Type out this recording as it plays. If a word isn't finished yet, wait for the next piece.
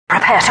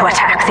Prepare to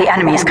attack the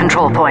enemy's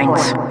control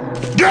points.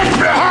 Get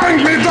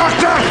behind me,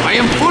 Doctor! I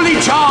am fully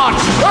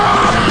charged!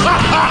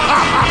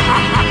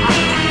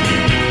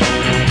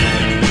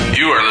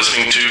 You are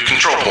listening to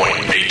Control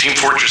Point, a Team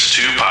Fortress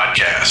 2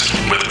 podcast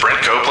with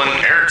Brent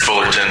Copeland, Eric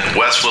Fullerton,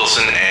 Wes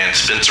Wilson, and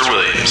Spencer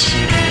Williams.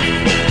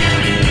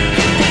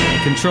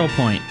 Control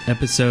Point,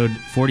 episode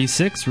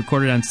 46,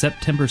 recorded on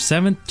September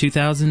 7th,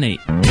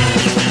 2008.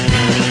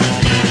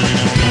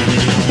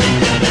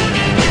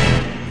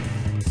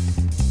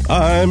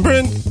 I'm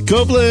Brent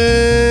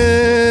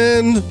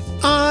Copeland.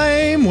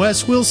 I'm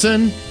Wes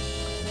Wilson.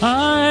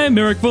 I'm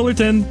Eric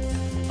Fullerton.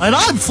 And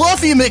I'm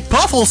Fluffy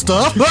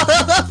McPufflestuff.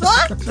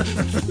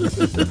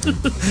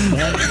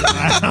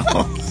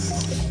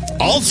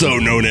 Also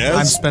known as...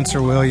 I'm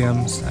Spencer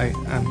Williams.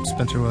 I'm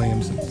Spencer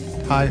Williams.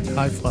 Hi,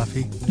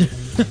 Fluffy.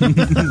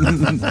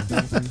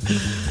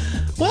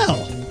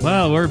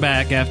 Well, we're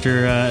back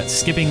after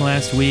skipping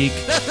last week.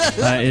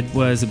 It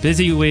was a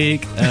busy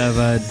week of...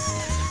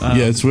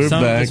 yes, we're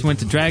some back. of us went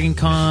to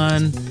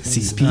DragonCon.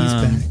 CCP's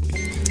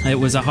back. It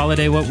was a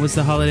holiday. What was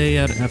the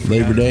holiday?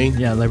 Labor Day?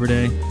 Yeah, Labor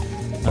Day.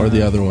 Or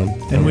the other one.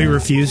 And we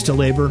refused to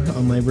labor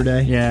on Labor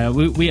Day. Yeah,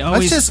 we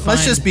always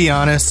Let's just be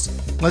honest.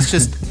 Let's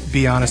just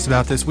be honest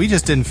about this. We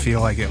just didn't feel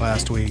like it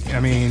last week.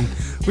 I mean,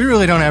 we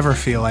really don't ever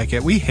feel like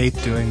it. We hate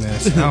doing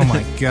this. Oh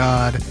my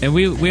god. And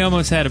we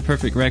almost had a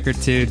perfect record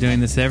too, doing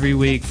this every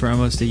week for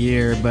almost a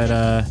year, but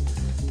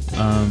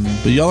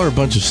y'all are a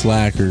bunch of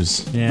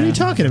slackers. yeah. What are you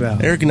talking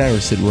about? Eric and I were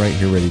sitting right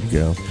here ready to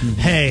go.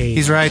 Hey,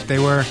 He's right. They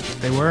were.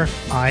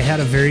 I had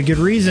a very good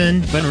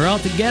reason. But we're all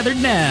together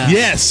now.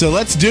 Yes, so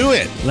let's do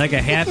it. Like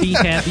a happy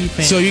family.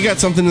 So you got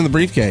something in the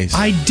briefcase.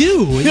 I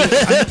do.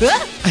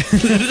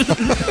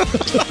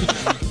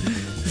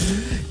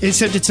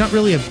 Except it's not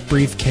really a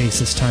briefcase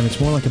this time. It's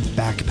more like a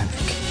backpack.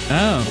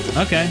 Oh,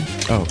 okay.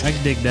 Oh. I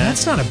can dig that.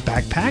 That's not a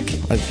backpack.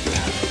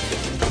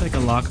 It's like a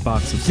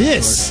lockbox of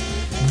This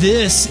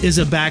is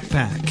a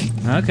backpack.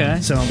 sort. Okay.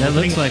 So I'm that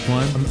opening- looks like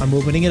one. I'm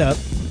opening it up.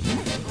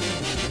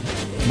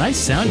 Nice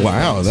sound.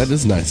 Wow, that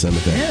is nice sound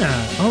effect. Yeah.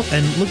 Oh,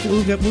 and look.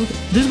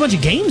 There's a bunch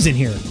of games in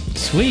here.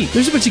 Sweet.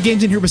 There's a bunch of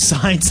games in here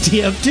besides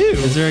TF2.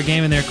 Is there a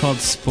game in there called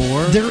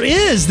Spore? There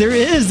is.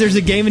 There's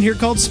a game in here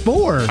called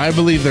Spore. I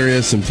believe there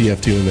is some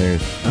TF2 in there.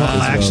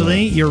 Well,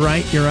 actually, you're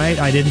right.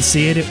 I didn't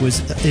see it. It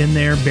was in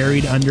there,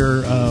 buried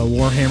under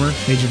Warhammer,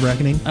 Age of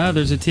Reckoning. Oh,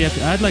 there's a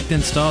TF2. I'd like to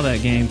install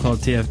that game called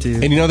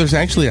TF2. And you know, there's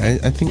actually, I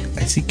think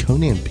I see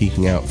Conan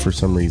peeking out for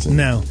some reason.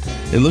 No.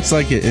 It looks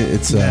like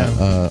it's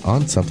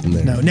on something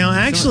there. No. Now,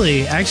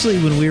 actually,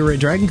 when we were at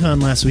DragonCon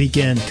last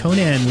weekend,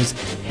 Conan was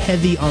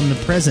heavy on the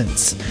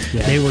presents.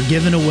 Yeah. They were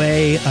giving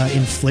away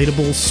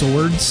inflatable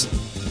swords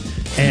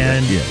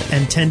and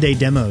 10-day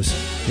demos.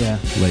 Yeah.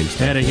 Lame They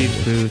stuff. had a huge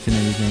booth and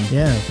everything.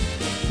 Yeah.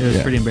 It was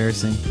Yeah. pretty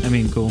embarrassing. I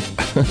mean, cool.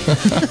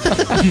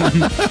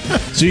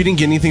 So you didn't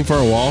get anything for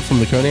a wall from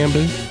the Conan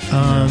booth?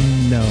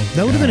 No.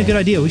 That would have been a good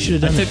idea. We should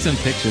have I done took that. some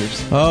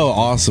pictures. Oh,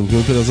 awesome. Can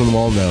we put those on the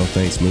wall? No,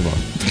 thanks. Move on.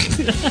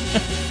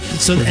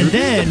 So, and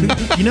then,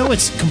 you know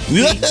what's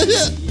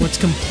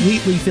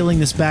completely filling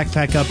this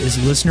backpack up is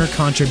listener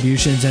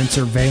contributions and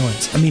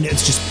surveillance. I mean,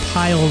 it's just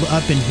piled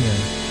up in here.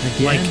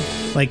 Again?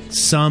 Like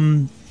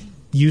some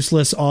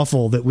useless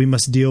offal that we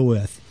must deal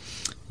with.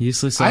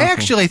 Useless. I awful.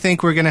 actually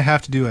think we're going to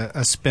have to do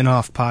a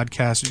spin-off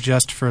podcast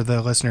just for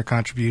the listener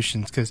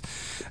contributions because,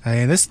 I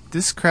mean,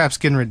 this crap's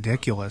getting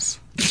ridiculous.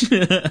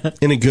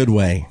 In a good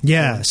way.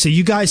 Yeah, so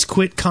you guys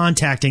quit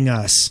contacting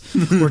us.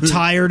 We're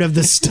tired of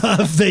the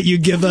stuff that you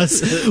give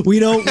us. We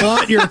don't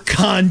want your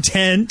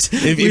content.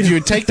 If you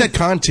would take that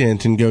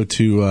content and go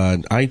to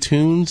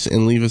iTunes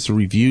and leave us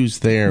reviews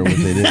there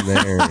with it in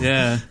there.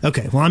 Yeah.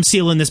 Okay, well, I'm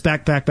sealing this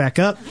backpack back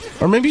up.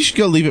 Or maybe you should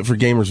go leave it for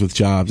gamers with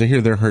jobs. I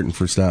hear they're hurting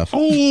for stuff.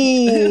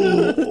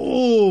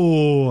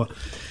 Oh.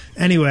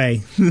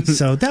 Anyway,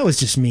 so that was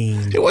just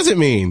mean. It wasn't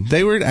mean.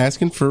 They were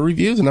asking for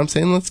reviews, and I'm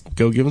saying let's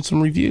go give them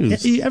some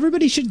reviews.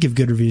 Everybody should give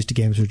good reviews to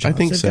Games with Jobs. I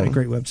think They've so. got a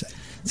great website.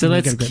 So They've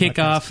let's got a great kick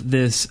podcast. off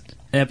this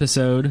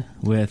episode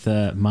with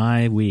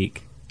my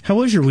week. How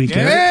was your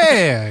weekend?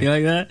 Yeah. You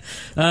like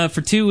that?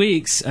 For 2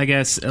 weeks, I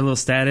guess, a little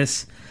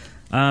status.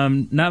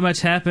 Not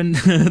much happened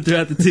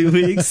throughout the 2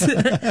 weeks.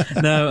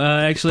 No,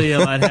 actually, a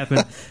lot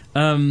happened.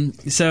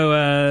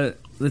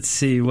 Let's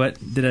see. What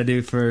did I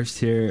do first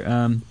here?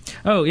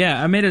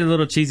 I made a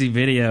little cheesy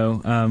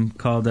video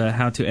called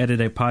How to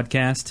Edit a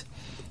Podcast.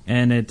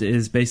 And it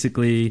is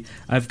basically,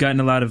 I've gotten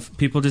a lot of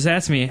people just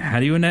ask me, how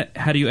do you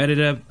edit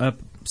a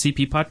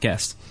CP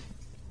podcast?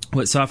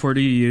 What software do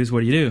you use?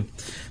 What do you do?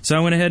 So I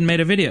went ahead and made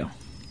a video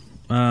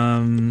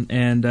and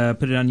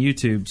put it on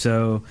YouTube.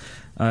 So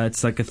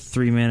it's like a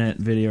 3-minute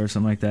video or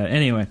something like that.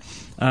 Anyway,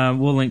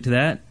 we'll link to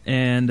that.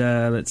 And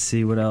let's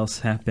see what else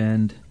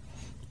happened.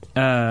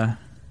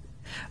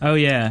 Oh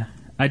yeah,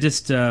 I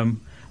just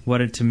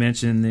wanted to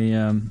mention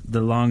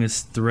the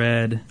longest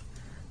thread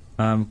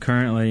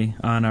currently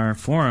on our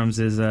forums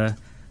is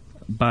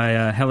by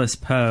Hellas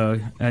Poe.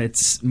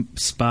 It's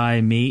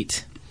Spy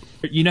Meet.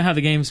 You know how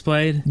the game's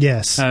played?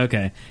 Yes. Oh,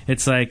 okay.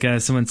 It's like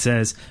someone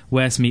says,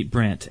 Wes meet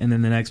Brent, and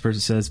then the next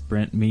person says,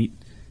 Brent meet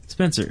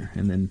Spencer,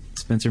 and then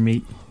Spencer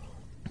meet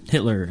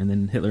Hitler, and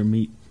then Hitler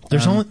meet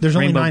There's only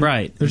Rainbow 9.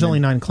 Bright. There's only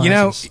 9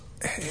 classes.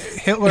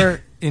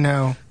 Hitler.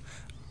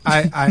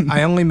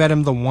 I only met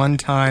him the one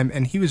time,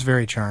 and he was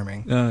very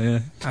charming. Oh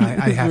yeah,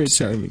 I have very to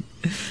say. charming.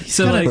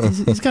 So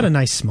He's got a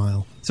nice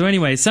smile. So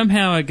anyway,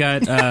 somehow I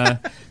got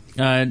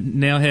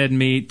Nailhead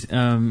meet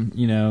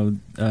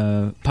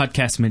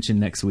podcast mention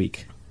next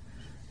week,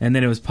 and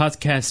then it was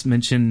podcast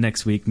mention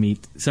next week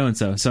meet so and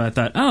so. So I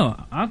thought,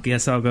 I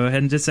guess I'll go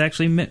ahead and just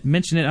actually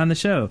mention it on the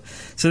show.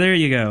 So there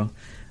you go.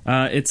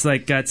 It's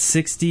like got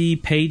 60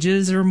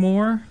 pages or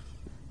more.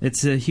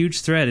 It's a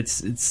huge thread.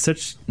 It's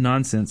such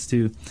nonsense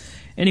too.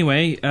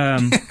 Anyway,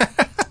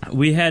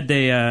 we had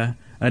a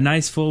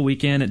nice full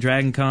weekend at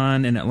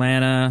DragonCon in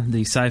Atlanta,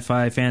 the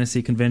sci-fi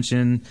fantasy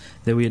convention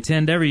that we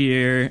attend every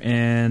year,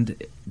 and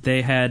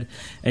they had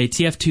a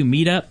TF2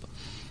 meetup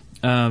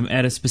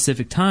at a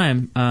specific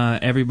time.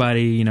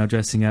 Everybody,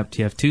 dressing up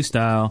TF2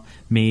 style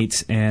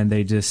meets, and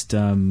they just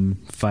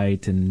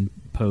fight and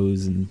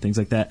pose and things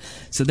like that.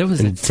 So there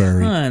was a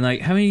ton.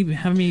 Like how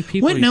many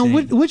people? Wait, now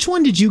which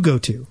one did you go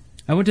to?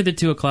 I went to the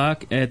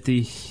 2:00 at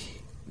the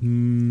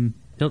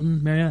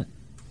Hilton Marriott.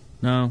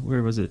 No,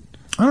 where was it?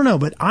 I don't know,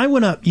 but I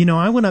went up.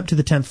 I went up to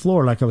the 10th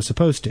floor like I was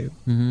supposed to,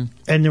 and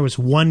there was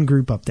one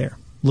group up there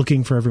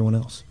looking for everyone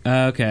else.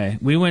 Okay,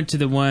 we went to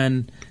the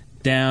one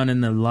down in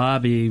the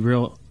lobby.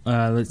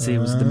 Let's see, it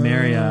was the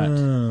Marriott.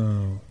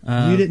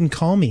 You didn't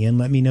call me and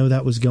let me know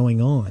that was going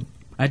on.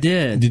 I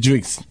did. Did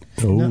you?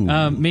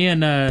 Me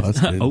and no,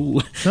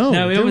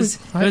 it was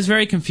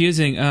very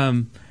confusing.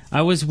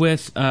 I was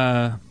with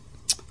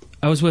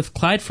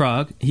Clyde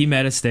Frog. He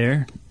met us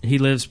there. He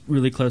lives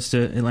really close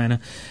to Atlanta,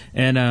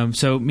 and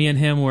so me and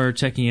him were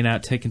checking it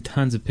out, taking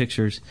tons of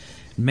pictures.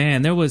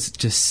 Man, there was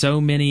just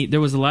so many. There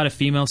was a lot of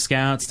female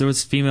scouts. There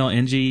was female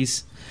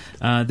NGs.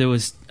 There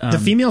was the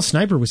female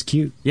sniper was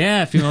cute.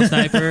 Yeah, female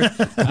sniper.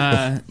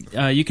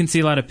 You can see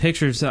a lot of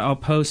pictures. I'll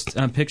post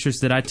pictures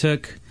that I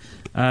took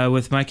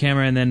with my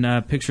camera, and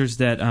then pictures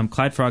that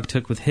Clyde Frog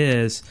took with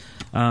his,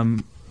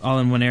 all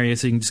in one area,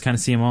 so you can just kind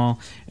of see them all.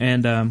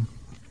 And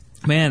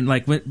man,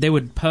 like when they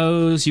would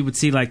pose, you would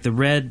see like the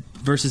red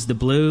versus the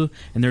blue,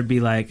 and there'd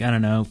be like, I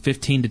don't know,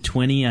 15 to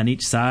 20 on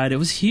each side. It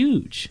was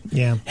huge.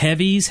 Yeah.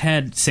 Heavies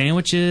had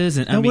sandwiches,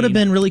 and that would have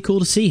been really cool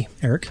to see,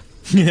 Eric.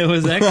 It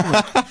was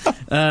excellent.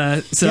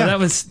 That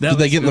was. Did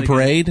they get in the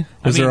parade?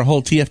 Was there a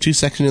whole TF2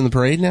 section in the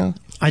parade now?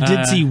 I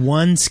did see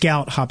one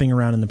scout hopping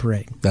around in the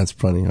parade. That's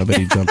funny. I bet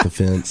he jumped the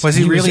fence. Was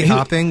he really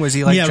hopping? Was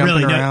he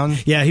jumping around? No.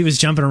 Yeah, he was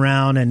jumping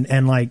around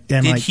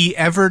Did he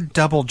ever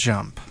double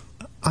jump?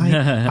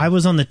 I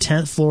was on the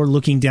 10th floor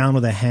looking down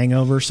with a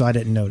hangover, so I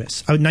didn't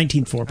notice. Oh,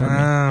 19th floor,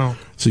 pardon me.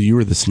 So you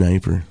were the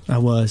sniper. I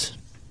was.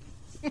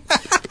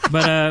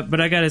 But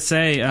I gotta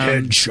say,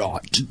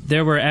 headshot.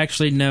 There were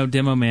actually no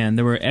demo man.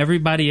 There were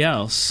everybody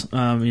else,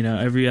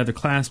 every other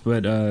class,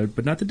 but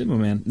not the demo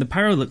man. The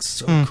pyro looks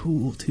so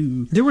cool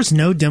too. There was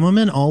no demo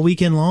man all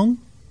weekend long.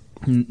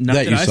 Not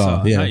that I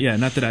saw. Yeah.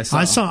 Not that I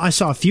saw. I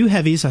saw a few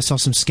heavies. I saw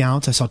some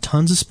scouts. I saw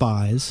tons of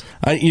spies.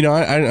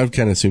 I've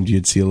kind of assumed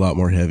you'd see a lot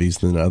more heavies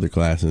than other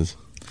classes.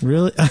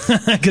 Really?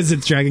 Because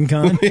it's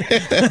DragonCon.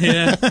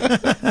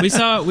 Yeah.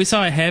 We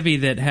saw a heavy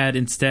that had,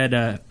 instead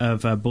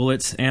of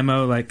bullets,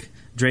 ammo like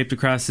draped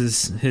across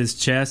his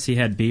chest. He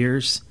had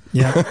beers.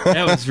 Yeah,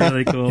 that was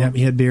really cool. Yeah,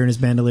 he had beer in his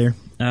bandolier.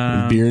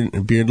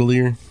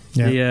 Beardelier.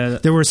 Yeah.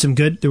 There were some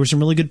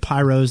really good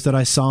pyros that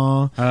I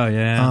saw. Oh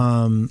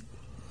yeah.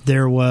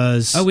 There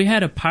was. Oh, we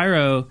had a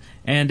pyro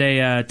and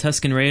a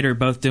Tusken Raider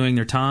both doing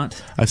their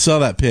taunt. I saw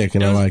that pic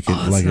and I like it.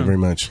 Awesome. Like it very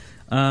much.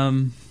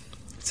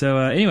 So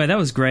anyway, that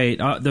was great.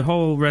 The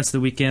whole rest of the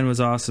weekend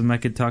was awesome. I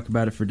could talk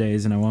about it for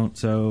days, and I won't.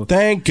 So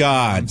thank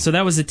God. So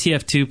that was the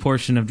TF2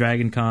 portion of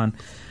DragonCon.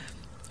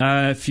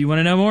 If you want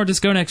to know more,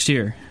 just go next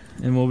year,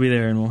 and we'll be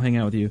there, and we'll hang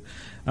out with you.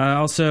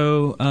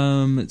 Also,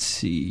 let's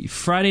see,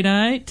 Friday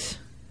night,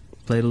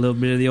 played a little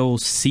bit of the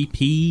old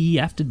CP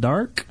After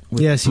Dark.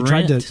 Yes, he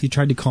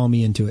tried to call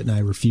me into it, and I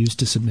refused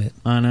to submit.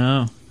 I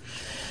know.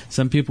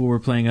 Some people were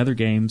playing other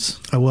games.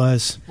 I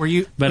was. Were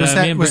you? But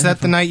was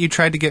that the night you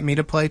tried to get me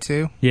to play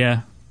too?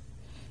 Yeah.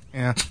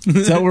 Yeah.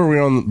 Is that where we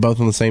were both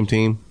on the same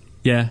team?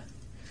 Yeah.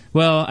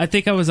 Well, I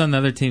think I was on the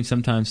other team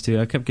sometimes too.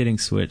 I kept getting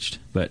switched,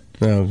 but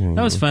that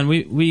was fun.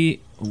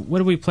 We what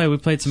did we play? We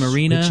played some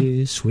Arena,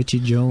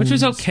 Switchy Jones, which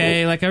was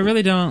okay. Like I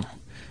really don't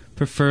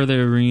prefer the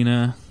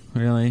Arena,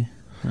 really.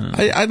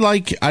 I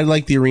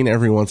like the Arena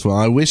every once in a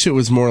while. I wish it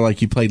was more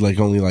like you played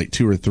only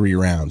 2 or 3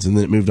 rounds, and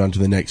then it moved on to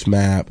the next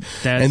map,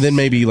 and then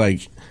maybe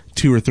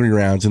 2 or 3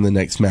 rounds in the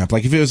next map.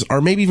 Like if it was,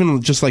 or maybe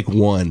even just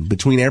one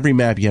between every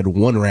map, you had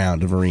 1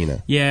 round of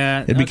Arena.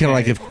 Yeah, it'd be kind of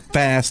like a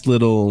fast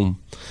little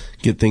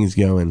get things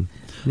going.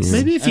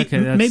 Yeah. Maybe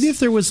if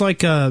there was there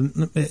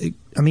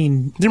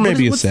may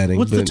be a setting.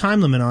 What's the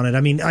time limit on it? I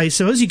mean, I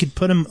suppose you could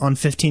put them on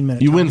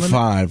 15-minute. You win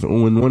 5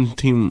 when one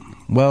team.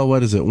 Well,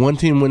 what is it? One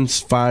team wins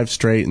 5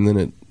 straight, and then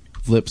it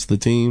flips the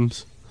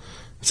teams.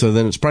 So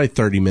then it's probably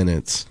 30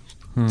 minutes.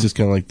 Just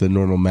kind of like the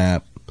normal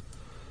map.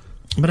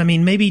 But I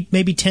mean, maybe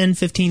 10,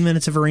 15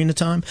 minutes of arena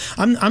time.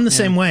 I'm the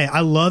same way.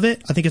 I love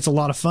it. I think it's a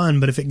lot of fun.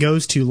 But if it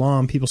goes too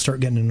long, people start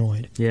getting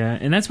annoyed. Yeah,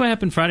 and that's what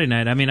happened Friday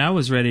night. I mean, I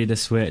was ready to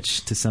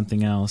switch to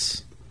something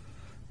else.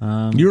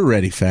 You were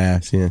ready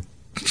fast, yeah.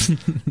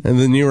 And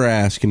then you were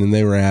asking, and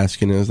they were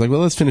asking. And it was like, well,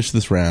 let's finish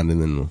this round,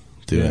 and then we'll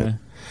do it.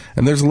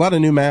 And there's a lot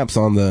of new maps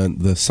on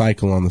the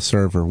cycle on the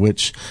server,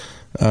 which,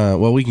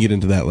 well, we can get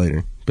into that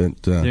later.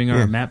 But during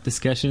our map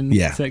discussion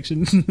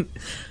section.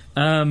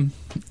 All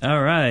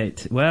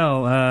right.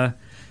 Well,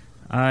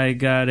 I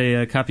got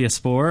a copy of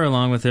Spore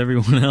along with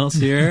everyone else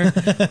here.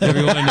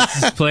 Everyone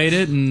has played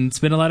it, and it's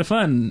been a lot of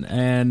fun.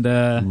 And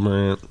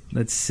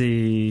let's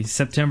see,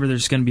 September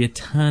there's going to be a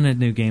ton of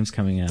new games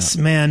coming out.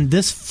 Man,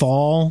 this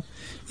fall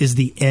is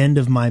the end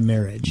of my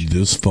marriage.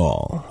 This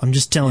fall. I'm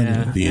just telling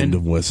you. The end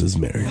of Wes's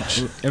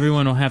marriage.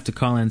 Everyone will have to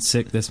call in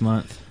sick this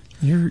month.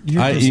 You're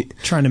just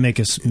trying to make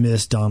us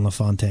miss Don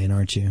LaFontaine,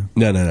 aren't you?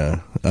 No.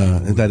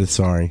 That is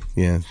sorry.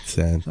 Yeah, it's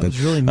sad. That was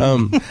really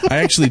mean. I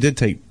actually did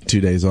take 2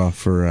 days off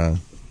for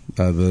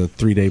the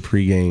 3-day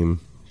pregame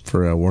for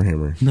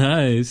Warhammer.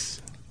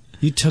 Nice.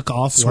 You took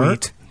off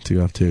work? Took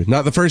off 2.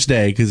 Not the first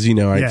day, because,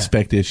 I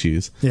expect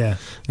issues. Yeah.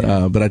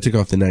 But I took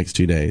off the next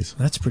 2 days.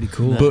 That's pretty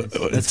cool. But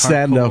it's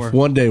sad enough,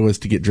 one day was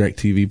to get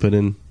DirecTV put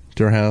in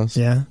to our house.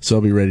 Yeah. So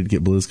I'll be ready to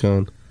get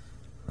BlizzCon.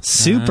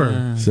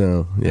 Super.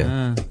 So,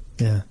 yeah.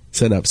 Yeah.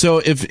 Set up. So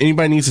if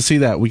anybody needs to see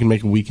that, we can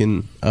make a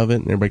weekend of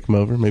it and everybody come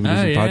over. Maybe do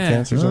some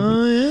podcasts or something.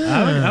 Oh,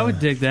 yeah. I would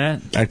dig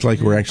that. Act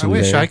like we're actually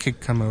I wish there. I could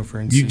come over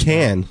and You see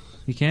can.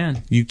 You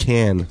can. You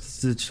can.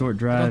 It's a short I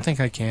drive. don't think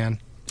I can.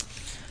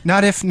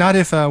 Not if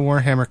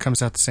Warhammer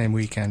comes out the same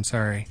weekend.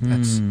 Sorry.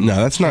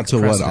 That's not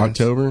till what,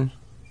 October?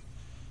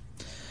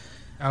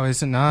 Oh,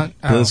 is it not?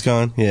 Oh.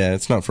 BlizzCon? Yeah,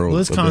 it's not for a while.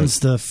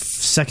 BlizzCon's the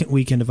second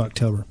weekend of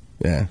October.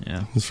 Yeah.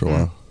 It's for a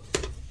while.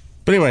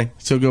 But anyway,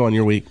 so go on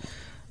your week.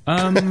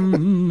 That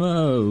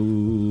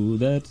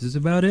is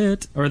about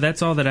it. Or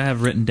that's all that I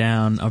have written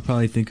down. I'll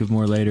probably think of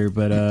more later,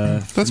 but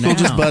that's cool.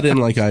 Just butt in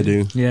like I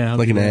do. Yeah,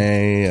 like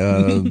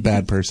an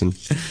bad person.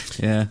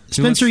 Yeah,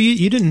 Spencer,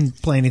 you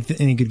didn't play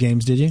any good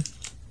games, did you?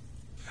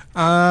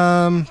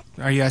 Are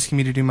you asking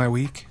me to do my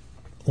week?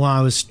 Well,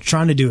 I was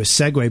trying to do a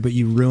segue, but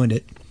you ruined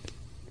it.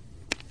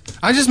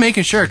 I was just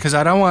making sure because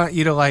I don't want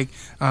you to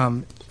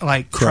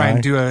try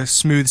and do a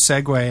smooth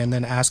segue and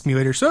then ask me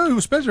later, so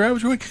Spencer, how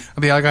was your week?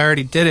 I'll be like, I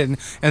already did it,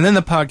 and then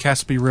the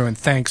podcast will be ruined.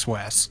 Thanks,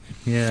 Wes.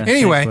 Yeah.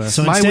 Anyway, thanks, Wes.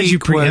 So my instead week you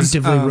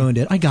preemptively ruined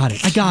it. I got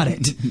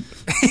it.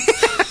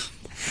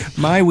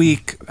 My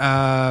week,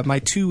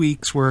 my 2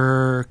 weeks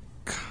were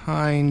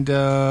kind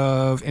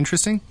of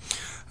interesting.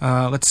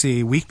 Let's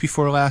see. Week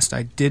before last,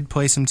 I did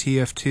play some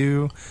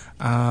TF2.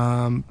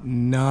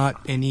 Not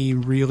any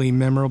really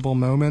memorable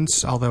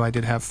moments, although I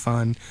did have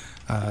fun.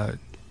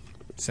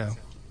 So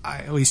I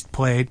at least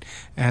played.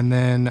 And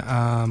then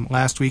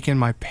last weekend,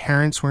 my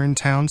parents were in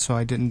town, so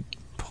I didn't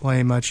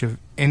play much of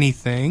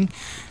anything.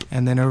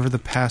 And then over the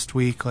past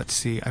week, let's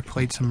see, I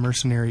played some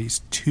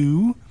Mercenaries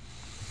 2,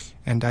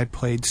 and I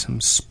played some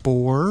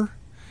Spore,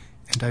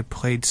 and I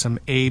played some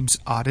Abe's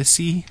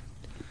Odyssey.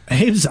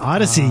 Abe's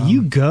Odyssey,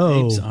 you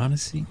go. Abe's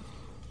Odyssey.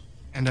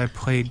 And I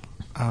played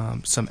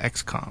some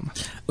XCOM.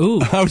 Ooh.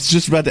 I was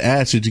just about to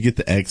ask, did you get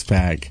the X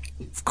pack?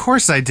 Of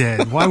course I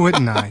did. Why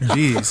wouldn't I?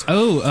 Jeez.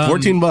 Oh,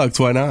 $14.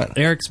 Why not?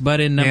 Eric's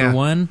butt in number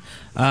 1.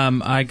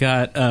 I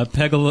got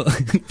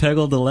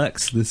Peggle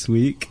Deluxe this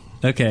week.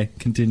 Okay,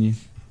 continue.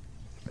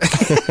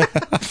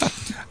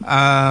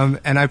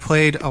 And I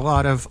played a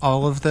lot of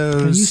all of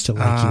those. I used to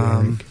like you,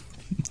 Eric.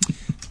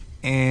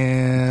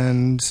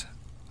 And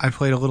I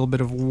played a little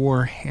bit of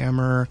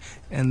Warhammer,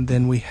 and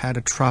then we had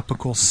a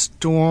tropical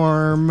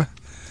storm,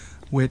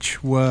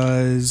 which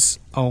was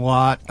a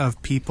lot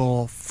of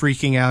people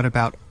freaking out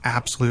about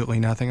absolutely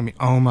nothing. I mean,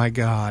 oh my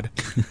God.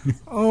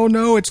 Oh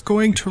no, it's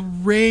going to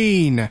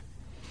rain.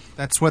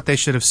 That's what they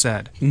should have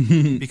said,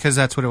 because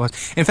that's what it was.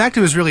 In fact,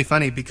 it was really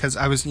funny because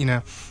I was,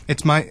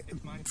 it's my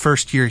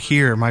first year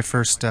here, my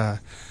first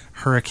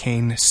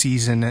hurricane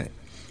season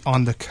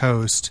on the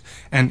coast,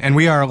 and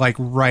we are like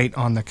right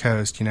on the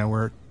coast.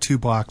 We're 2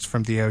 blocks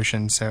from the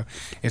ocean, so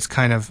it's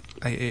kind of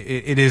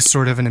it is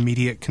sort of an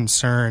immediate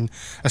concern,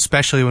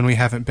 especially when we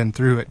haven't been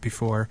through it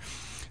before.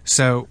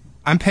 So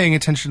I'm paying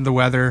attention to the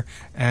weather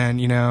and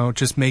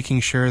just making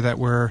sure that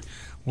we're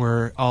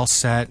all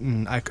set.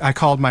 And I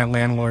called my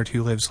landlord,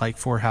 who lives like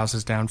 4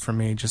 houses down from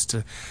me, just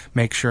to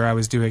make sure I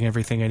was doing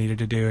everything I needed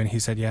to do. And he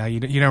said, yeah,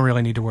 you don't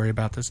really need to worry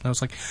about this. And I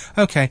was like,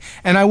 okay.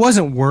 And I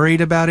wasn't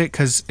worried about it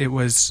because it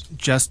was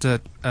just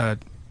a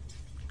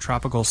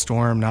tropical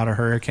storm, not a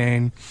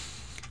hurricane.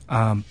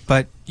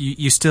 But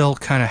you still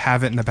kind of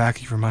have it in the back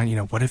of your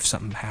mind, what if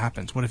something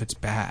happens? What if it's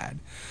bad?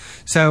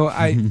 So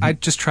I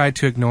just tried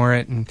to ignore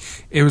it. And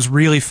it was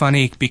really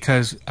funny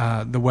because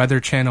the Weather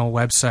Channel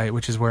website,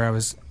 which is where I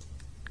was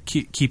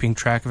keeping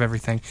track of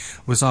everything,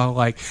 was all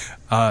like,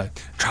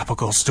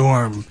 tropical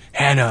storm,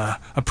 Hannah,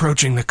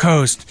 approaching the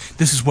coast.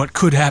 This is what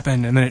could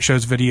happen. And then it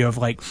shows video of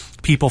like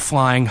people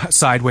flying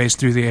sideways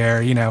through the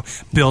air,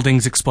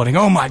 buildings exploding.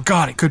 Oh my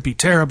God, it could be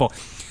terrible.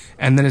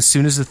 And then as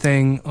soon as the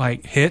thing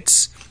like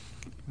hits,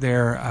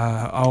 their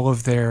all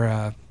of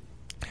their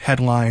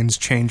headlines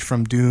change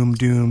from doom,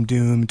 doom,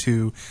 doom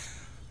to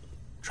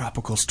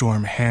Tropical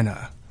Storm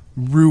Hannah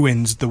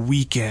ruins the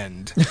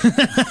weekend.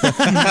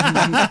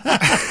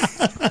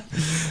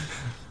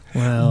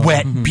 Well,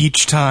 wet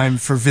beach time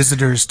for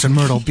visitors to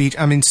Myrtle Beach.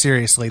 I mean,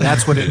 seriously,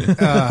 that's what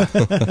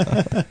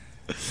it.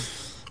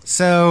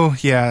 So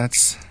yeah,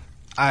 it's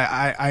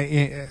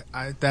I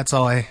that's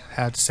all I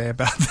had to say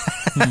about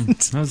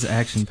that. That was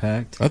action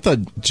packed. I thought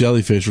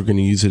jellyfish were going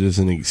to use it as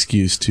an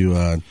excuse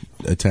to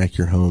attack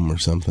your home or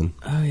something.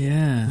 Oh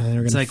yeah,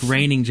 it's like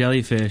raining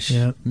jellyfish.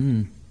 Yeah.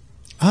 Mm.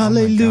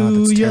 Hallelujah. Oh my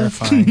God, that's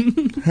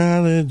terrifying.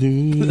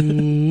 Hallelujah.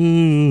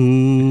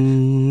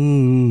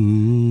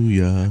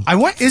 I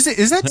want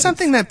is that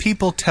something that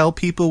people tell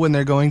people when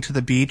they're going to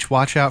the beach?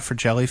 Watch out for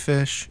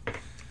jellyfish.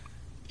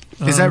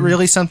 Is that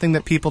really something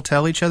that people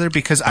tell each other?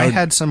 Because I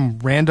had some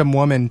random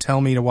woman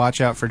tell me to watch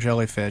out for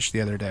jellyfish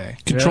the other day.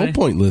 Control Really?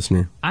 point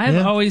listener.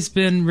 I've always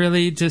been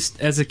really, just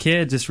as a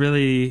kid, just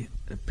really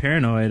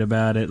paranoid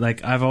about it.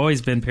 Like, I've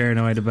always been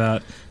paranoid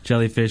about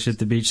jellyfish at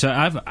the beach. So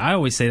I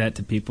always say that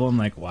to people. I'm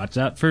like, watch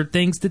out for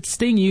things that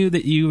sting you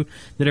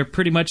that are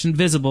pretty much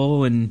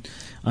invisible and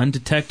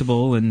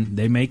undetectable, and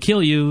they may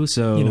kill you.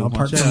 So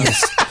apart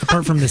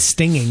from the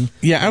stinging.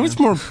 Yeah, I was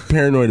more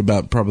paranoid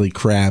about probably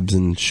crabs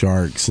and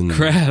sharks and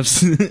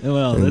crabs.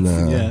 Well, and,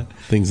 that's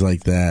things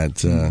like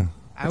that.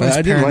 I was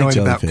I didn't paranoid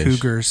like about jellyfish.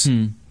 cougars.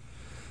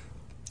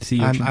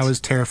 sea I urchins. was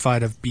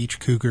terrified of beach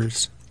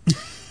cougars.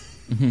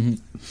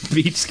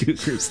 Beach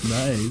cougars,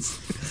 nice.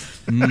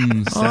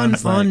 On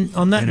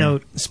that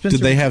note, Spencer,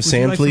 Did they have would you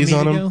sand like for fleas me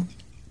on to them?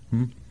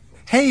 go?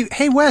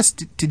 Hey, Wes,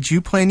 did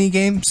you play any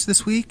games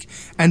this week?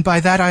 And by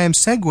that, I am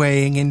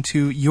segueing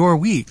into your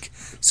week.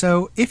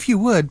 So, if you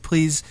would,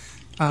 please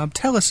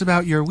tell us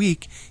about your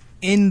week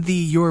in the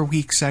Your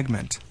Week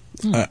segment.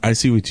 I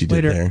see what you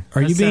did there.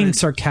 Are you That being sounded-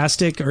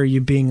 sarcastic or are you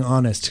being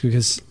honest?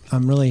 Because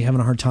I'm really having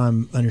a hard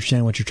time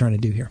understanding what you're trying to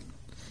do here.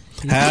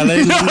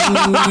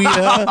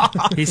 Hallelujah.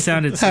 He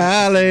sounded so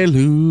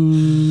Hallelujah.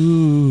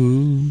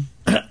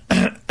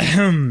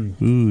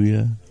 Ooh,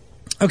 yeah.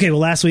 Okay, well,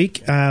 last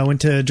week I went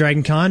to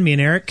DragonCon. Me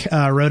and Eric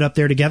rode up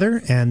there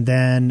together, and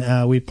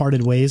then we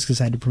parted ways because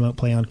I had to promote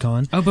Play on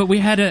Con. Oh, but we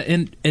had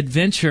an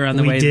adventure on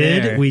the way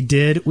there. We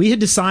did. We had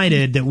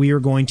decided that we were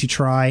going to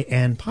try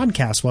and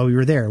podcast while we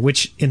were there,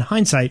 which in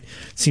hindsight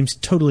seems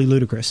totally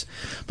ludicrous.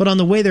 But on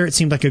the way there, it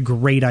seemed like a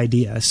great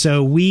idea.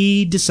 So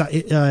we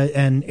decided,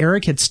 and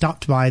Eric had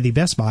stopped by the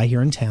Best Buy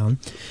here in town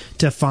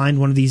to find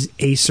one of these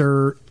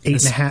Acer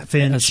 8.5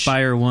 inch.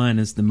 Aspire 1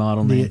 is the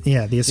model name.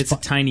 It's a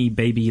tiny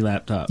baby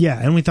laptop. Yeah,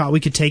 and we thought we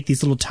could take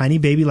these little tiny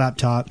baby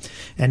laptop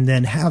and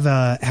then have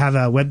a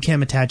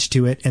webcam attached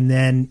to it, and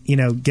then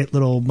get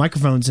little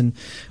microphones, and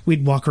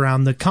we'd walk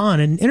around the con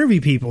and interview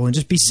people and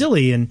just be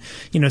silly and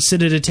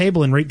sit at a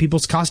table and rate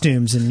people's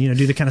costumes and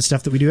do the kind of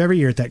stuff that we do every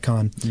year at that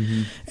con.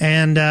 Mm-hmm.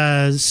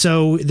 And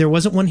so there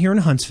wasn't one here in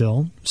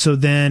Huntsville. So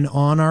then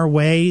on our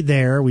way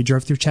there, we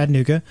drove through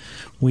Chattanooga.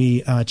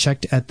 We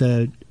checked at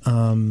the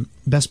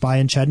Best Buy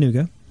in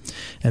Chattanooga,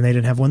 and they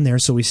didn't have one there,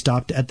 so we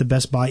stopped at the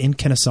Best Buy in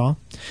Kennesaw,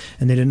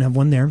 and they didn't have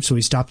one there, so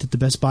we stopped at the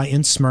Best Buy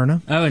in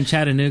Smyrna. Oh, in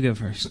Chattanooga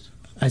first.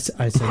 I said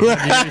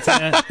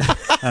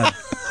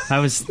I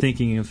was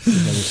thinking of the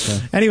other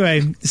stuff.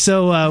 Anyway,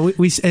 so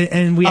we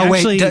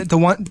actually. Wait, the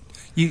one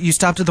you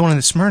stopped at the one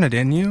in Smyrna,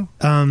 didn't you?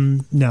 No,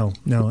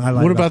 I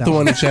lied. What about the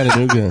one in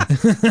Chattanooga?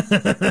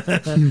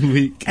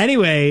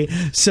 Anyway,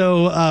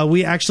 so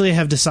we actually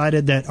have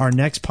decided that our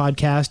next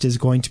podcast is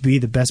going to be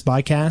the Best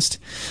Buy cast,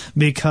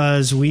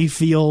 because we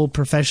feel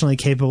professionally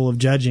capable of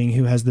judging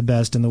who has the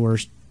best and the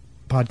worst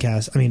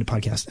podcast.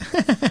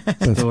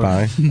 Best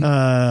Buy.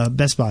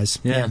 Best Buys.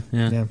 Yeah.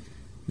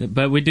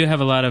 But we do have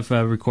a lot of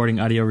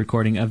audio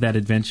recording of that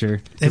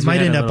adventure. It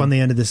might end up on the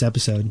end of this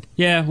episode.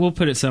 Yeah, we'll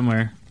put it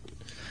somewhere.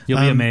 You'll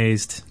be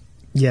amazed.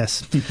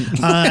 Yes.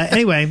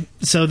 Anyway,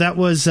 so that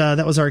was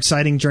our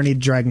exciting journey to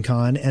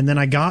DragonCon, and then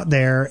I got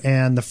there,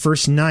 and the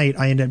first night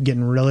I ended up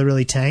getting really,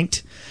 really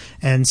tanked,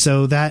 and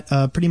so that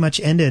pretty much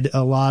ended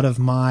a lot of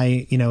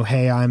my,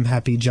 hey, I'm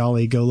happy,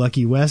 jolly, go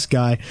lucky West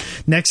guy.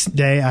 Next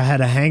day I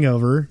had a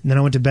hangover, and then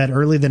I went to bed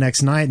early the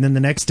next night, and then the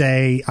next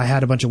day I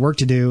had a bunch of work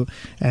to do,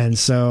 and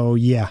so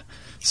yeah,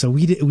 so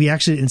we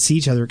actually didn't see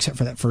each other except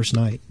for that first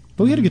night,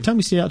 but we had a good time.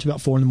 We stayed out to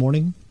about 4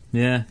 a.m.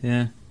 Yeah.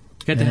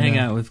 Got to hang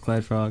out with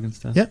Clyde Frog and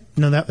stuff. Yep.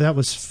 No, that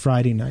was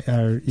Friday night.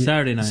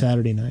 Saturday night.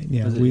 Saturday night.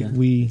 Yeah.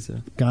 We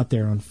got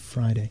there on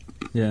Friday.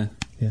 Yeah.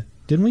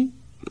 Didn't we?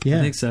 Yeah.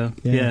 I think so.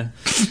 Yeah.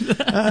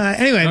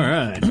 Anyway. All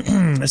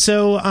right.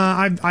 So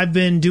I've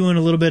been doing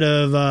a little bit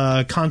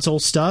of console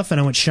stuff, and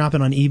I went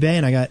shopping on eBay,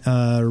 and I got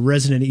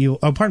Resident Evil.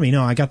 Oh, pardon me.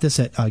 No, I got this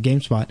at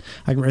GameSpot.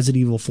 I got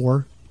Resident Evil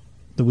 4.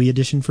 The Wii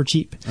edition for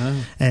cheap.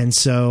 Oh. And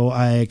so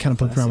I kind of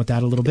poked around with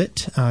that a little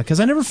bit because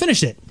I never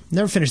finished it.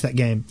 Never finished that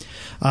game.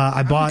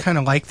 I kind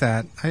of like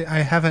that. I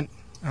haven't.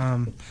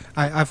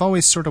 I've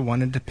always sort of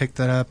wanted to pick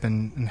that up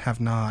and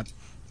have not.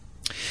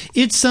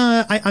 It's.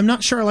 I'm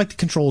not sure I like the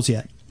controls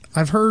yet.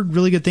 I've heard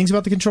really good things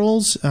about the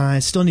controls. I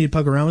still need to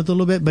poke around with it a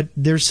little bit, but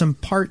there's some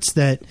parts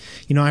that,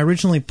 I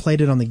originally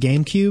played it on the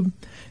GameCube,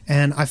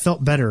 and I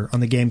felt better on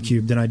the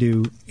GameCube than I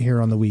do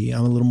here on the Wii.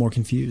 I'm a little more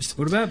confused.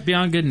 What about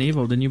Beyond Good and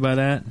Evil? Didn't you buy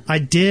that? I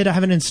did. I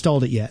haven't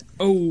installed it yet.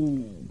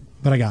 Oh.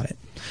 But I got it.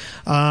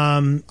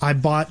 I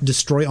bought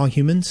Destroy All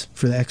Humans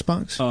for the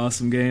Xbox.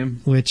 Awesome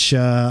game. Which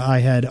I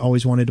had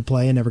always wanted to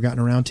play and never gotten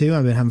around to.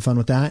 I've been having fun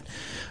with that.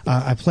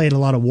 I played a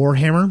lot of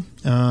Warhammer.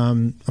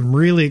 I'm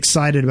really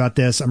excited about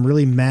this. I'm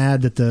really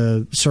mad that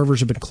the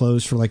servers have been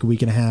closed for like a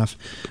week and a half.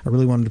 I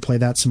really wanted to play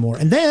that some more.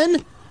 And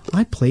then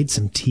I played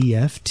some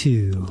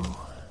TF2.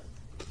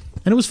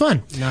 And it was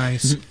fun.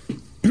 Nice.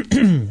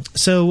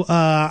 So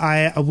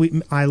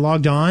I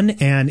logged on,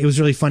 and it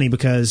was really funny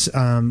because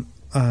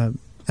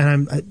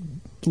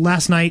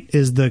last night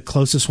is the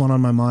closest one on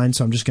my mind,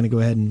 so I'm just going to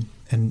go ahead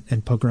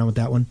and poke around with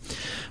that one.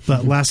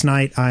 But last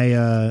night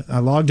I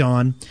logged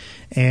on,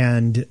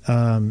 and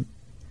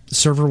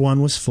server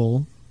 1 was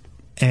full,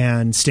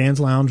 and Stan's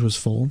Lounge was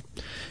full,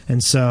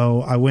 and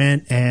so I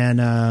went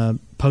and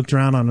poked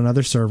around on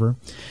another server,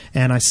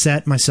 and I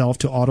set myself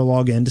to auto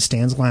log in to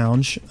Stan's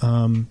Lounge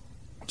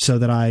so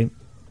that I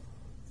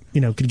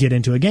could get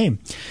into a game,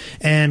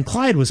 and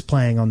Clyde was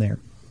playing on there.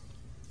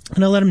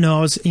 And I let him know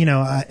I was,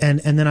 and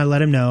then I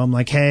let him know, I'm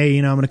like, hey,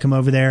 I'm going to come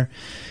over there.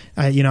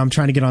 I'm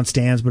trying to get on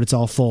Stan's, but it's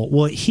all full.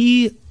 Well,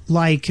 he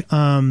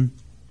oh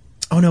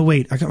no,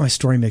 wait, I got my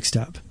story mixed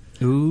up.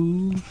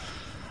 Ooh.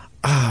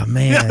 Ah,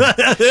 man.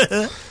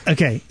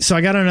 Okay, so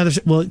I got another.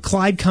 Well,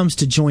 Clyde comes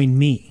to join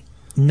me,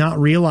 not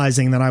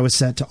realizing that I was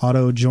set to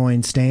auto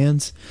join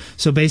Stan's.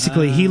 So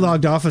basically, he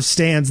logged off of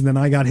Stan's, and then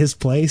I got his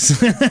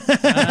place. Nice.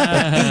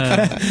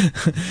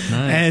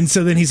 And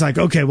so then he's like,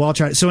 okay, well, I'll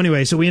try it. So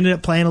anyway, we ended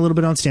up playing a little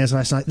bit on Stan's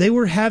last night. They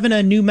were having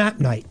a new map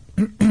night,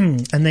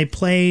 and they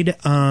played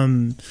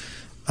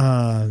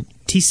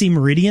TC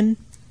Meridian.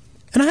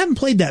 And I haven't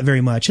played that very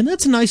much, and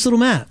that's a nice little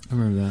map. I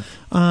remember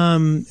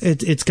that.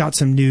 It's got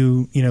some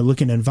new,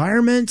 looking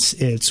environments.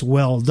 It's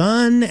well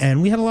done,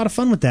 and we had a lot of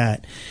fun with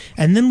that.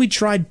 And then we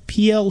tried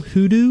PL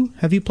Hoodoo.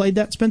 Have you played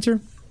that,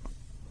 Spencer?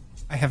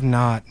 I have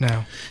not,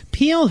 no.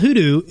 PL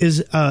Hoodoo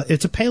is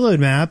it's a payload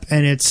map,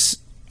 and it's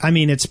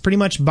pretty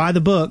much by the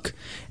book,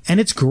 and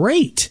it's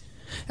great.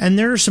 And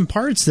there are some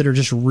parts that are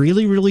just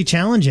really, really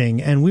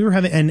challenging. And we were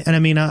having,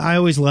 I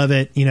always love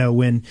it,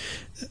 when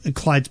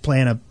Clyde's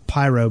playing a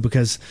pyro,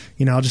 because,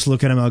 I'll just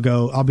look at him,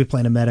 I'll be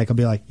playing a medic, I'll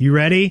be like, you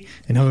ready?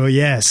 And he'll go,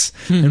 yes.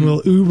 And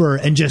we'll Uber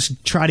and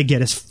just try to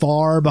get as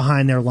far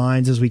behind their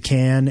lines as we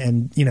can,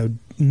 and,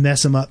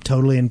 mess them up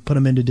totally and put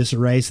them into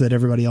disarray so that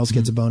everybody else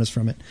gets a bonus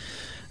from it.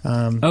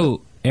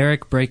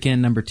 Eric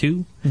break-in number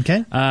 2.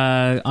 Okay.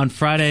 On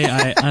Friday,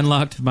 I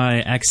unlocked my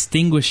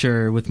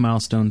extinguisher with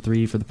milestone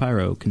 3 for the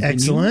pyro. Continue.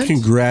 Excellent.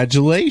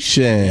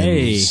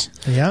 Congratulations.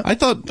 Hey. Yeah. I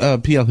thought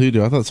PL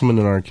Hoodoo, I thought someone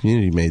in our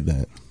community made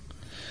that.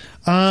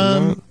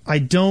 I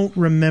don't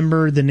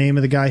remember the name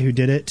of the guy who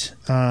did it.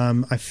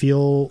 I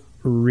feel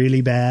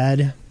really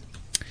bad.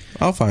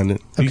 I'll find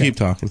it. You Okay. keep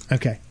talking.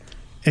 Okay.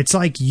 It's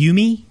like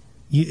Yumi.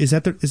 Is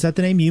that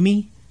the name,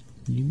 Yumi?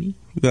 Yumi?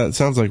 That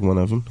sounds like one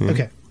of them. Yeah.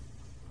 Okay.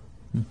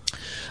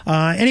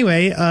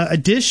 Anyway,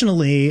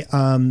 additionally,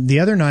 the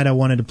other night I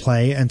wanted to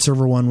play, and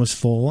server 1 was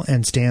full,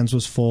 and Stan's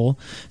was full.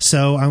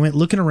 So I went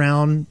looking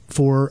around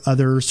for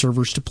other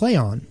servers to play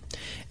on.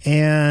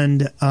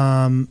 And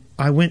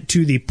I went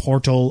to the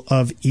Portal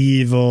of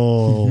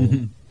Evil.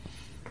 Have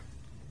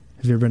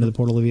you ever been to the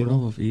Portal of Evil?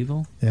 Portal of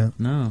Evil? Yeah.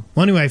 No.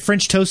 Well, anyway,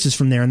 French Toast is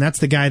from there, and that's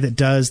the guy that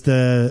does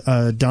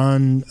the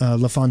Don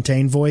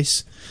LaFontaine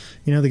voice.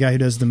 The guy who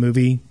does the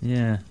movie.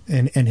 Yeah.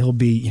 And he'll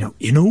be,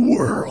 in a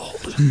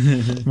world.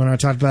 When I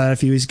talked about it a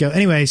few weeks ago.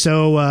 Anyway,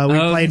 so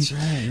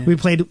we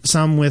played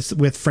some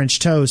with French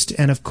Toast,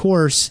 and of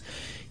course,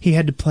 he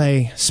had to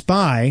play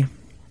Spy,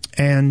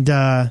 and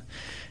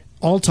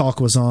All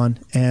Talk was on,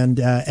 and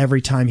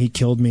every time he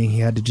killed me, he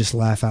had to just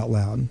laugh out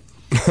loud.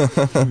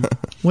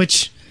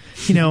 Which,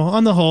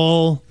 on the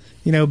whole,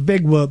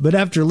 big whoop. But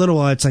after a little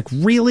while, it's like,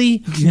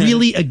 really?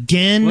 Really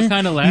again? What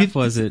kind of laugh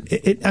was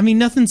it?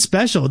 Nothing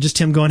special. Just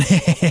him going,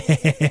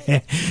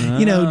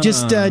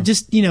 just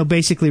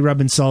basically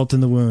rubbing salt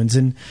in the wounds.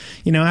 And,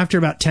 after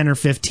about 10 or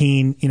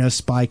 15,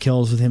 Spy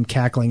kills with him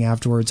cackling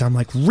afterwards, I'm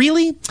like,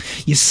 really?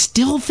 You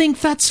still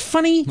think that's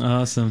funny?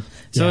 Awesome.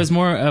 So Yeah. it's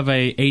more of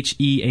a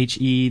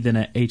H-E-H-E than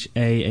a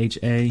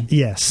H-A-H-A?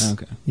 Yes.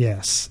 Okay.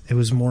 Yes. It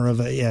was more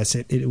of a, yes,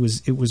 it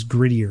was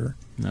grittier.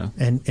 No.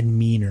 And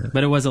meaner.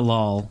 But it was a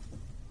lull.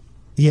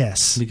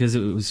 Yes. Because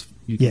it was,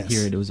 you could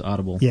hear it, it was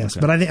audible. Yes,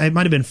 Okay. but I think it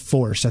might have been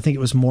forced. I think it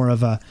was more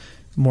of a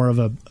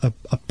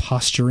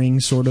posturing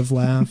sort of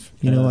laugh.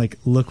 Like,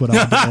 look what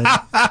I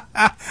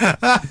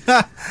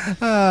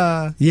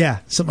did. Yeah,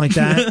 something like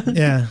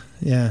that.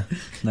 Yeah.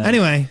 Nice.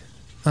 Anyway,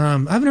 I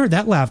haven't heard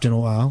that laughed in a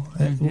while.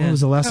 What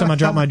was the last time I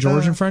dropped my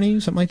George in front of you?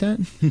 Something like that?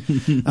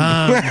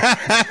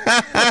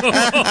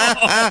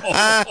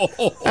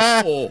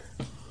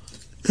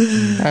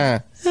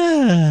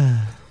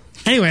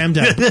 Anyway, I'm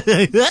done.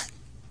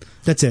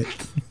 That's it.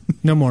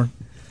 No more.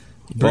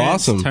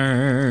 Awesome.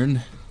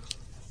 Turn.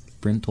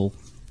 Brental.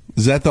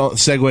 Is that the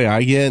segue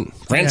I get?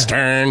 Brent's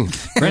turn.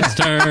 Brent's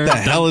turn. The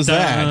hell is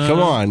that? Come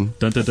on.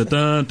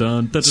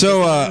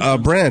 So,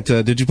 Brent,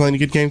 did you play any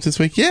good games this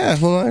week? Yeah,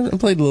 well, I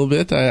played a little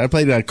bit. I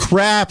played a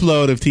crap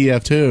load of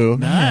TF2.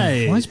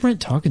 Nice. Why is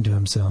Brent talking to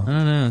himself? I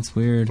don't know. It's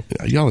weird.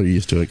 Y'all are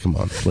used to it. Come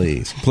on,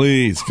 please.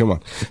 Please, come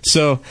on.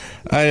 So,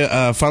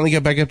 I finally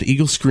got back up to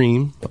Eagle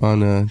Scream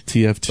on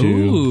TF2.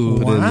 Ooh,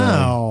 Put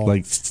wow. in,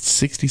 like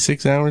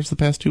 66 hours the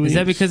past 2 weeks. Is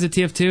that because of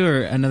TF2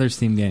 or another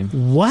Steam game?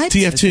 What?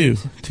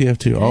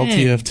 TF2. All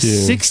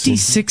TF2.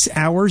 66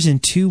 hours in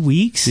 2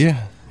 weeks?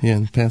 Yeah,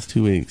 in the past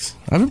 2 weeks.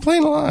 I've been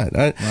playing a lot.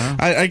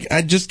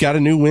 I just got a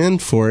new win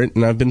for it,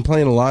 and I've been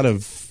playing a lot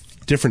of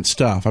different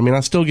stuff. I mean,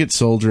 I still get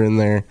Soldier in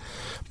there,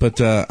 but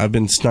I've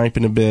been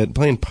sniping a bit,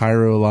 playing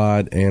Pyro a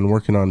lot, and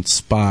working on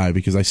Spy,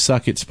 because I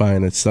suck at Spy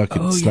and I suck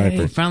at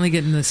Sniper. Yeah, finally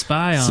getting the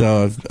Spy on.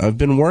 So I've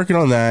been working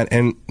on that,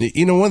 and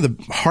you know, one of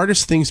the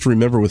hardest things to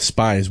remember with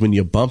Spy is when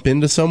you bump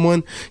into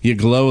someone, you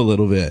glow a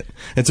little bit.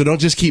 And so don't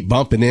just keep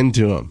bumping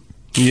into them.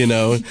 You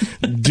know,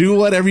 do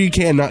whatever you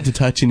can not to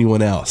touch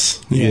anyone else.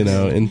 Yes. You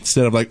know,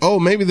 instead of like, oh,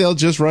 maybe they'll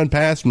just run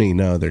past me.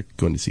 No, they're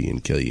going to see you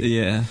and kill you.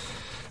 Yeah.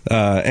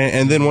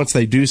 And then once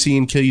they do see you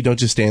and kill you, don't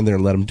just stand there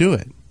and let them do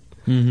it.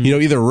 Mm-hmm. You know,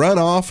 either run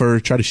off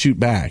or try to shoot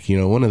back. You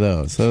know, one of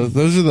those. So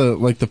those are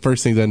the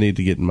first things I need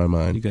to get in my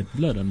mind. You got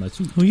blood on my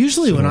suit. Well,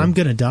 usually when I'm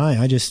gonna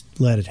die, I just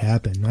let it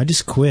happen. I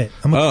just quit.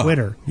 I'm a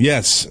quitter.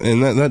 Yes,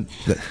 and that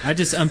I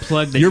just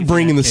unplugged. You're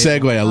bringing the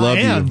segue. I love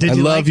you. Did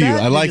you love like you.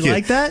 that? I like Did you it.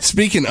 like that?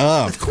 Speaking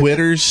of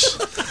quitters,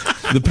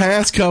 the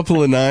past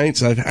couple of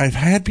nights, I've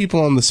had people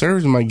on the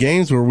servers in my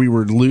games where we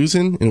were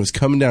losing and it was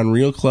coming down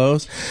real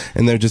close,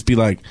 and they'd just be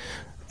like,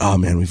 "Oh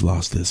man, we've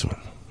lost this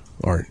one,"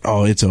 or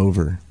 "Oh, it's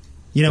over."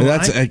 You know,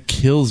 it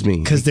kills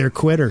me because they're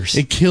quitters.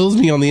 It kills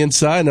me on the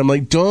inside, and I'm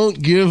like,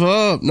 "Don't give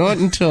up, not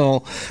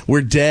until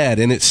we're dead."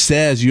 And it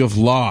says you have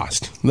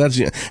lost.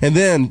 And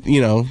then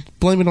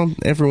blame it on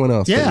everyone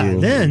else. Yeah,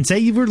 then say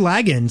you were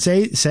lagging.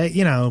 Say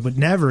but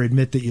never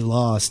admit that you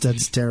lost.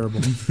 That's terrible.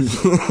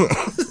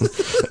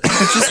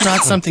 It's just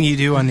not something you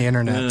do on the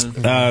internet.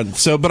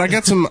 But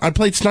I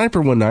played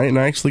Sniper one night, and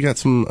I actually got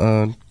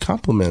some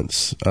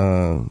compliments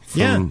from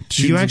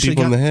shooting some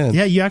people in the head.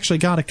 Yeah, you actually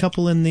got a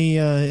couple in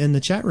the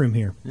chat room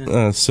here.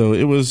 So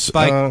it was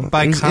by it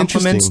was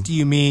compliments. Do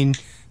you mean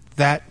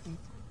that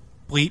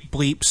bleep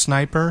bleep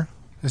sniper?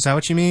 Is that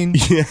what you mean?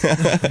 Yeah.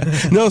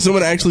 No,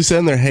 someone actually said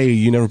in there, "Hey,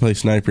 you never play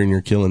Sniper and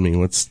you're killing me.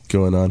 What's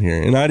going on here?"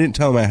 And I didn't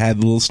tell them I had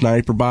the little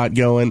Sniper bot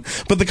going,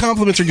 but the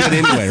compliments are good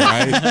anyway,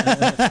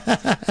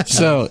 right?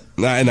 So,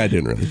 and I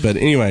didn't really. But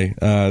anyway,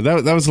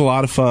 that was a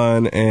lot of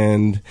fun,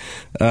 and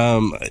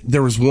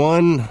there was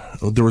one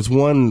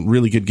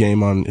really good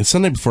game on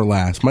Sunday before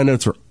last. My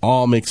notes are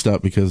all mixed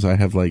up because I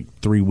have like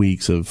 3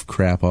 weeks of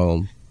crap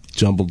all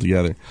jumbled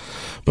together.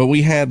 But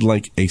we had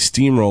like a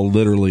steamroll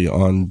literally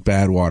on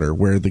Badwater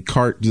where the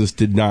cart just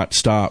did not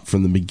stop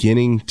from the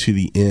beginning to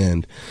the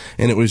end.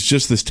 And it was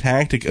just this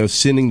tactic of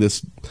sending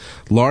this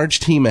large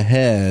team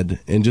ahead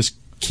and just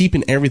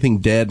keeping everything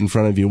dead in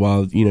front of you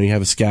while, you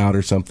have a scout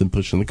or something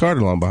pushing the cart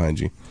along behind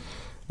you.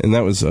 And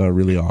that was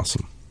really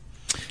awesome.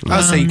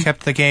 So you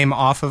kept the game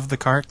off of the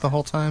cart the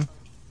whole time?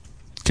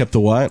 Kept the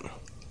what?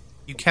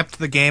 You kept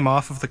the game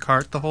off of the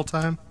cart the whole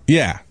time?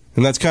 Yeah.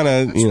 And that's kind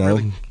of,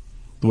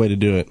 the way to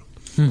do it.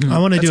 I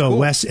want to do a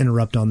Wes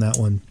interrupt on that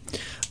one.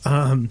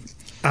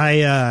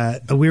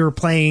 We were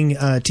playing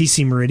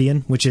TC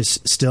Meridian, which is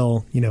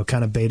still,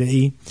 kind of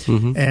beta-y.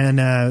 Mm-hmm. And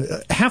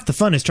half the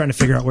fun is trying to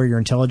figure out where your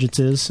intelligence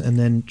is and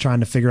then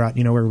trying to figure out,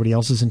 where everybody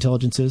else's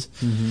intelligence is.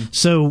 Mm-hmm.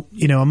 So,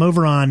 I'm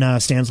over on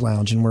Stan's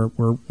Lounge and we're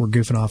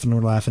goofing off and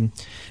we're laughing.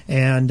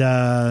 And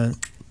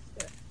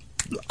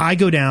I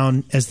go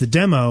down as the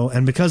demo,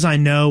 and because I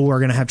know we're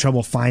going to have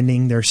trouble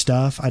finding their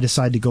stuff, I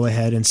decide to go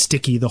ahead and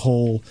sticky the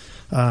whole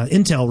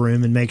intel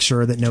room and make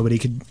sure that nobody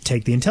could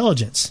take the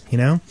intelligence,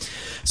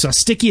 So I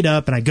sticky it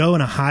up, and I go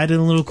and I hide in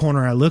a little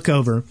corner. I look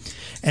over,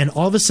 and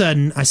all of a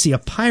sudden, I see a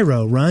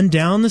pyro run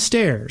down the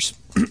stairs.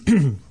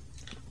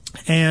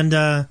 And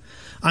I'm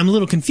a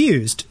little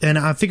confused, and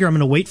I figure I'm going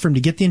to wait for him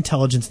to get the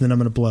intelligence, and then I'm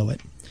going to blow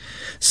it.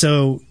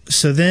 So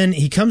then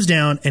he comes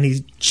down and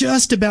he's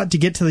just about to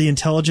get to the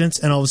intelligence,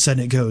 and all of a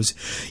sudden it goes,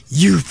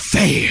 "You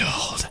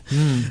failed."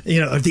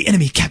 The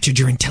enemy captured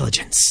your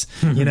intelligence.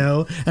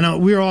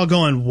 And we were all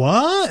going,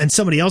 "What?" And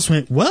somebody else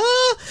went,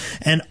 "What?"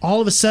 And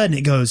all of a sudden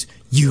it goes,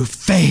 "You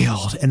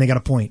failed," and they got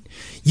a point.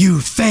 "You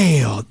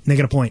failed," and they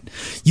got a point.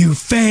 "You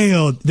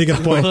failed," they got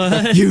a point.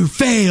 What? "You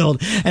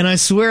failed." And I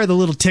swear the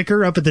little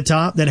ticker up at the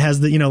top that has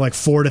the like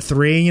 4 to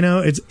 3,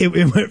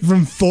 it went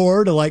from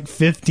 4 to like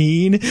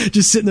 15,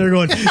 just sitting there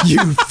going,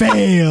 "You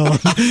failed,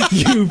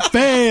 you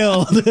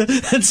failed."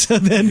 And so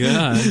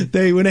then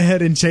they went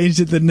ahead and changed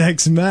it the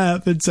next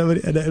map, and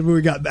when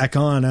we got back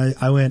on,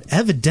 I went,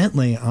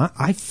 "Evidently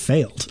I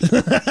failed."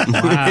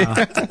 Wow,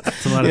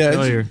 that's a lot of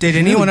failure. Did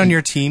anyone on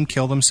your team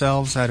kill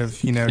themselves out of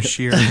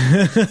sheer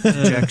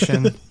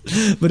rejection?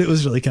 But it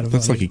was really kind of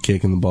that's funny. like a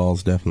kick in the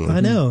balls, definitely. I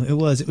know it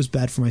was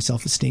bad for my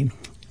self-esteem.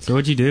 So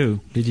what'd you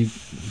do? Did you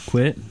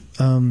quit?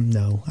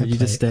 No. You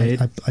just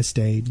stayed? I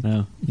stayed.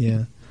 Oh.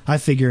 Yeah. I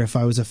figure if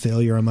I was a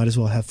failure, I might as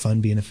well have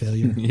fun being a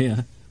failure.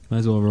 Yeah, might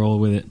as well roll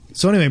with it.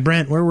 So anyway,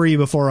 Brent, where were you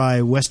before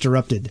I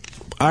West-erupted?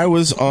 I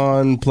was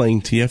on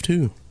playing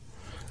TF2.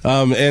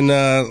 And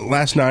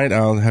last night,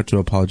 I'll have to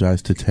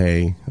apologize to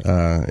Tay.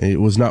 It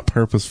was not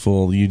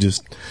purposeful. You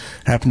just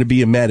happened to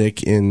be a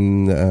medic,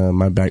 and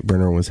my back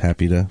burner was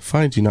happy to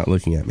find you not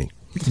looking at me.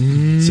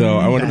 So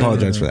I want to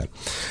apologize for that.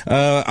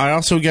 I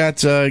also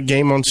got a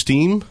game on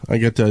Steam. I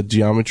got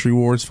Geometry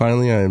Wars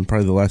finally. I'm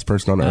probably the last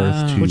person on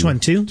Earth to... Which one,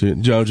 2?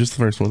 Joe, just the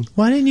first one.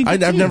 Why didn't you get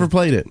 2? I've never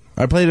played it.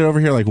 I played it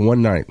over here like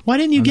one night. Why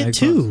didn't you get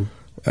 2?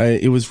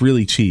 It was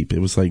really cheap. It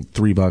was like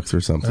 $3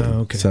 or something. Oh,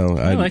 okay. So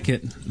I like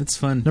it. It's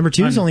fun. Number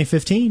 2 is only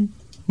 15.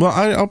 Well,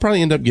 I'll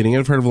probably end up getting it.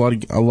 I've heard of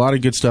a lot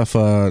of good stuff.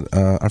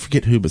 I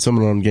forget who, but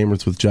someone on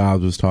Gamers with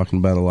Jobs was talking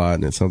about it a lot,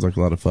 and it sounds like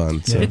a lot of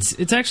fun. So. Yeah.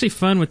 It's actually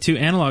fun with 2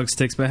 analog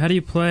sticks, but how do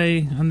you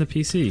play on the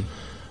PC?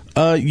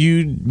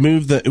 You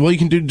move you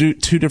can do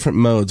 2 different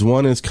modes.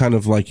 One is kind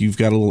of like you've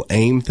got a little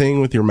aim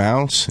thing with your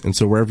mouse, and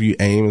so wherever you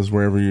aim is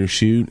wherever you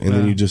shoot, and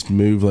then you just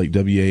move like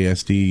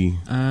WASD.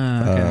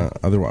 Okay.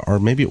 Otherwise, or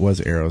maybe it was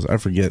arrows. I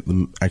forget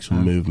the actual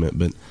movement,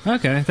 but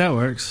okay, that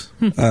works.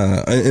 And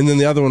then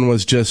the other one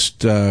was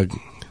just.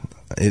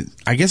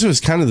 I guess it was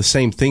kind of the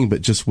same thing,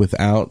 but just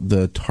without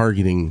the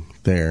targeting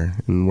there,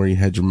 and where you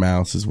had your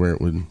mouse is where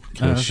it would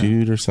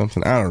shoot or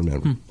something. I don't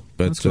remember.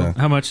 But cool.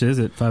 How much is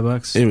it?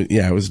 $5?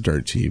 It was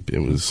dirt cheap.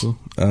 It was cool.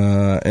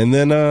 And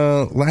then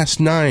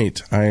last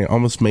night I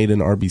almost made an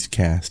Arby's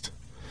cast.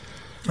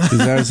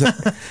 Because I was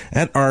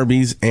at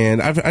Arby's,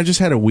 and I just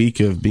had a week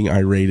of being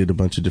irate at a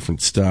bunch of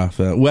different stuff.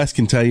 Wes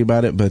can tell you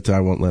about it, but I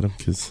won't let him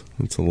because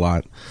it's a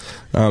lot.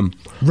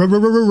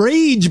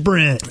 Rage,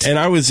 Brent. And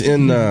I was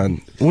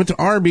went to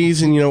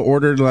Arby's and,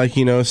 ordered like,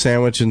 a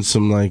sandwich and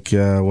some like,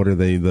 what are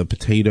they, the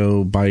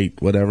potato bite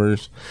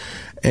whatevers.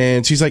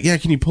 And she's like, yeah,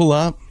 can you pull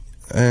up?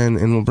 And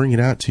we'll bring it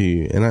out to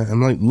you. And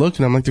I'm like,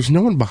 looking, I'm like, there's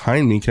no one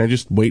behind me. Can I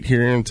just wait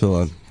here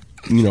until a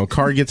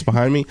car gets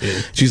behind me?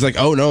 She's like,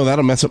 oh no,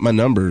 that'll mess up my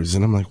numbers.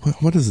 And I'm like,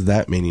 what does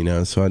that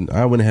mean? So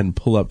I went ahead and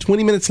pull up.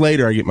 20 minutes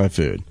later, I get my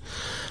food.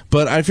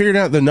 But I figured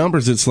out the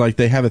numbers. It's like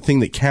they have a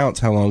thing that counts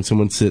how long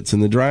someone sits in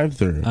the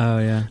drive-thru. Oh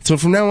yeah. So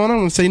from now on, I'm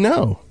going to say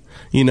no.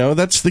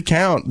 That's the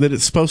count that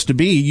it's supposed to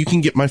be. You can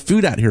get my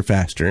food out here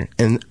faster,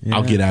 and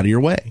I'll get out of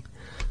your way.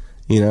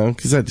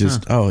 Because that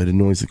just it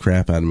annoys the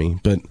crap out of me.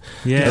 But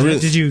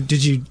did you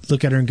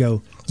look at her and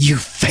go, "You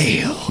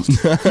failed"?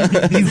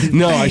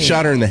 No, I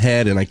shot her in the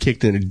head and I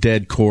kicked in a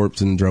dead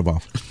corpse and drove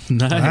off.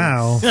 Nice.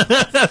 Wow.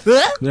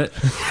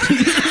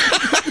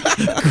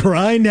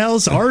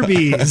 Grindhouse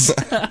Arby's.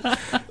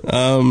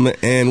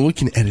 And we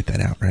can edit that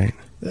out, right?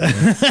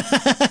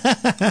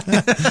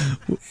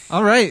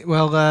 All right.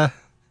 Well,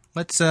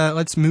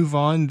 let's move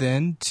on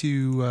then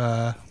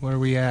to where are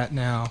we at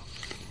now?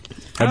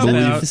 I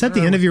believe. Is that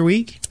the end of your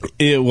week?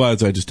 It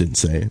was. I just didn't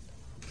say it.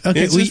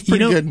 Okay, it's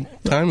pretty good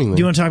timing. Do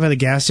you want to talk about the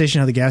gas station?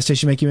 How the gas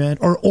station make you mad?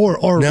 Or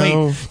no.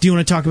 Wait, do you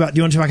want to talk about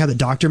how the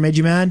doctor made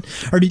you mad?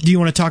 Or do you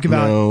want to talk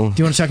about? No.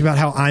 Do you want to talk about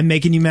how I'm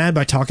making you mad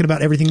by talking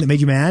about everything that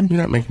made you mad? You're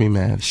not making me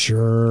mad.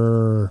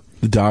 Sure.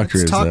 The doctor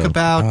Let's is. Talk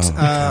about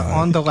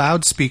on the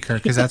loudspeaker,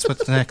 because that's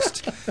what's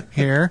next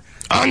here.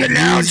 On the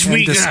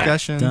loudspeaker.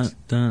 Discussions.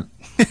 Dun, dun.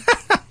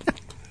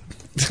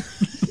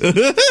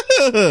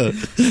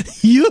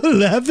 You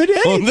laugh at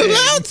anything. On the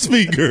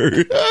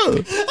loudspeaker.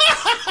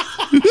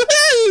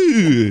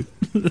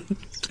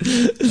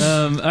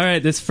 All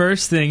right, this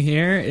first thing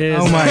here is...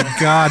 Oh my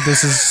God,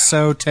 this is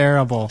so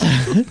terrible.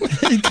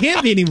 It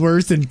can't be any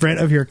worse than Brent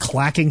over here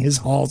clacking his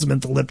halls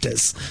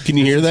mentholyptus. Can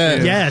you hear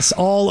that? Yes,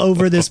 all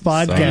over this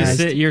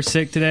podcast. You're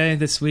sick today,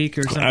 this week,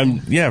 or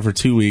something? For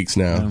 2 weeks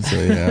now.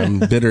 So yeah, I'm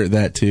bitter at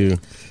that too.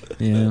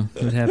 Yeah,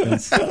 what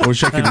happens? I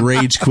wish I could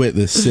rage quit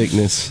this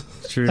sickness.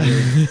 True. All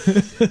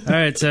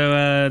right,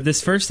 so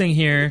this first thing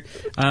here,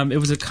 it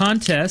was a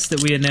contest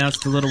that we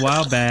announced a little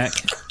while back.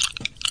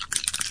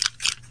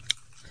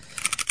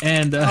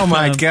 And oh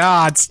my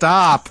God,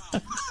 stop.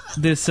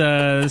 This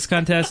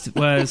contest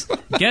was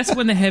guess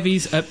when the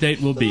Heavies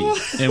update will be,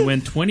 and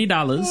win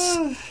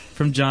 $20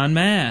 from John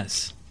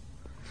Mass.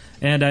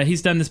 And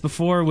he's done this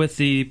before with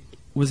the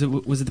was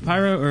it the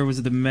Pyro or was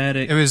it the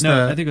Medic? I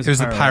think it was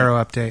the Pyro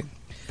update.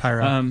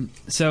 Pyro.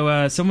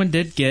 So someone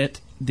did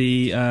get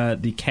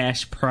the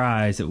cash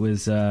prize. It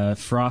was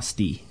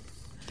Frosty.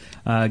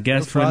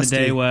 Guessed when the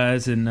day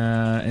was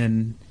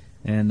and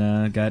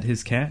got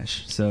his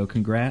cash. So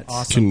congrats.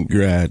 Awesome.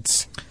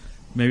 Congrats.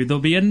 Maybe there'll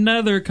be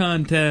another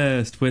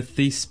contest with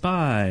the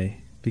Spy,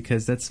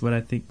 because that's what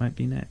I think might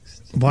be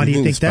next. Why do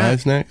you think that?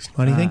 Spy's next?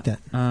 Why do you think that?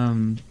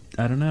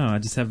 I don't know. I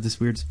just have this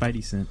weird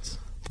Spidey sense.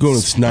 Going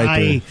with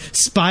Sniper.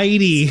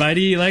 Spidey.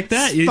 Spidey, you like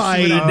that? You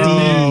Spidey. See what I did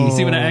there? You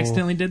see what I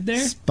accidentally did there?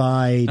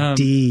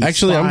 Spidey.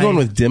 Actually, I'm going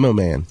with Demo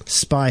Man.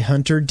 Spy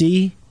Hunter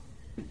D.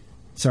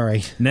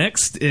 Sorry.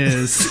 Next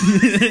is...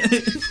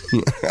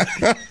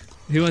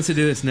 Who wants to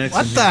do this next?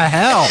 What the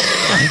hell?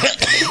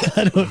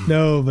 I don't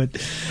know,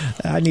 but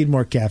I need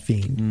more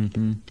caffeine.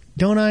 Mm-hmm.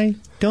 Don't I?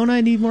 Don't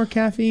I need more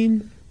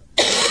caffeine?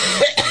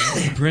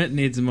 Brent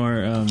needs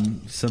more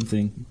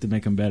something to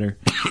make him better.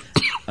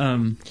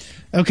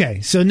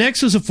 Okay, so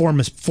next was a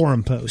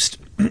forum post,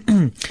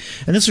 and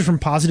this was from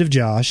Positive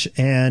Josh,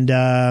 and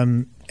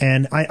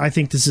I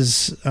think this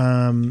is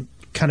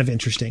kind of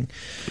interesting.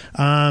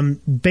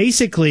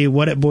 Basically,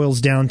 what it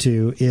boils down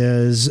to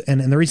is,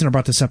 and the reason I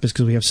brought this up is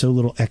because we have so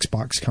little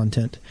Xbox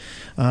content.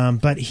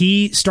 But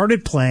he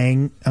started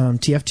playing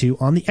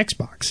TF2 on the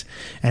Xbox,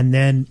 and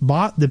then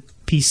bought the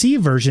PC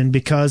version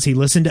because he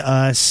listened to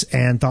us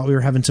and thought we were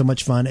having so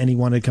much fun and he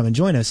wanted to come and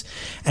join us.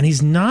 And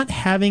he's not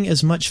having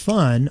as much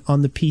fun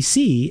on the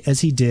PC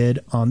as he did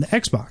on the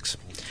Xbox.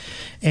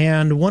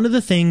 And one of the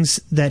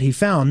things that he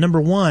found, number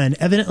one,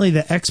 evidently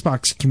the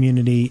Xbox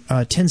community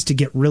tends to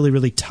get really,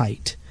 really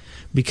tight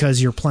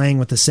because you're playing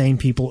with the same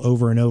people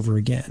over and over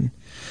again.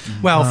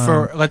 Well,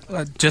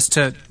 just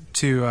to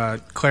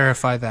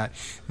clarify that,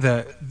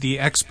 the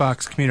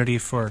Xbox community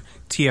for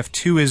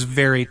TF2 is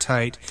very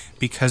tight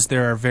because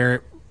there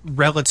are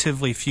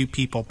relatively few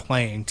people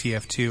playing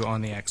TF2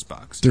 on the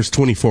Xbox. There's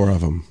 24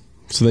 of them,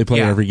 so they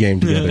play every game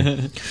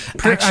together.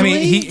 I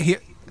mean,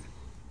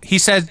 he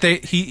said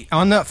that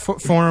on the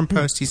forum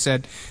post he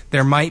said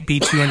there might be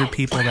 200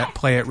 people that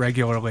play it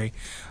regularly,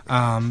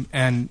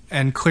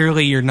 and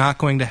clearly you're not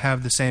going to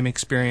have the same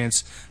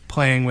experience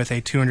playing with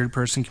a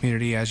 200-person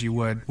community as you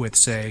would with,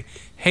 say,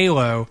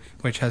 Halo,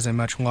 which has a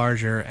much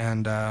larger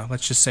and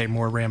let's just say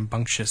more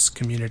rambunctious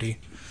community.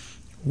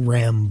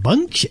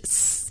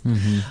 Rambunctious.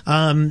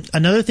 Mm-hmm.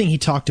 Another thing he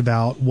talked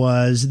about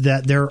was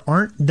that there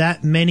aren't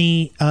that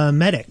many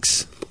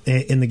medics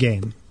in the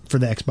game for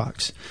the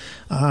Xbox.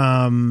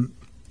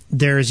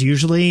 There's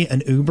usually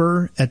an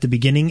Uber at the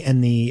beginning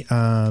and the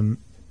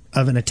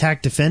of an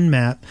attack defend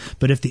map,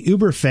 but if the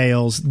Uber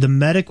fails, the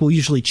medic will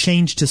usually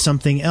change to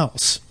something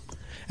else.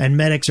 And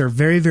medics are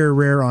very, very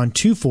rare on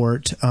 2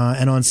 Fort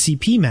and on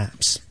CP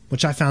maps,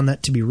 which I found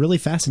that to be really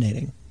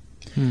fascinating.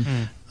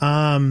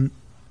 Mm-hmm.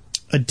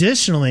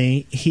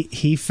 Additionally,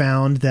 he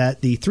found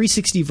that the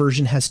 360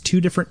 version has 2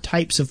 different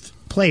types of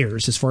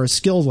players as far as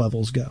skill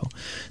levels go.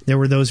 There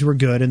were those who were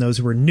good and those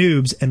who were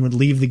noobs and would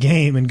leave the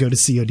game and go to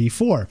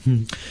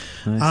COD4.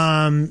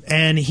 Nice.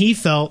 And he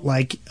felt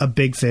like a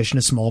big fish in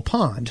a small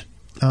pond.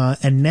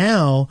 And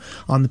now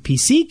on the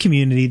PC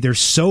community, there's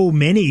so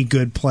many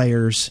good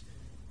players,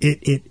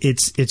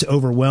 it's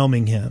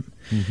overwhelming him.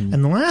 Mm-hmm.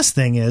 And the last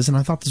thing is, and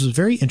I thought this was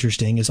very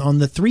interesting, is on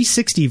the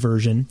 360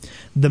 version,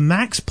 the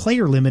max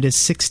player limit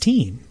is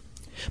 16.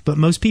 But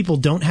most people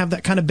don't have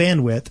that kind of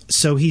bandwidth,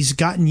 so he's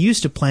gotten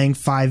used to playing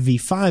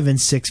 5v5 and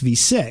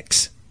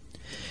 6v6.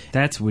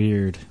 That's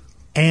weird.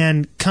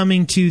 And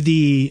coming to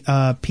the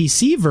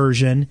PC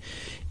version,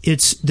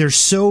 there's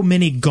so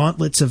many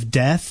gauntlets of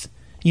death,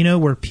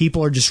 where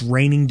people are just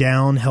raining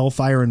down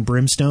hellfire and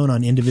brimstone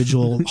on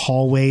individual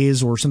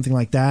hallways or something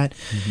like that.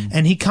 Mm-hmm.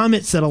 And he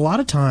comments that a lot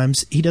of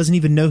times he doesn't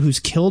even know who's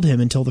killed him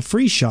until the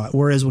free shot,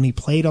 whereas when he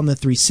played on the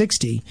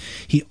 360,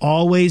 he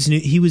always knew.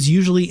 He was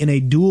usually in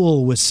a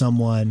duel with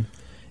someone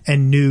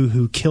and knew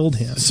who killed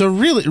him. So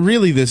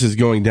really this is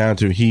going down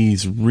to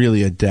he's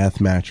really a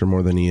deathmatcher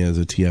more than he is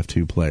a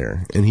TF2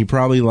 player. And he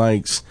probably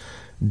likes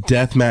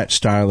deathmatch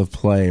style of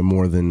play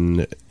more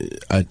than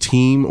a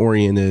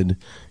team-oriented,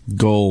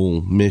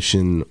 goal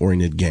mission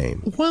oriented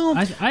game. Well,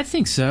 I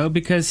think so,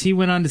 because he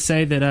went on to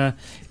say that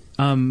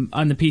on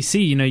the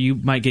PC, you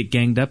might get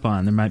ganged up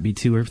on. There might be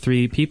 2 or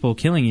 3 people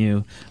killing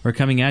you or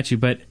coming at you,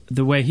 but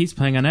the way he's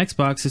playing on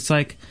Xbox, it's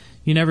like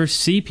you never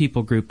see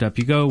people grouped up.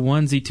 You go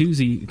onesie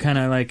twosie, kind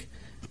of like.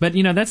 But,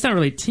 that's not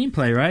really team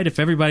play, right? If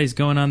everybody's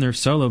going on their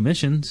solo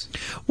missions.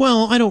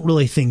 Well, I don't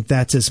really think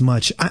that's as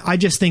much. I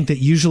just think that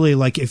usually,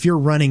 like, if you're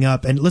running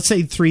up, and let's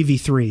say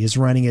 3v3 is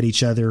running at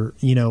each other,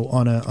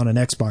 on an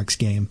Xbox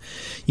game,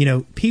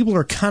 people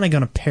are kind of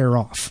going to pair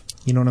off.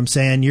 You know what I'm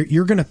saying?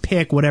 You're going to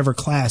pick whatever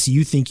class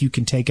you think you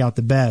can take out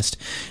the best,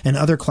 and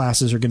other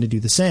classes are going to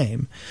do the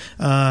same.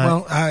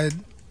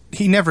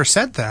 He never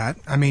said that.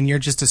 I mean, you're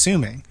just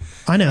assuming.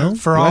 I know.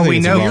 For all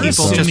we know,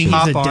 people just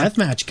pop he's a on.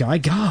 Deathmatch guy.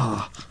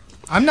 Gah.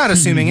 I'm not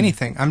assuming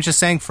anything. I'm just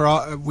saying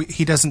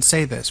he doesn't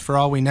say this. For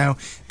all we know,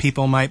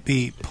 people might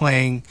be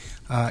playing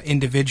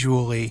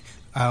individually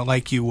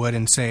like you would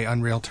in, say,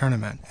 Unreal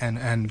Tournament,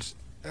 and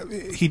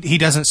he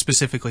doesn't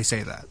specifically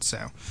say that.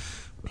 So,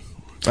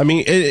 I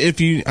mean, if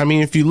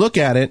you look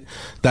at it,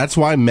 that's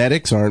why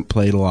medics aren't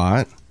played a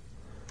lot,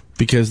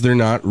 because they're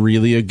not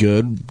really a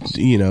good,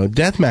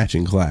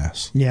 deathmatching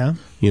class. Yeah.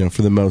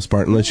 For the most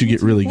part, unless you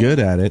get really good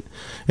at it.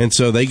 And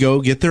so they go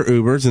get their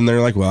Ubers, and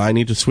they're like, well, I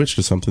need to switch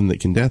to something that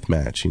can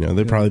deathmatch.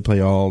 They probably play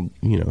all,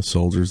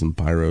 soldiers and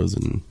pyros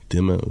and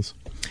demos.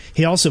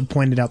 He also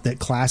pointed out that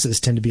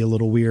classes tend to be a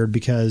little weird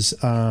because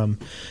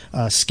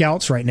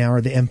scouts right now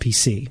are the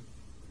NPC.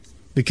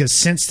 Because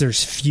since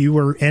there's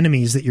fewer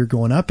enemies that you're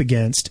going up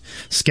against,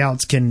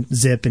 scouts can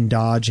zip and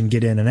dodge and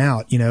get in and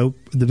out.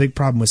 The big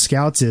problem with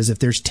scouts is if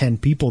there's 10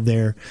 people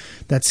there,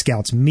 that's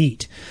scouts'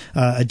 meat.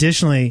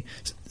 Additionally,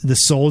 the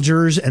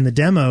soldiers and the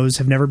demos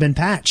have never been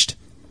patched.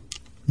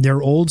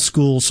 They're old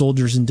school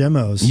soldiers and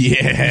demos.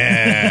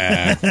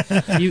 Yeah.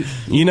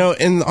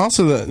 And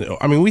also,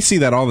 we see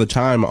that all the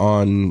time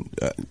on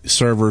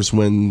servers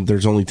when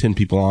there's only 10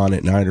 people on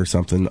at night or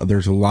something.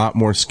 There's a lot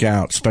more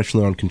scouts,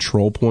 especially on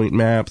control point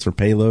maps or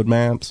payload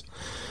maps.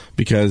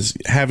 Because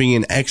having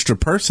an extra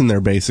person there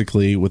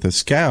basically with a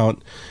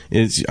scout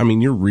is,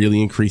 you're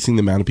really increasing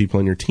the amount of people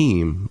on your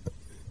team.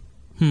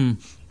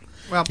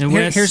 Well,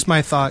 here's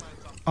my thought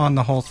on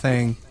the whole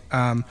thing.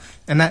 And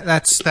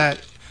that's that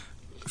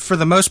for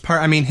the most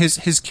part,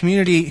 his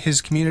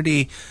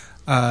community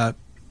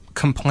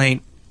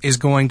complaint is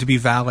going to be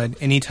valid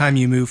anytime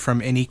you move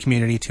from any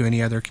community to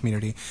any other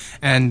community.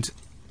 And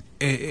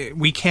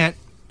we can't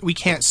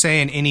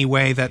say in any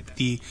way that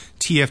the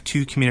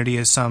TF2 community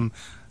is some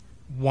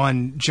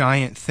one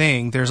giant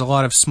thing. There's a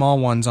lot of small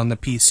ones on the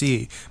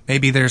PC.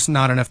 Maybe there's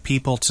not enough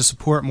people to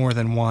support more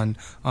than one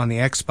on the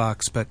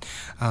Xbox, but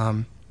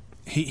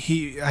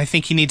I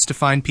think he needs to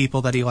find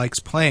people that he likes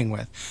playing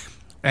with.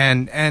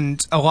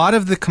 And a lot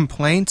of the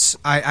complaints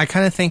I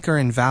kind of think are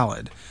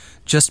invalid,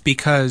 just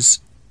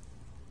because,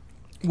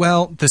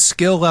 well, the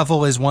skill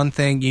level is one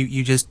thing.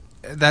 You just,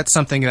 that's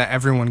something that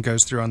everyone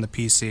goes through on the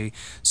PC.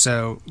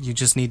 So you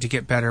just need to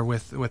get better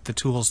with the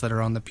tools that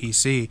are on the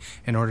PC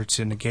in order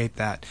to negate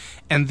that.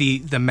 And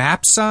the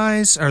map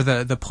size or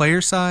the player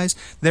size,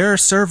 there are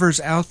servers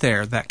out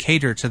there that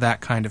cater to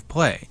that kind of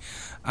play.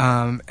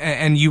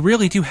 And you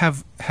really do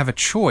have a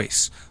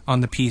choice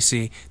on the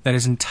PC that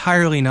is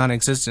entirely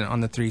non-existent on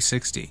the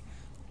 360.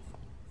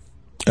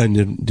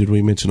 And did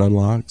we mention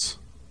unlocks?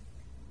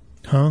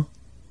 Huh?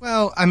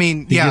 Well,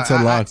 he gets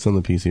unlocks on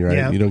the PC, right?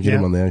 Yeah, you don't get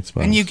them on the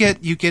Xbox. And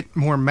you get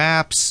more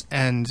maps,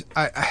 and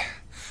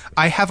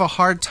I have a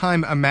hard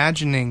time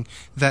imagining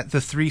that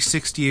the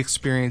 360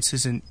 experience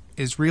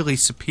is really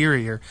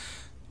superior,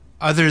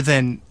 other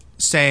than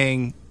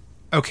saying,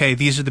 okay,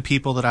 these are the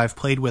people that I've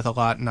played with a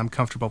lot and I'm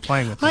comfortable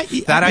playing with them.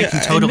 I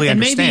can totally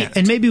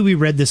understand. Maybe we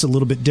read this a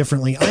little bit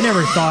differently. I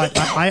never thought,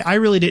 I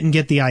really didn't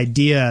get the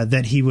idea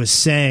that he was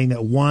saying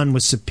that one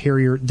was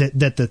superior,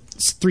 that the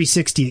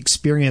 360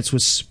 experience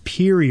was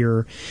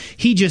superior.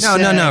 He just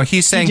No.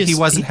 He's saying he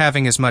wasn't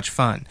having as much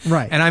fun.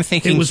 Right. And I'm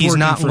thinking he's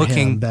not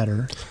looking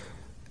better.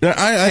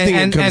 I think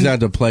it comes down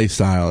to play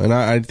style, and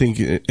I think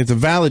it's a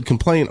valid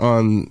complaint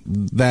on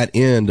that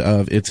end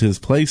of it's his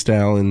play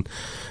style, and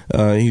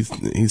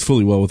he's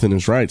fully well within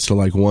his rights to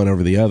like one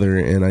over the other,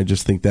 and I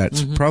just think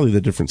that's probably the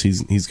difference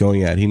he's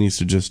going at. He needs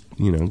to just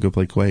go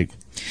play Quake.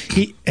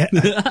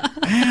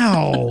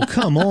 Ow!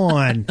 Come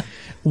on.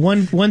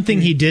 One thing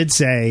he did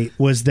say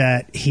was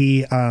that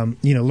he,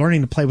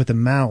 learning to play with a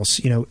mouse.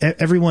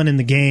 Everyone in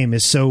the game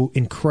is so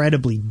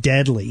incredibly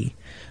deadly.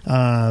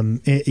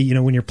 When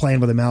you're playing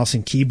with a mouse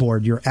and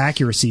keyboard, your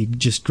accuracy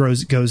just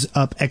goes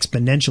up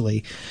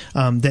exponentially.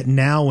 That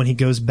now when he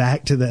goes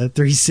back to the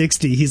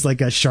 360, he's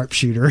like a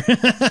sharpshooter.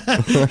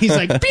 He's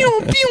like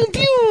pew pew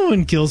pew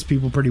and kills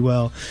people pretty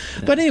well.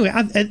 But anyway,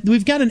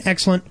 we've got an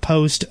excellent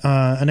post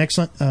on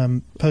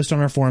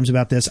our forums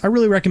about this. I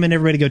really recommend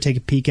everybody go take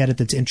a peek at it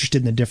that's interested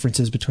in the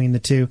differences between the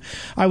two.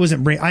 I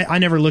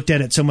never looked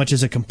at it so much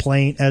as a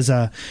complaint as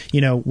a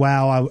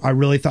wow, I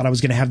really thought I was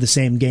going to have the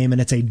same game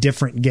and it's a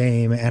different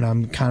game. And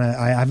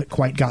I haven't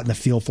quite gotten the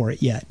feel for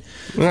it yet.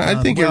 Well,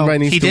 I think everybody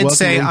needs to welcome him to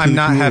the community. He did say, I'm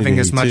not having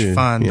as much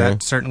fun. Yeah.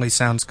 That certainly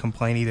sounds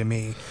complainy to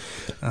me.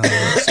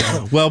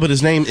 Well, but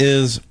his name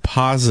is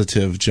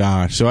Positive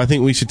Josh, so I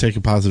think we should take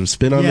a positive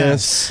spin on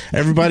this.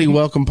 Everybody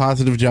welcome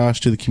Positive Josh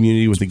to the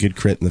community with a good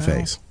crit in the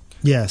face.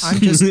 Yes. I'm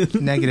just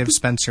negative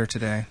Spencer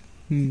today.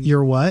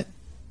 You're what?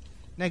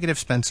 Negative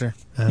Spencer.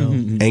 Oh.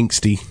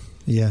 Angsty.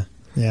 Yeah,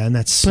 and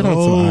that's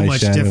so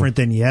much different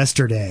than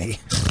yesterday.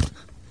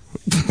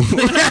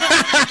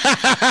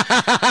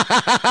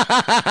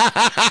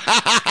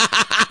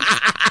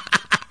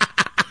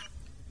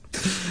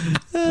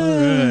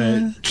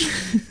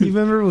 You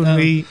remember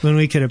when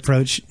we could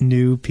approach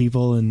new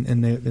people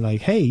and they'd be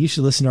like, "Hey, you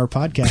should listen to our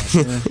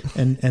podcast,"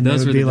 and they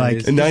would be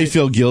like, and now you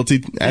feel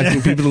guilty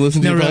asking people to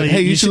listen to your podcast.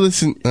 Hey, you should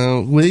listen.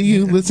 Will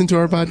you listen to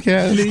our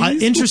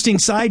podcast? Interesting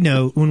side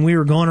note: when we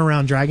were going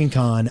around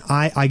DragonCon,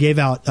 I gave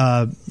out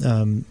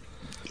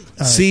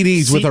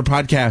CDs with our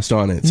podcast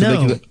on it.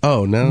 So they can,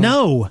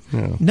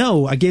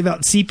 No. I gave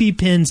out CP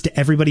pins to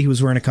everybody who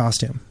was wearing a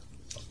costume.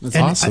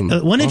 That's awesome.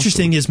 One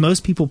interesting is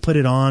most people put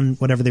it on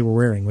whatever they were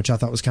wearing, which I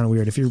thought was kind of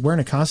weird. If you're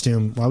wearing a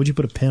costume, why would you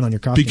put a pin on your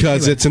costume?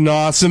 Because it's an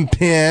awesome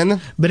pin.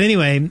 But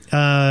anyway,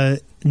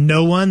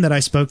 no one that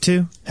I spoke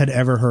to had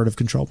ever heard of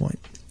Control Point.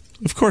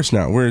 Of course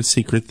not. We're a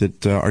secret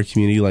that our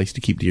community likes to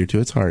keep dear to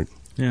its heart.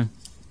 Yeah.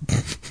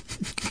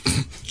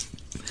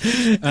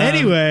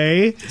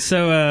 Anyway,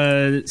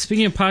 so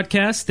speaking of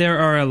podcasts, there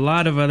are a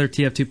lot of other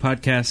TF2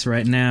 podcasts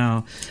right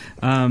now.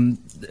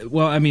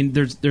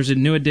 There's a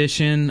new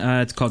edition.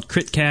 It's called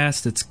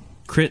Critcast. It's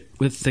Crit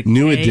with the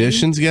New K.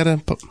 Edition's got a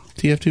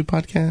TF2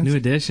 podcast? New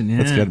Edition, yeah.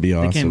 That's got to be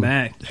awesome. They came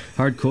back.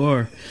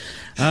 Hardcore.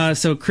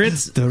 So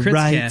Crit's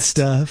right cast.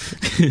 Stuff.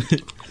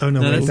 Oh,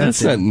 no,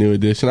 that's not New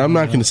Edition. I'm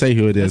not going to say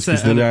who it is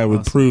because then I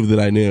would prove that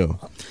I knew.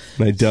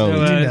 And I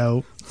don't.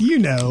 So, you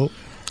know.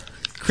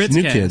 Critscast.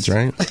 New Kids,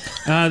 right?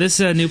 This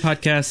is a new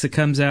podcast that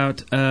comes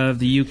out of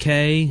the UK.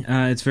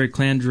 It's very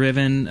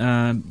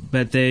clan-driven,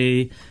 but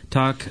they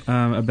talk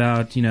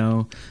about,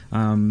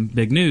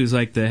 big news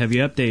like the heavy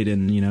update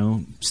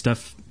and,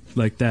 stuff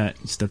like that,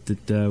 stuff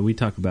that we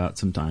talk about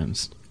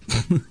sometimes.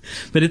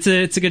 But it's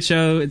a good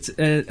show.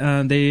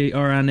 They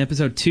are on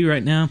episode 2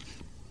 right now.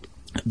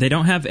 They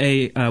don't have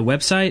a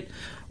website,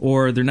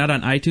 or they're not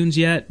on iTunes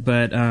yet,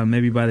 but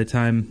maybe by the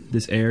time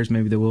this airs,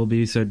 maybe they will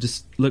be. So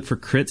just look for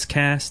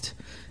Critscast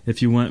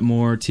if you want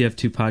more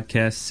TF2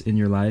 podcasts in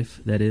your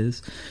life, that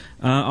is.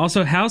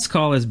 Also, House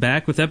Call is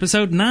back with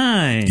episode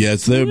 9.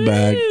 Yes, they're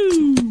back.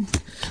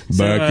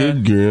 Back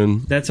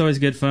again. That's always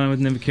good fun with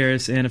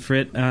Nimbicaris and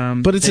Frit.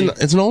 But it's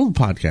an old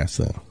podcast,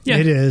 though. Yeah.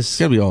 It is. It's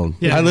got to be old.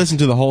 Yeah. I listened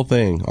to the whole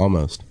thing,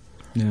 almost.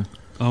 Yeah,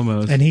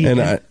 almost. And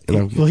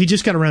he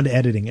just got around to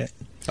editing it.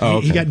 Oh,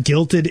 okay. He got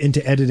guilted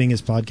into editing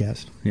his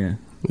podcast. Yeah.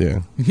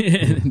 Yeah.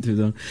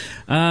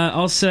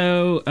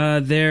 Also,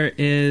 there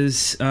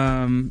is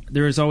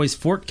always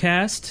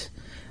Fortcast,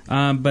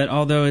 but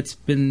although it's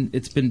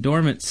been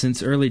dormant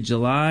since early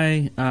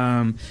July,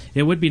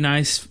 it would be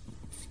nice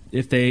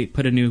if they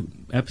put a new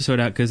episode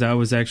out, because I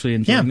was actually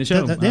enjoying the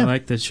show. I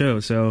like the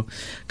show, so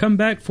come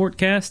back,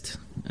 Fortcast.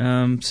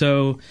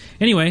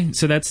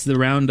 So that's the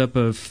roundup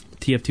of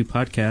TF2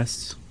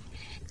 podcasts.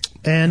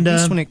 And at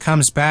least when it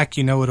comes back,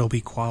 it'll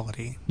be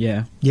quality.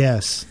 Yeah.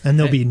 Yes, and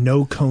there'll be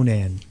no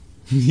Conan.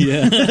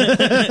 Yeah.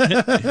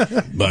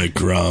 By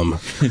Crumb.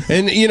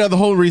 And, the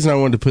whole reason I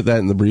wanted to put that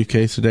in the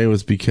briefcase today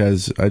was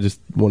because I just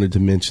wanted to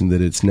mention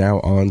that it's now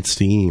on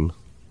Steam.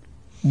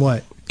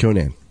 What?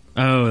 Conan.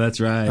 Oh,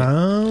 that's right.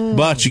 Oh.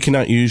 But you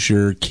cannot use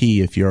your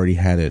key if you already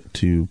had it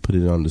to put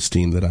it onto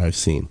Steam that I've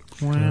seen.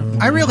 Wow.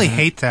 I really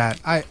hate that.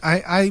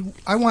 I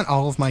want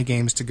all of my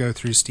games to go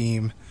through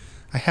Steam.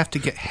 I have to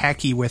get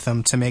hacky with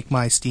them to make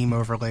my Steam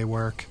overlay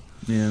work.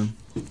 Yeah.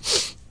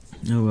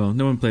 Oh, well.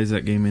 No one plays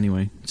that game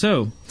anyway.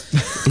 So.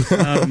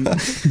 I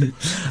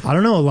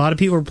don't know. A lot of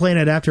people were playing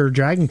it after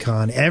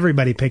DragonCon.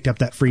 Everybody picked up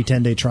that free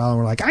 10-day trial and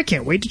were like, I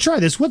can't wait to try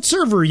this. What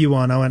server are you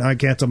on? I went, I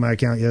canceled my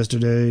account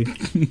yesterday.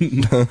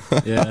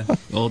 Yeah.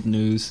 Old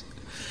news.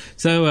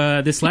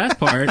 So this last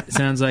part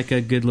sounds like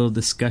a good little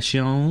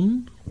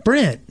discussion.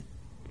 Brent.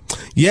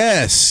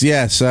 Yes.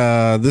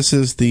 This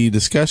is the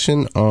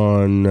discussion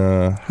on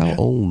how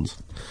old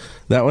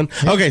that one.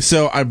 Okay,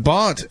 so I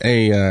bought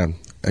a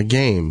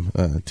game,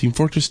 Team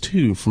Fortress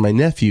 2, for my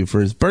nephew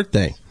for his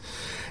birthday.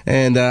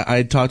 And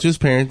I talked to his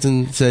parents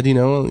and said,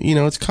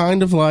 it's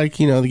kind of like,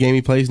 the game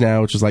he plays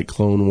now, which is like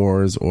Clone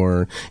Wars,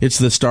 or it's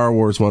the Star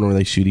Wars one where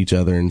they shoot each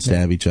other and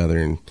stab each other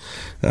and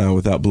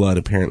without blood,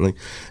 apparently.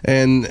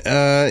 And,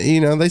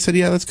 they said,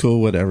 yeah, that's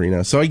cool,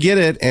 whatever, So I get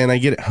it, and I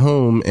get it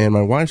home, and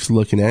my wife's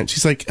looking at it.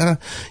 She's like,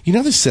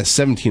 this says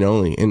 17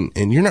 only,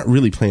 and you're not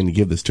really planning to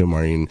give this to him,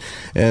 are you?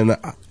 And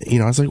I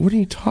was like, what are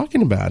you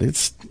talking about?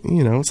 It's,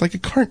 it's like a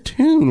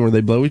cartoon where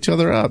they blow each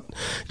other up.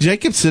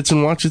 Jacob sits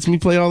and watches me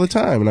play all the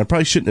time, and I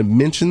probably shouldn't have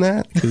mentioned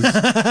that because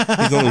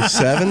he's only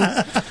 7.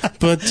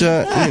 But,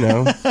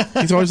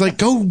 he's always like,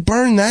 go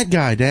burn that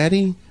guy,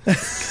 Daddy.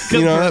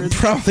 That's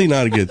probably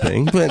not a good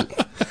thing,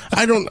 but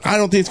I don't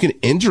think it's going to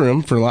injure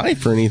him for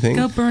life or anything.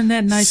 Go burn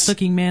that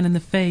nice-looking man in the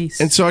face.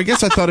 And so I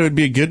guess I thought it would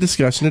be a good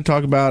discussion to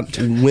talk about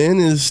when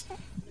is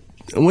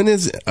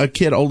a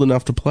kid old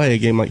enough to play a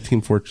game like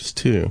Team Fortress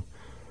 2?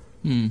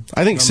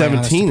 I think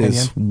 17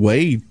 is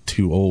way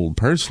too old,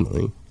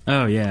 personally.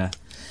 Oh, yeah.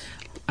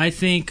 I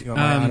think...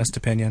 my honest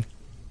opinion.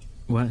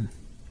 What?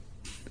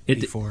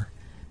 84.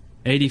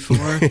 84?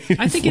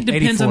 I think it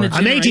depends on the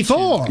generation. I'm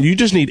 84! You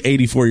just need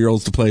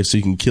 84-year-olds to play so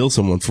you can kill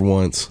someone for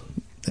once.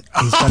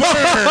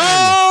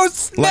 Oh,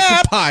 snap!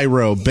 Like a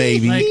pyro,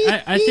 baby.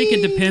 I think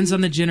it depends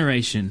on the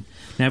generation.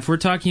 Now, if we're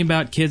talking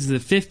about kids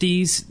of the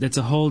 50s, that's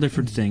a whole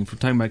different thing. If we're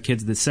talking about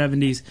kids of the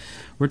 70s,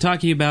 we're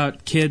talking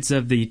about kids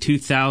of the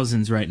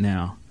 2000s right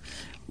now.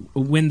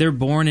 When they're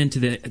born into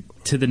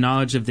the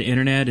knowledge of the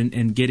internet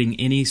and getting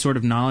any sort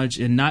of knowledge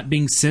and not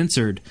being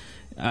censored,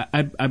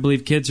 I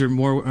believe kids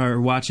are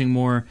watching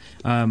more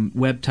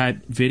web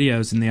type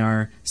videos than they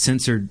are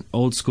censored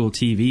old school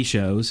TV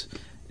shows.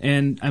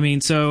 And I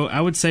mean, so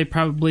I would say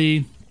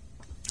probably,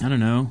 I don't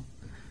know,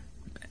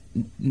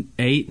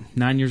 8,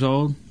 9 years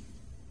old.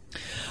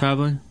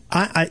 Probably.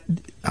 I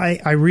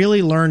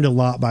really learned a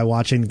lot by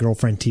watching the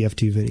Girlfriend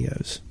TF2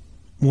 videos.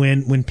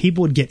 When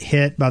people would get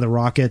hit by the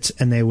rockets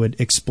and they would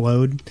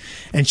explode,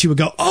 and she would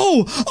go,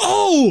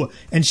 oh,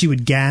 and she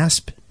would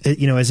gasp,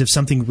 as if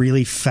something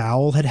really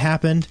foul had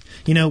happened,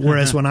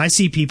 whereas when I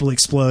see people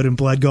explode and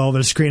blood go over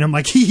the screen, I'm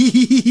like,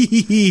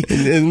 hee.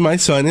 And my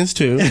son is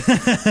too.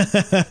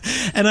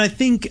 And I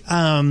think,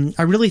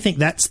 I really think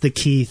that's the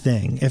key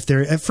thing.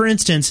 For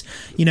instance,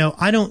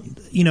 I don't,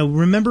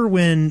 remember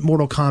when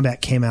Mortal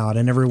Kombat came out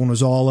and everyone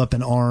was all up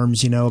in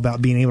arms,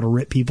 about being able to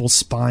rip people's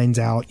spines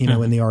out,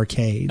 in the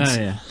arcades.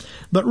 Oh, yeah.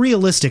 But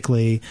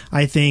realistically,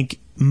 I think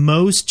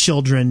most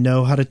children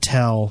know how to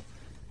tell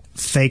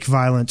fake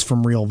violence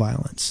from real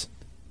violence.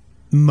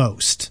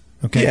 Most.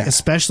 Okay? Yeah.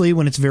 Especially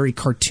when it's very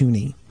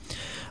cartoony.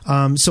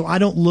 So I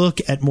don't look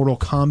at Mortal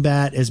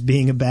Kombat as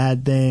being a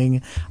bad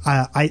thing.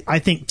 I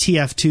think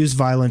TF2's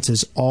violence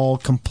is all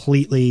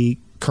completely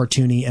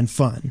cartoony and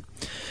fun.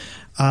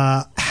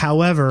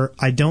 However,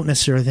 I don't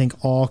necessarily think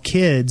all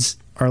kids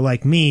are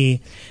like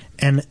me,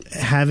 and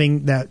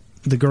having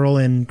the girl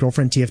in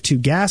Girlfriend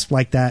TF2 gasp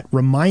like that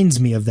reminds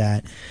me of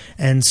that.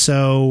 And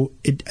so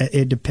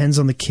it depends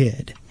on the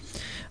kid.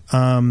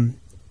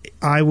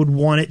 I would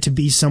want it to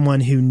be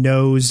someone who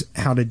knows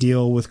how to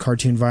deal with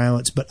cartoon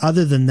violence. But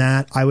other than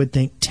that, I would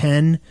think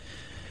 10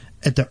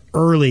 at the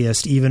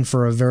earliest, even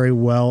for a very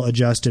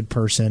well-adjusted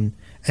person,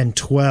 and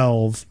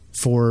 12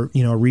 for,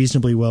 a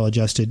reasonably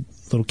well-adjusted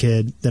little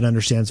kid that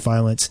understands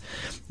violence.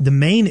 The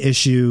main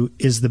issue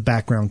is the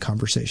background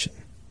conversation,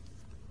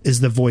 is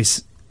the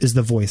voice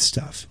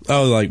stuff.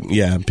 Oh,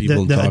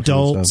 people the talking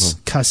adults and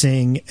stuff.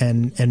 cussing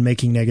and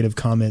making negative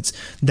comments.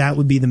 That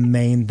would be the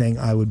main thing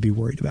I would be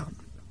worried about.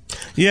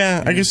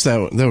 Yeah, I guess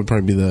that would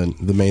probably be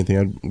the main thing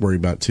I'd worry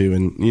about too.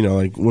 And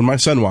when my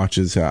son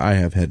watches, I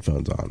have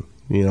headphones on.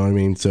 You know what I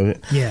mean? So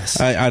yes,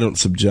 I don't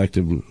subject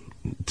him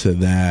to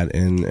that,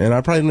 and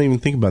I probably don't even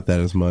think about that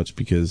as much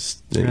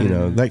because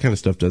that kind of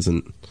stuff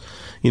doesn't.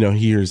 He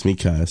hears me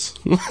cuss.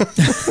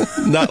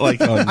 Not like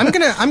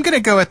I'm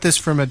gonna go at this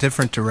from a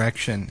different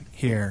direction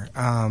here.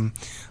 I'm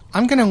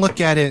gonna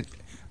look at it.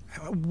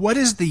 What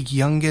is the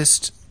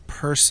youngest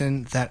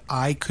person that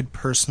I could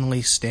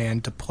personally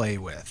stand to play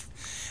with?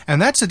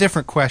 And that's a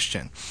different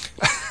question,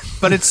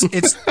 but it's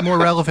more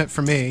relevant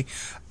for me.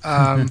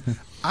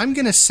 I'm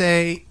gonna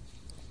say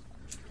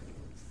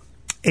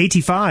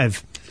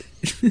 85.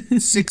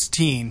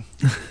 16.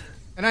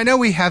 And I know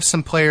we have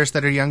some players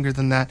that are younger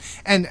than that,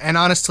 and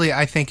honestly,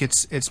 I think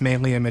it's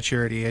mainly a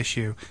maturity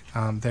issue.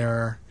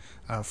 There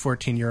are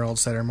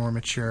 14-year-olds that are more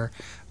mature,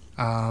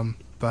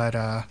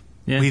 but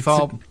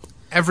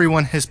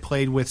everyone has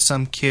played with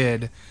some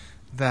kid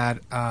that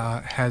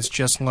has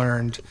just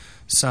learned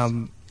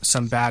some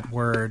bad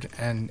word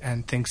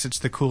and thinks it's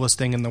the coolest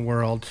thing in the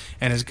world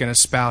and is going to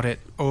spout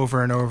it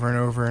over and over and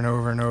over and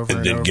over and over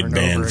and then over get and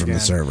banned over from again. the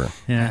server.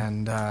 Yeah.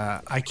 And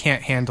I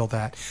can't handle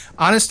that.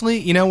 Honestly,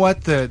 you know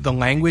what? The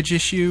language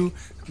issue,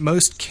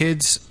 most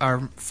kids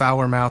are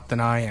fouler mouthed than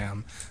I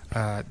am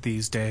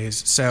these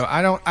days. So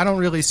I don't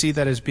really see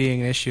that as being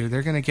an issue.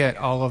 They're going to get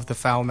all of the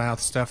foul mouth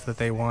stuff that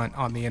they want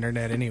on the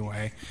internet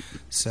anyway.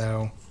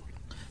 So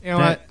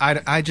what?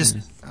 I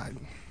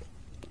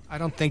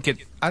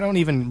don't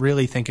even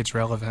really think it's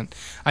relevant.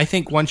 I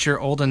think once you're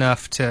old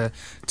enough to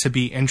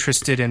be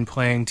interested in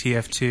playing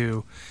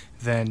TF2,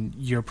 then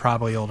you're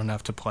probably old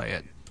enough to play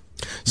it.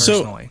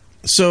 Personally.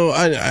 So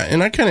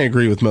I kind of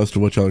agree with most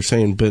of what y'all are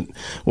saying, but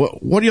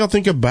what do y'all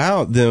think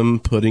about them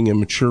putting a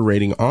mature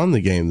rating on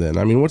the game then?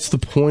 I mean, what's the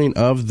point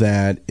of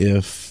that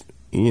if,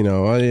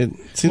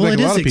 it seems like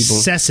a lot of people... It is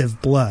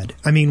excessive blood.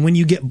 I mean, when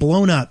you get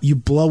blown up, you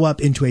blow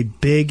up into a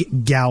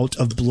big gout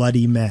of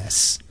bloody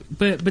mess.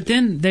 But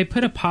then they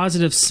put a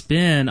positive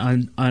spin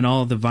on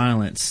all of the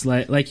violence,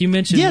 like you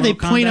mentioned. Yeah, they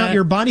point out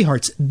your body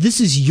parts. This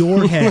is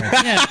your head.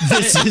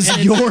 This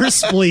is your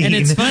spleen. And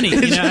it's funny.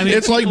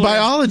 It's like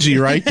biology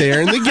right there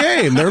in the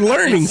game. They're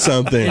learning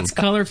something. It's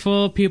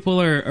colorful. People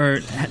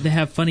they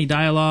have funny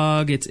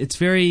dialogue. It's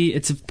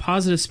a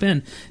positive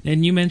spin.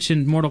 And you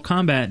mentioned Mortal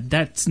Kombat.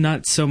 That's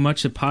not so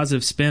much a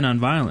positive spin on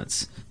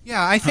violence.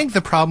 Yeah, I think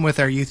the problem with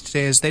our youth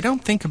today is they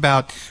don't think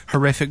about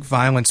horrific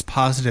violence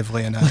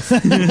positively enough.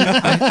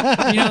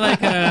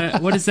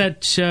 What is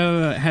that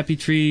show? Happy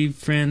Tree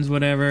Friends,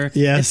 whatever.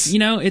 Yes.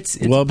 It's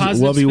a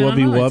positive spin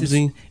on violence.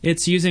 Wubsy.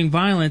 It's using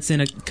violence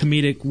in a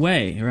comedic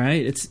way,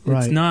 right? It's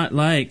not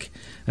like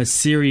a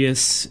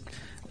serious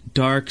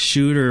dark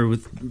shooter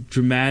with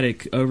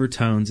dramatic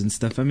overtones and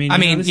stuff. I mean,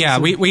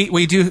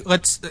 we do.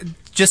 Let's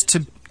just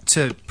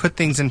to put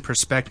things in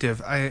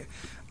perspective.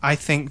 I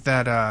think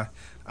that.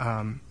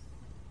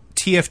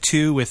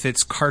 TF2 with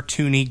its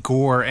cartoony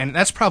gore, and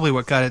that's probably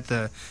what got it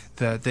the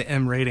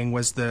M rating,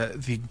 was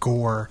the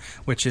gore,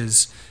 which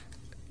is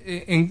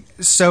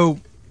so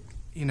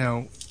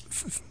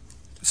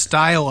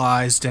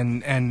stylized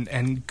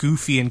and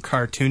goofy and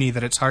cartoony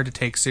that it's hard to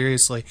take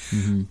seriously.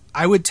 Mm-hmm.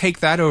 I would take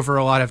that over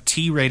a lot of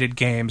T-rated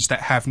games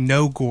that have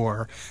no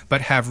gore but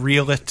have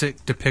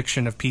realistic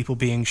depiction of people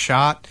being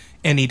shot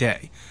any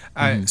day.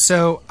 Mm-hmm.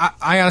 So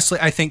I honestly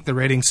think the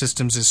rating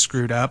systems is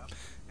screwed up.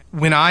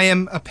 When I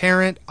am a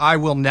parent, I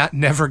will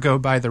never go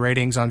by the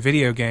ratings on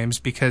video games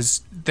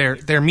because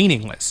they're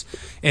meaningless.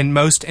 In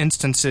most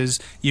instances,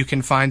 you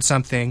can find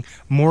something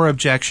more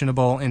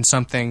objectionable in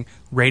something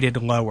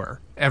rated lower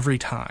every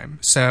time.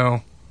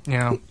 So,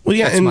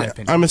 that's my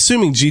opinion. I'm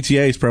assuming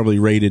GTA is probably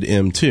rated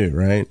M too,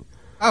 right?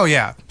 Oh,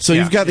 yeah. So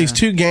you've got these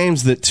two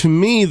games that, to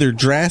me, they're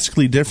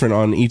drastically different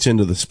on each end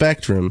of the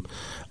spectrum.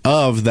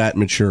 of that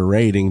mature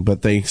rating,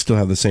 but they still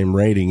have the same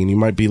rating. And you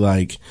might be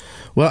like,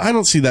 well, I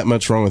don't see that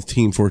much wrong with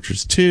Team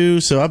Fortress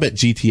 2, so I bet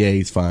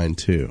GTA is fine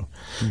too.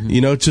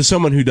 To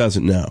someone who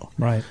doesn't know.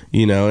 Right.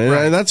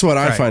 And that's what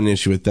I find an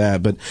issue with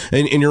that. But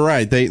and you're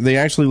right. They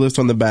actually list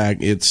on the back,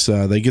 it's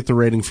they get the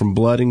rating from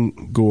blood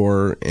and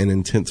gore and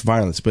intense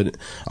violence. But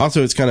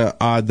also it's kind of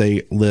odd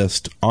they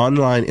list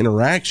online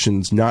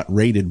interactions not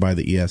rated by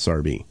the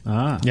ESRB.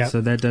 So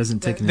that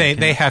doesn't take into account.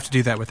 They have to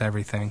do that with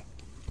everything.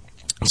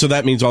 So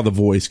that means all the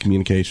voice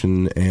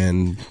communication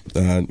and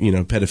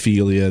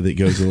pedophilia that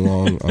goes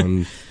along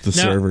on the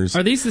servers.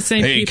 Are these the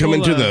same people? Hey, come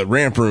into the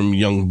ramp room,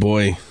 young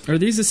boy. Are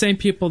these the same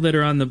people that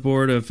are on the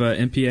board of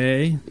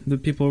MPAA, the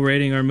people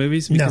rating our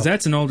movies? Because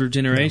that's an older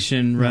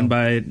generation run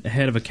by a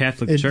head of a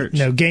Catholic church.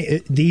 No, the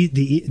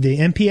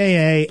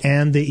MPAA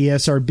and the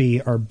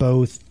ESRB are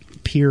both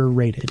peer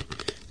rated.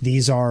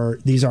 These are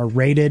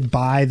rated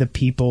by the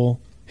people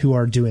who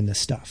are doing this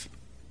stuff.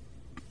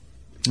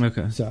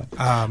 Okay. So,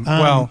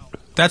 well,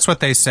 that's what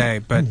they say,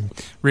 but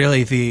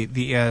really the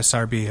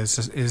ESRB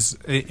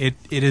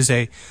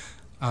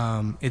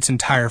its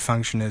entire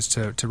function is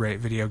to rate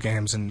video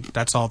games, and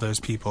that's all those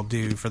people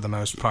do for the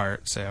most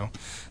part. So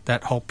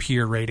that whole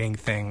peer rating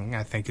thing,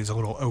 I think, is a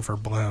little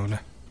overblown.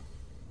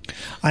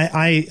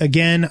 I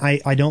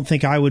don't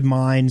think I would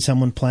mind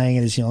someone playing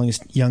it as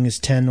young as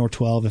 10 or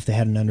 12 if they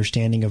had an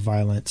understanding of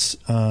violence.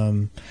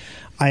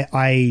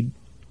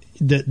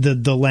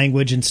 The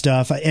language and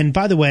stuff. And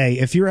by the way,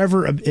 if you're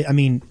ever,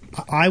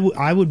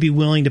 I would be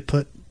willing to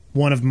put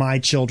one of my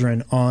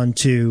children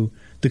onto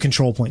the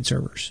Control Point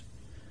servers.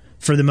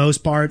 For the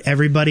most part,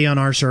 everybody on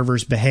our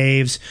servers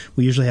behaves.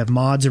 We usually have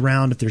mods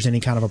around if there's any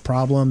kind of a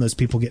problem. Those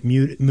people get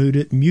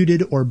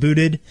muted or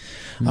booted.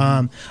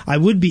 I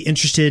would be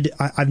interested.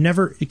 I've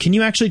never. Can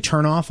you actually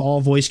turn off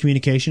all voice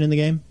communication in the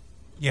game?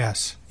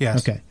 Yes.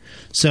 Okay.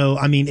 So,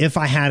 if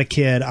I had a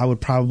kid, I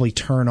would probably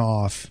turn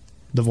off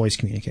the voice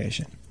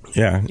communication.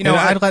 Yeah.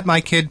 I'd let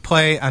my kid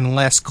play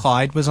unless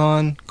Clyde was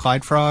on.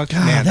 Clyde Frog.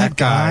 God, man, that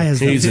guy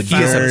is he's a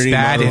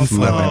bad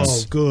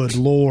influence. Oh, good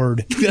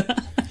Lord.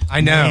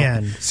 I know.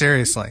 Man.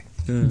 Seriously.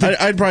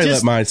 I'd probably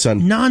let my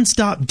son...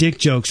 Non-stop dick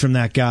jokes from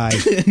that guy.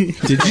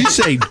 Did you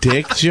say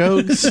dick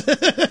jokes?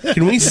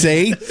 Can we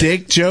say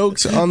dick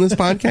jokes on this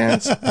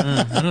podcast?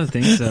 I don't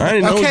think so. I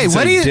didn't know Okay,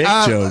 what do you dick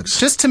jokes.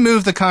 Just to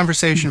move the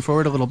conversation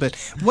forward a little bit,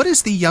 what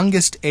is the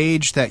youngest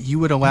age that you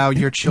would allow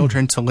your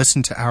children to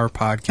listen to our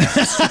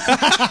podcast?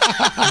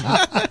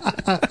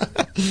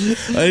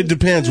 It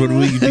depends. Would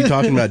we be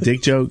talking about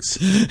dick jokes?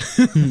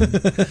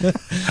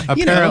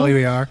 Apparently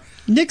we are.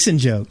 Nixon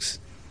jokes.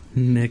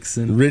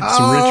 Nixon. Richard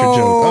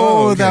joke.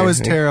 Oh, that was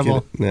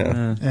terrible.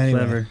 Yeah. Anyway,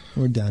 Clever.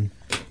 We're done.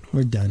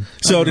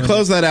 So to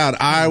close that out,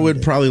 I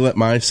would probably let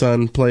my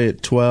son play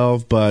at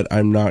 12, but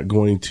I'm not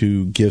going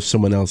to give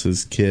someone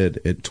else's kid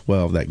at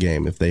 12 that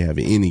game if they have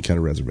any kind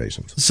of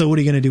reservations. So what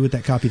are you going to do with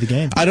that copy of the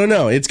game? I don't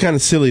know. It's kind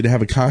of silly to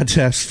have a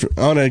contest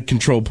on a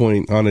Control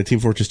Point on a Team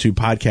Fortress 2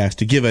 podcast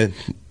to give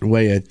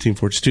away a Team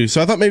Fortress 2.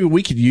 So I thought maybe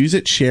we could use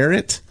it, share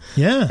it,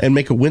 and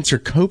make a Winsor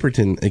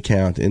Coperton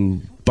account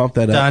and bump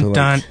that up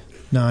to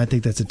No, I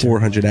think that's a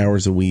 400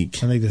 hours a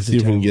week. I think that's see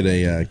if we can get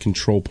a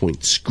Control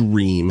Point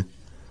scream.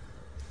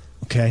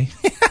 Okay.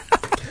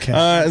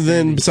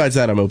 Then besides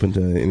that, I'm open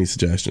to any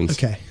suggestions.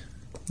 Okay.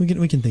 We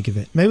can think of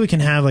it. Maybe we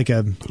can have like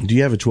a... Do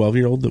you have a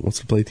 12-year-old that wants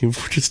to play Team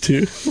Fortress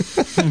 2?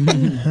 I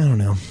don't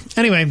know.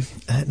 Anyway,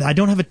 I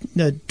don't have a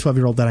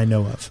 12-year-old that I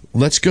know of.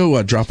 Let's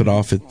go drop it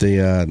off at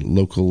the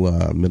local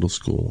middle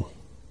school.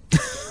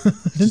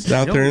 Just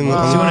out there in the...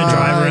 Do you want to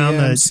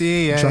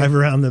drive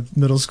around the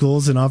middle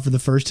schools and offer the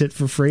first hit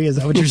for free? Is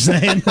that what you're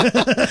saying?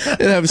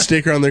 And have a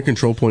sticker on their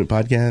Control Point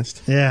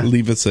podcast. Yeah.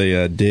 Leave us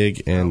a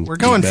dig and... We're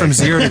going from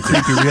zero to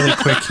creepy really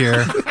quick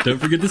here. Don't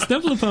forget to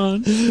stumble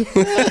upon.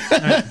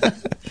 Right.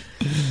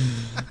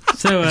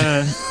 So,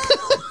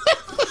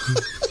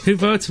 who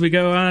votes? We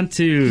go on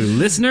to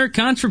listener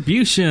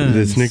contributions.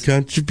 Listener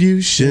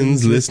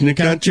contributions.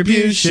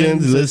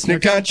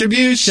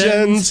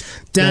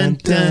 Dun,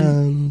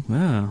 dun.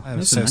 Wow.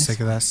 I'm so sick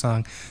of that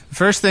song. The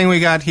first thing we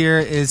got here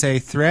is a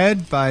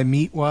thread by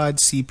Meatwad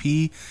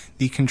CP,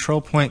 the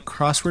Control Point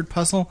crossword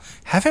puzzle.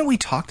 Haven't we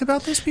talked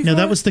about this before? No,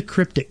 that was the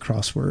cryptic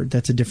crossword.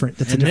 That's a different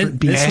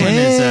beast.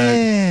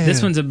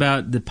 This one's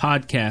about the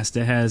podcast.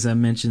 It has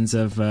mentions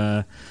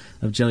of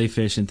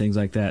jellyfish and things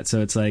like that.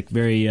 So it's like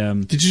very...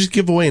 Did you just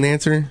give away an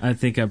answer? I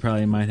think I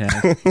probably might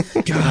have.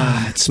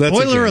 God,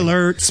 spoiler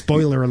alert.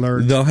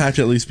 They'll have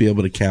to at least be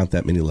able to count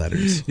that many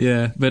letters.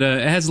 Yeah, but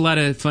it has a lot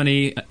of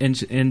funny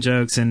in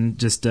jokes and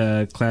just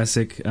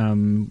classic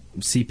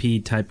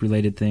CP type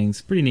related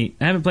things. Pretty neat.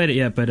 I haven't played it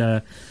yet, but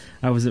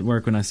I was at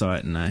work when I saw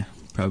it, and I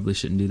probably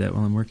shouldn't do that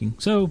while I'm working.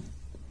 So,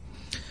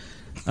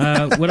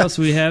 what else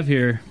do we have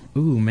here?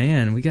 Ooh,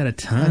 man, we got a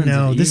ton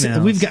of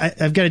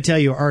emails. I've got to tell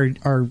you,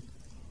 our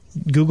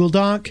Google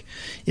Doc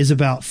is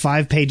about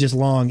 5 pages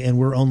long, and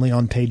we're only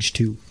on page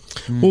 2.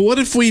 Well, what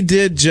if we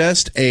did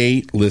just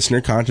a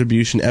listener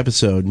contribution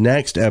episode,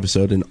 next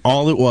episode, and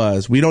all it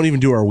was, we don't even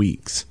do our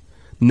weeks.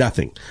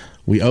 Nothing.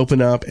 we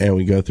open up and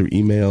we go through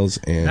emails.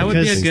 And that would be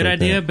a things good like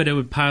idea, that. but it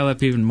would pile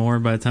up even more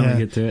by the time we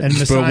get to it. And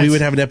But we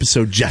would have an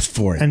episode just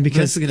for it. And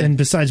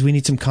besides, we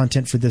need some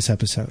content for this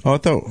episode. Oh, I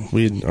thought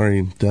we had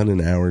already done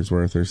an hour's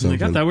worth or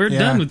something. I thought we were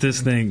done with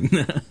this thing.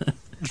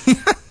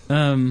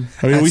 I mean,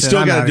 we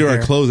still got to do our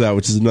closeout,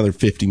 which is another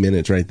 50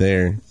 minutes right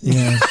there.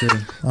 Yeah, true.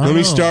 Let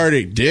me start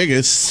it. Dig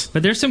us.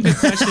 But there's some good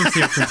questions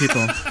here from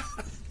people.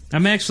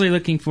 I'm actually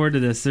looking forward to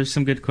this. There's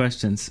some good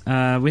questions.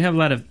 We have a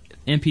lot of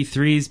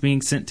MP3s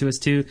being sent to us,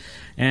 too,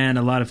 and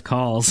a lot of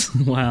calls.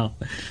 Wow.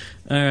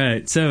 All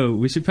right, so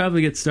we should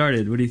probably get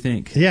started. What do you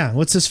think? Yeah,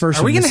 what's this first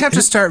one? Are we going to have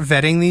to start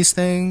vetting these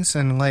things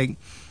and,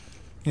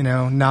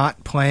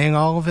 not playing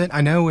all of it?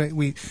 I know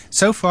we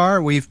so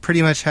far we've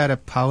pretty much had a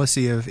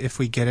policy of if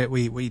we get it,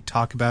 we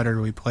talk about it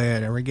or we play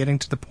it. And we're getting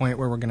to the point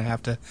where we're going to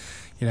have to,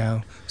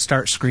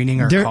 start screening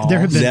our calls. There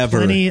have been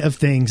plenty of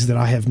things that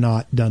I have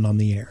not done on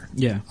the air.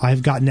 Yeah. I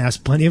have gotten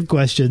asked plenty of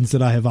questions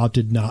that I have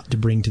opted not to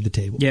bring to the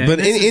table. Yeah, but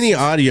any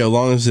audio, as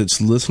long as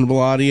it's listenable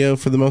audio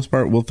for the most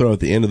part, we'll throw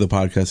at the end of the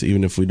podcast,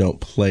 even if we don't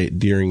play it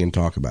during and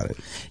talk about it.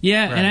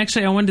 Yeah, right. And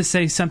actually I wanted to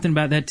say something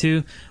about that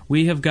too.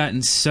 We have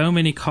gotten so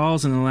many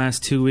calls in the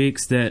last 2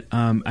 weeks that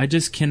I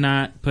just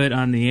cannot put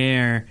on the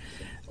air.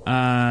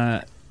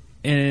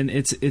 And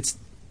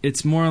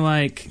it's more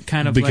like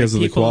kind of because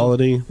like of the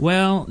quality?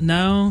 Well,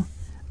 no.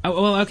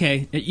 Well,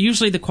 okay.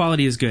 Usually the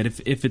quality is good.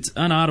 If it's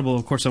unaudible,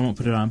 of course I won't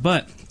put it on.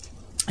 But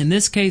in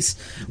this case,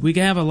 we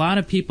have a lot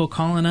of people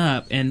calling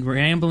up and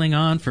rambling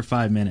on for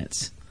 5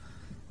 minutes.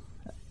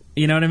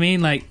 You know what I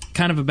mean? Like,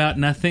 kind of about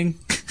nothing.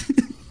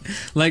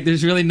 Like,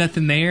 there's really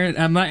nothing there.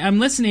 I'm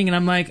listening, and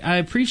I'm like, I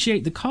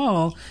appreciate the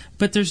call,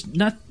 but there's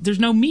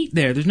no meat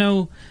there. There's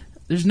no.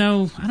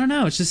 I don't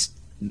know. It's just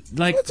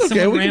like it's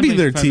okay. We can be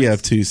their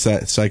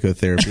TF2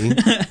 psychotherapy.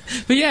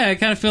 But yeah, I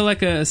kind of feel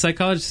like a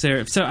psychologist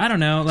there. So I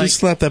don't know. Like, just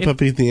slap that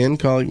puppy at the end.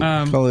 Call it.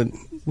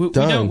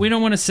 Done. We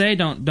don't want to say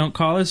don't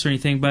call us or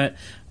anything, but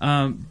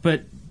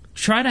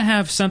try to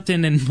have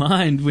something in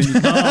mind when you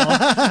call.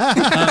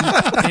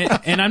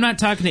 And I'm not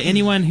talking to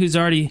anyone who's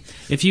already.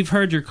 If you've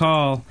heard your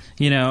call,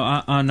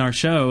 on our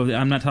show,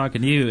 I'm not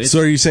talking to you. So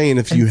are you saying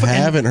if you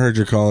haven't heard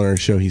your call on our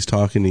show, he's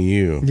talking to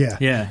you?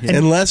 Yeah.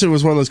 Unless it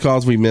was one of those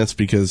calls we missed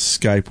because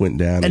Skype went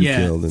down and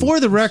killed. For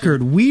the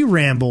record, we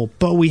ramble,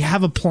 but we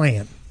have a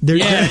plan. At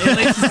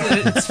least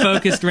it's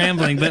focused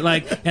rambling. But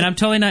and I'm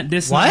totally not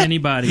dissing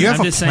anybody. You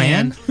have a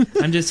plan?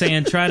 I'm just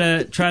saying, try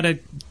to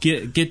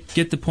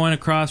get the point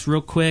across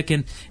real quick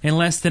and in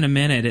less than a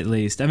minute at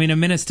least. I mean, a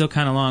minute's still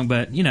kind of long,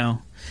 but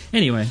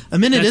anyway. A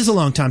minute is a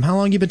long time. How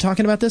long you been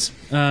talking about this?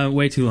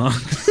 Way too long.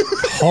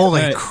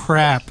 Holy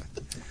crap!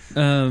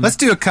 Let's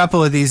do a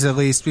couple of these at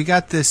least. We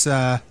got this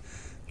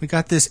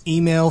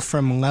email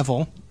from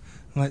Level.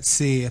 Let's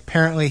see.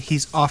 Apparently,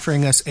 he's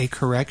offering us a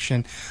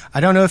correction. I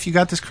don't know if you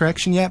got this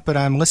correction yet, but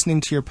I'm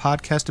listening to your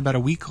podcast about a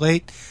week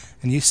late,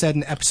 and you said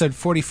in episode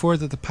 44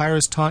 that the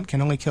Pyro's taunt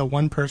can only kill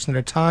one person at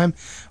a time.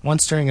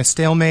 Once during a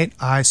stalemate,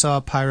 I saw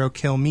a Pyro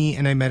kill me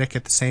and a medic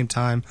at the same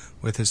time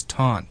with his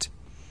taunt.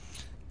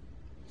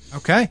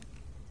 Okay.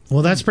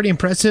 Well, that's pretty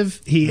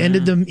impressive. He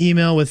ended the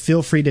email with,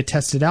 feel free to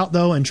test it out,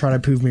 though, and try to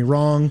prove me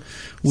wrong.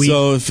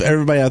 So if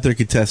everybody out there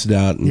could test it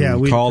out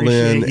and call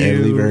in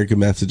and leave Eric a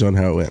message on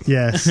how it went.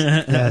 Yes.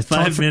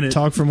 5 minutes.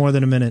 Talk for more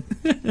than a minute.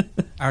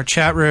 Our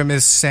chat room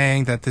is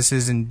saying that this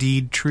is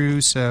indeed true,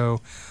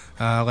 so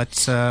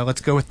let's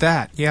go with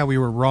that. Yeah, we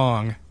were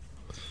wrong.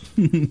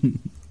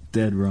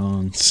 Dead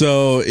wrong.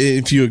 So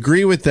if you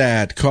agree with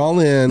that, call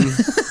in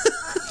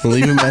and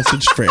leave a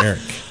message for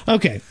Eric.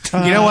 Okay.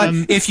 You know what?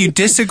 If you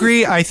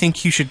disagree, I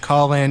think you should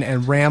call in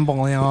and ramble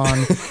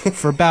on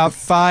for about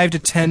 5 to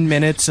 10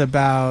 minutes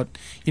about,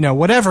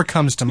 whatever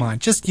comes to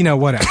mind. Just,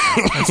 whatever.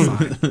 That's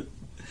fine.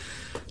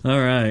 All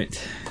right.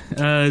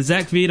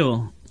 Zach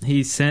Vital,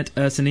 he sent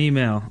us an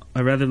email,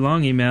 a rather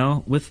long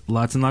email with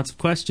lots and lots of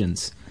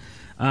questions.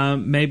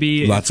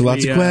 Maybe lots of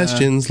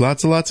questions.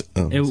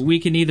 We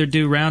can either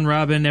do round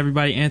robin,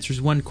 everybody answers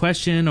one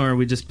question, or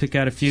we just pick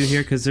out a few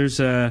here because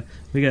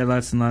we got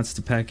lots and lots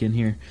to pack in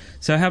here.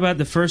 So how about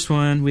the first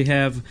one? We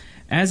have,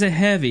 as a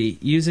heavy,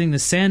 using the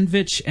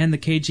sandwich and the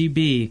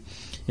KGB,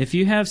 if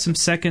you have some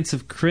seconds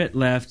of crit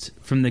left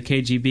from the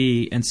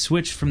KGB and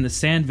switch from the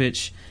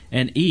sandwich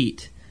and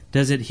eat,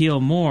 does it heal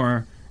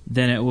more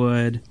than it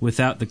would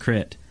without the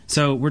crit?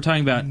 So we're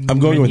talking about. I'm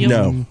going with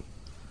no.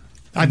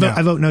 I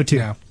vote no too.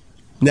 No.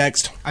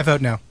 Next. I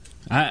vote no.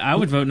 I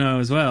would vote no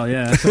as well,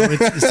 yeah. So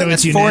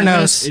it's four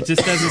no's. It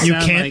just doesn't You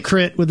sound can't like,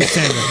 crit with the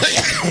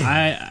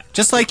sandwich.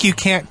 Just like you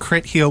can't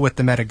crit heal with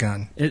the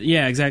metagun.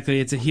 Yeah, exactly.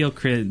 It's a heal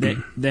crit.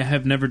 They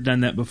have never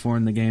done that before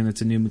in the game.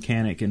 It's a new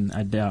mechanic, and I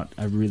really doubt.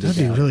 That'd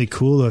be really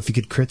cool, though, if you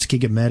could crit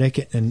kick a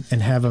medic and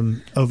have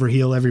him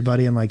overheal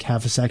everybody in like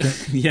half a second.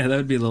 Yeah, that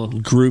would be a little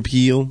group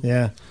heal.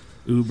 Yeah.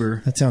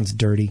 Uber. That sounds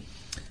dirty.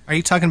 Are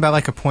you talking about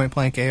like a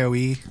point-blank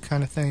AoE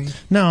kind of thing?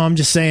 No, I'm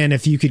just saying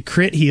if you could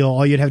crit heal,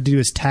 all you'd have to do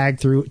is tab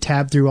through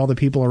all the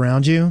people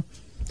around you.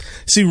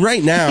 See,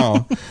 right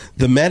now,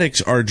 the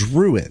medics are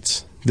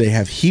druids. They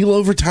have heal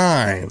over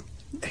time.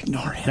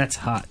 Ignore him. That's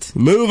hot.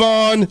 Move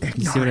on.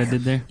 You see what I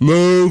did there?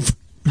 Move.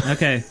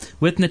 Okay.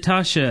 With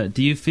Natasha,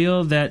 do you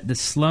feel that the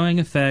slowing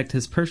effect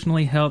has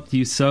personally helped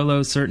you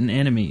solo certain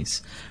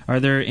enemies? Are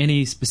there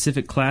any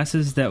specific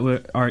classes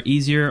that are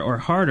easier or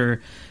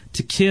harder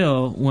to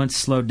kill once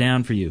slowed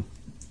down for you?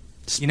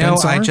 You know,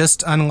 I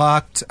just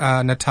unlocked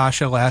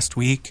Natasha last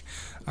week.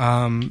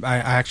 I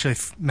actually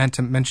meant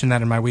to mention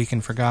that in my week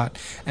and forgot.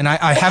 And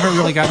I haven't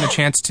really gotten a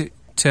chance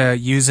to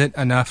use it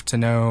enough to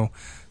know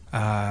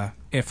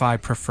if I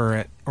prefer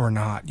it or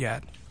not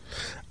yet.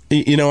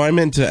 You know, I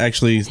meant to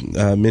actually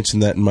mention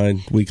that in my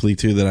weekly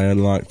too. That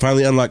I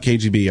finally unlocked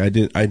KGB.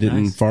 I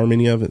didn't farm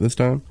any of it this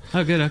time.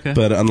 Oh, good. Okay,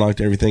 but unlocked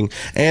everything.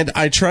 And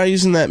I try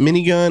using that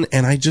minigun,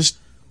 and I just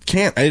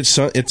can't. It's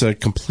a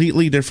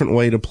completely different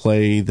way to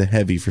play the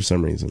heavy for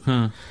some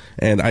reason,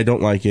 and I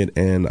don't like it.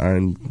 And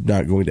I'm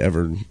not going to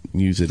ever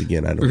use it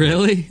again. I don't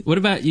really. What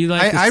about you?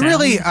 Like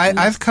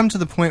I've come to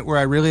the point where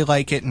I really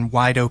like it in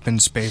wide open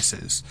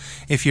spaces.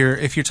 If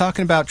you're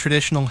talking about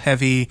traditional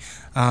heavy,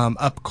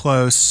 up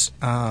close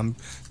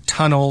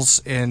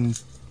tunnels in,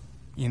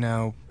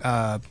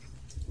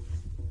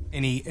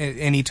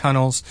 any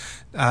tunnels,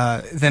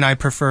 then I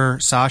prefer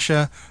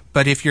Sasha.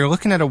 But if you're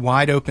looking at a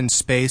wide open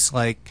space,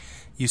 like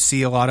you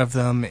see a lot of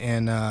them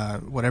in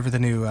whatever the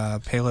new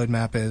payload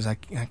map is, I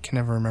can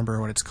never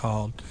remember what it's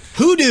called.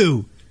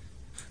 Hoodoo.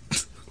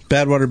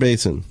 Badwater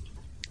Basin.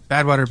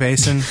 Badwater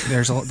Basin.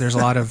 There's a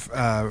lot of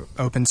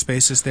open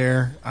spaces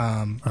there.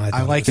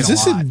 I like it a lot.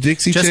 Is this a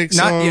Dixie Chick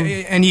song?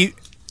 And you,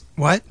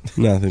 what?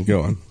 Nothing.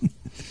 Go on.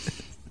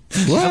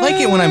 I like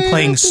it when I'm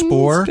playing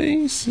Spore.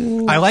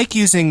 I like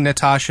using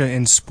Natasha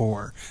in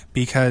Spore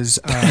because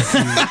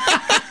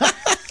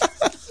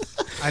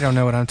I don't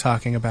know what I'm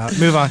talking about.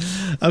 Move on.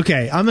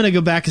 Okay, I'm going to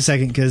go back a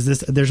second because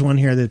there's one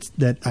here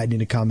that I need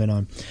to comment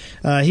on.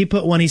 He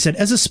put one. He said,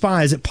 as a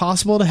spy, is it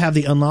possible to have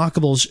the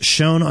unlockables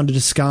shown on a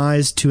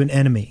disguise to an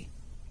enemy?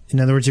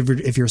 In other words,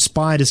 if you're a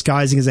spy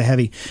disguising as a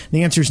heavy,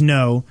 the answer is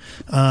no.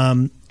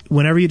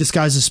 Whenever you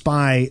disguise a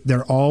spy,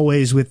 they're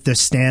always with the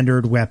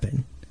standard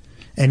weapon.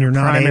 And you're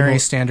not primary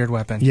standard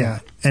weapon. Yeah.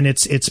 And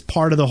it's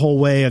part of the whole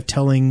way of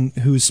telling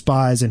who's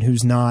spies and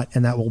who's not,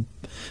 and that will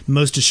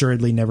most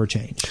assuredly never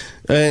change.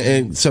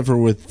 Except for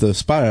with the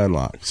spy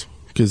unlocks,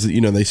 because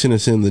they sent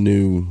us in the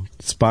new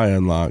spy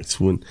unlocks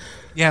when.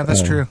 Yeah,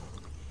 that's true.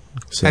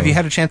 So. Have you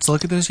had a chance to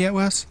look at those yet,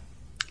 Wes?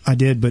 I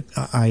did, but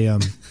I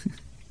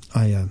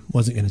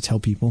wasn't going to tell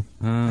people.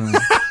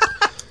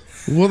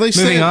 Well, they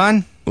said. Moving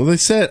on. Well, they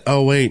said.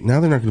 Oh wait, now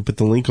they're not going to put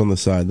the link on the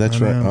side. That's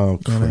right. Oh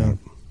crap.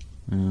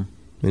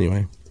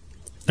 Anyway.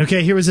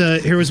 Okay, here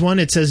was one.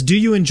 It says, do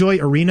you enjoy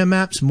arena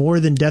maps more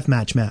than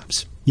deathmatch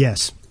maps?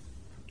 Yes.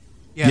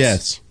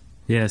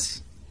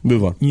 Yes.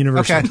 Move on.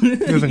 Universal.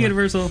 Okay.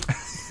 Universal.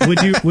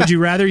 Would you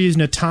rather use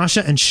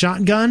Natasha and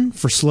shotgun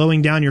for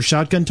slowing down your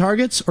shotgun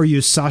targets, or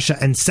use Sasha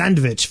and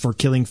sandwich for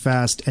killing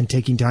fast and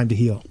taking time to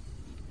heal?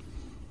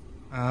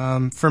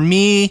 For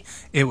me,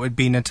 it would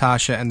be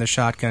Natasha and the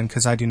shotgun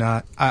because I do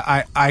not.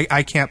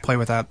 I can't play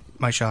without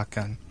my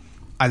shotgun.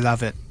 I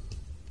love it.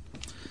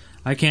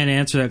 I can't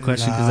answer that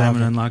question because I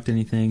haven't unlocked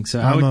anything. So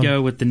I would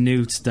go with the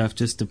new stuff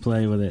just to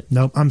play with it.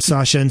 Nope, I'm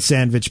Sasha and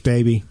sandwich,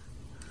 baby.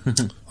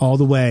 All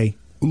the way.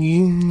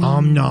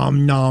 Nom,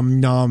 nom, nom,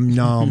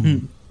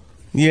 nom.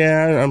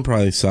 Yeah, I'm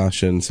probably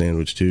Sasha and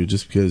sandwich too,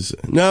 just because.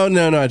 No,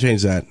 I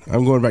changed that.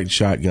 I'm going back to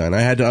shotgun.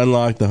 I had to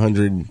unlock the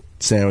 100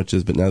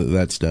 sandwiches, but now that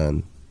that's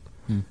done,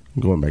 I'm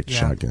going back to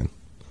shotgun.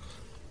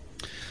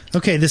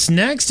 Okay, this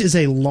next is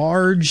a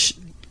large.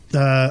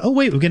 Oh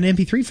wait, we've got an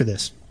MP3 for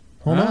this.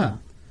 Hold on.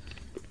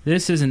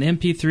 This is an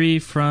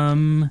MP3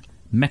 from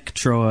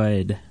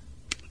Mectroid.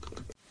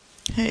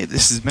 Hey,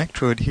 this is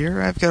Mectroid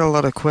here. I've got a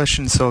lot of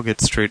questions, so I'll get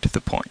straight to the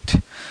point.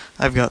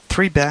 I've got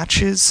 3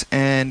 batches,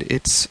 and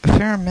it's a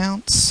fair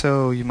amount,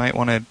 so you might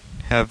want to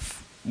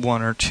have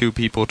 1 or 2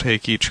 people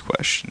take each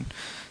question,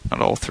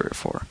 not all 3 or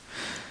 4.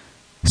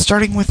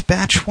 Starting with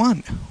batch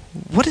 1.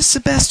 What is the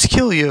best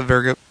kill you've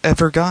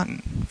ever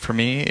gotten? For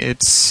me,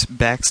 it's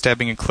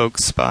backstabbing a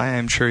cloaked spy.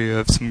 I'm sure you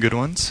have some good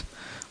ones.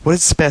 What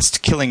is the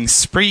best killing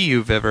spree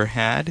you've ever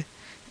had?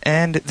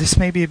 And this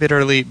may be a bit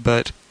early,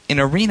 but in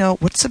Arena,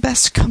 what's the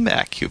best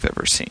comeback you've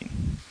ever seen?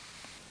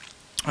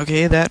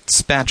 Okay,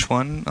 that's batch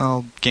 1,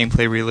 all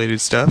gameplay-related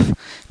stuff.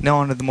 Now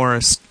on to the more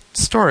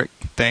historic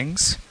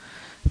things.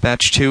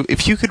 Batch 2,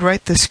 if you could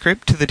write the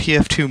script to the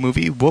TF2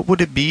 movie, what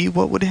would it be?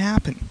 What would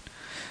happen?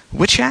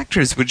 Which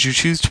actors would you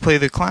choose to play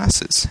the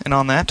classes? And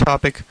on that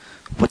topic,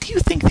 what do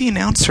you think the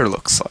announcer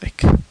looks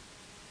like?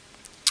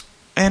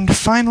 And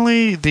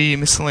finally, the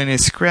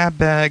miscellaneous grab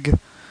bag.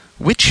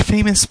 Which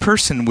famous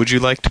person would you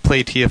like to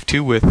play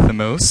TF2 with the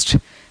most?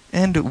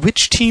 And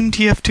which team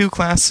of TF2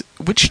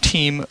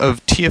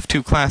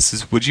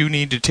 classes would you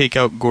need to take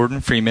out Gordon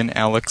Freeman,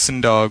 Alex,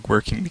 and Dog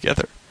working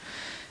together?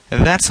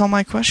 And that's all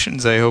my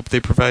questions. I hope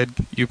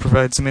you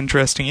provide some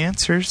interesting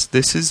answers.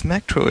 This is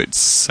Mectroid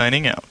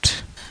signing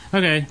out.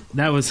 Okay,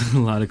 that was a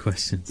lot of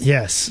questions.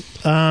 Yes.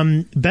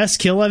 Best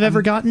kill I've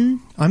ever gotten?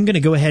 I'm going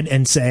to go ahead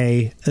and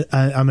say,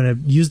 I'm going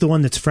to use the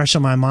one that's fresh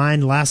on my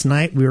mind. Last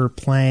night we were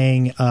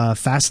playing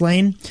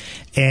Fastlane,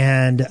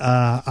 and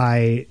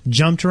I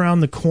jumped around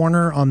the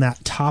corner on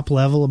that top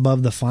level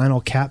above the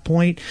final cap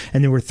point,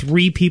 and there were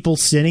 3 people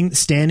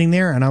standing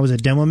there, and I was a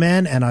demo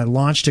man, and I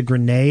launched a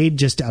grenade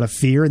just out of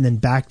fear and then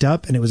backed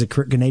up, and it was a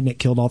crit grenade, and it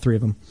killed all 3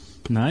 of them.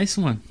 Nice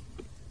one.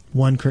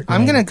 One crit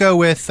grenade. I'm going to go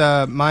with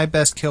my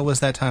best kill was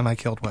that time I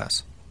killed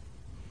Wes.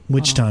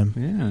 Which time?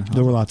 Yeah.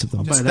 There were lots of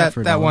them. Just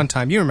that one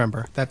time. You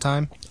remember that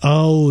time?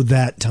 Oh,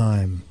 that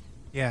time.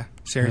 Yeah.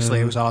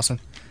 Seriously, it was awesome.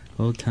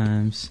 Old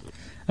times.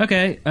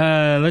 Okay,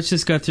 let's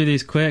just go through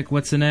these quick.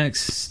 What's the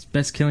next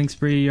best killing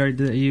spree?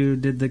 You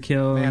did the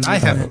kill. Man,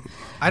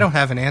 I don't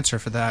have an answer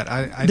for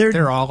that.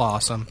 They're all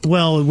awesome.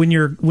 Well, when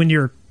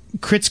you're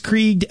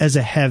kritzkrieged as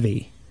a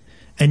heavy,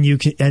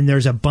 and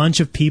there's a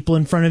bunch of people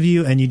in front of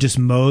you, and you just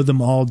mow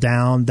them all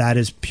down, that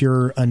is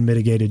pure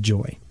unmitigated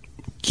joy.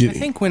 I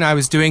think when I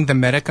was doing the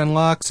medic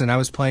unlocks and I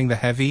was playing the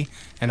heavy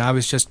and I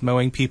was just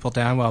mowing people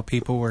down while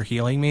people were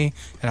healing me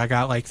and I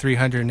got like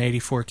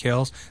 384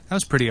 kills, that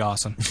was pretty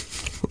awesome.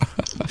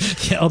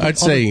 I'd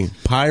say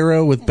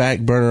pyro with back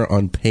burner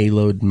on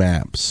payload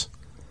maps.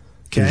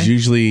 There's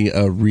usually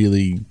a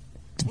really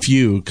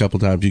couple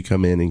times you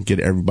come in and get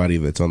everybody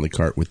that's on the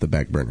cart with the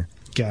back burner.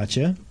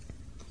 Gotcha.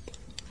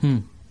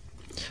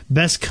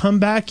 Best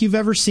comeback you've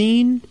ever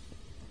seen?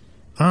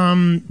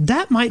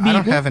 That might be. I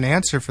don't have an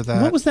answer for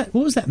that. What was that?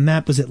 What was that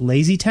map? Was it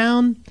Lazy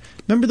Town?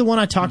 Remember the one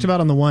I talked about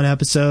on the one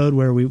episode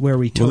where we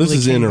totally. Well, this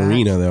is in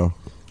Arena though.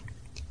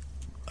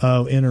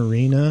 Oh, in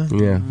Arena.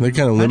 Yeah, that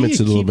kind of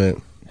limits it a little bit.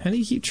 How do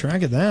you keep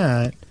track of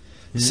that?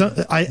 So,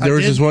 there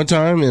was this one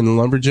time in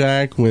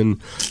Lumberjack when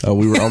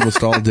we were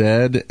almost all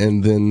dead,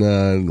 and then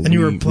and you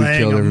were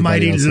playing a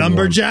mighty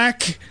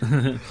lumberjack.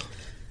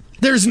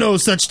 There's no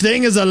such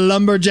thing as a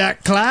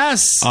lumberjack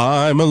class.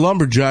 I'm a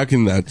lumberjack,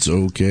 and that's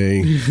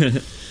okay.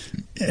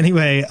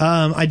 Anyway,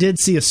 I did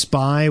see a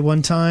spy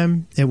one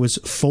time. It was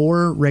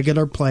 4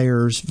 regular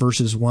players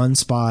versus 1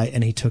 spy,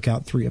 and he took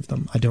out 3 of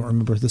them. I don't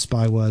remember who the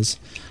spy was,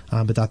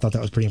 but I thought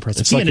that was pretty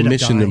impressive. It's like a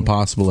Mission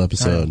Impossible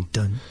episode.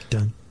 Dun,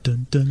 dun,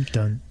 dun, dun,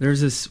 dun. There's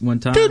this one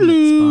time at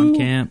spawn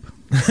camp.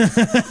 All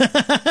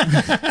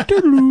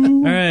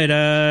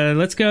right,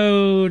 let's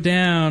go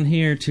down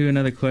here to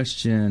another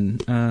question.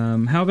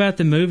 How about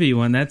the movie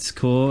one? That's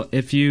cool.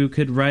 If you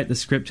could write the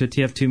script to a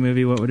TF2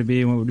 movie, what would it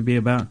be and what would it be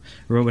about,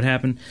 or what would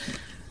happen?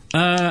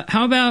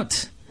 How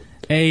about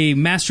a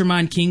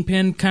mastermind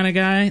kingpin kind of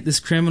guy,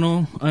 this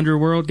criminal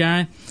underworld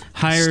guy,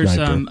 hires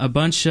a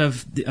bunch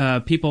of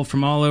people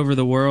from all over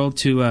the world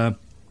to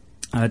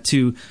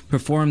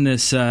perform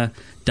this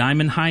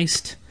diamond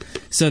heist.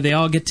 So they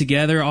all get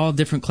together, all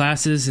different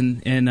classes,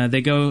 and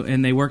they go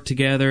and they work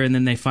together, and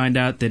then they find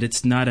out that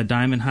it's not a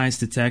diamond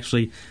heist. It's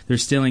actually they're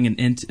stealing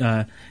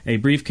a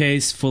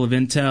briefcase full of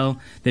intel.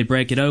 They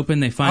break it open.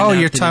 They find out. Oh,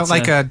 you're talking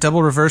like a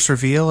double reverse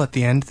reveal at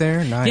the end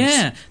there. Nice.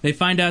 Yeah, they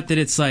find out that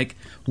it's like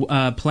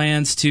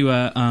plans to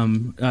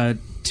the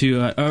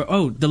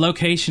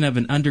location of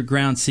an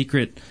underground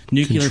secret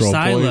nuclear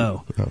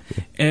silo,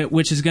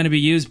 which is going to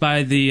be used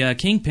by the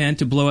Kingpin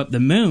to blow up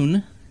the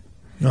moon.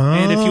 Oh.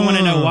 And if you want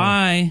to know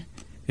why,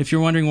 if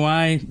you're wondering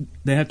why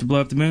they have to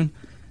blow up the moon,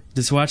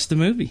 just watch the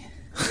movie.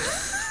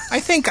 I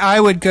think I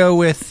would go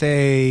with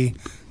a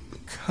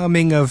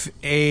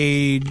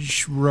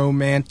coming-of-age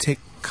romantic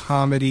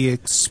comedy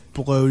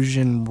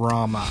explosion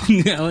drama.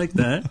 I like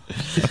that.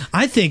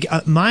 I think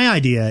my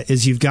idea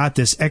is you've got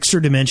this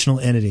extra-dimensional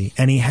entity,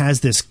 and he has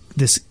this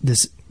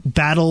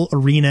battle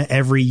arena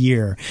every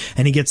year,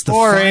 and he gets the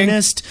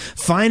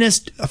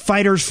finest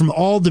fighters from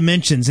all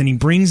dimensions, and he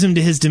brings them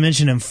to his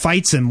dimension and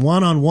fights them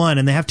one-on-one,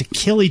 and they have to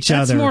kill each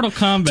other. That's Mortal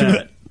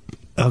Kombat.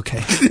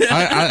 Okay.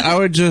 I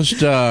would just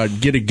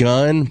get a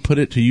gun, put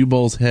it to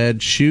U-Bowl's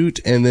head, shoot,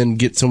 and then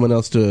get someone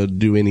else to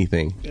do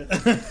anything.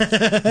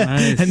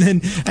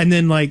 Nice. And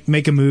then like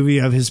make a movie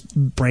of his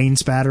brain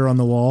spatter on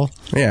the wall.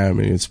 Yeah, I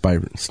mean,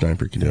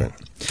 Sniper can do it.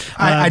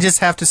 I just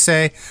have to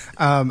say,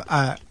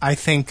 I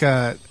think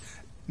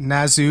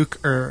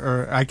Nazuk,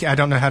 or I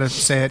don't know how to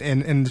say it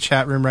in the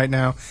chat room right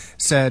now,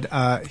 said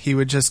he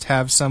would just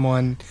have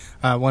someone,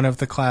 one of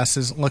the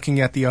classes, looking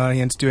at the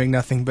audience doing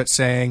nothing but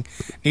saying,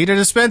 "Need a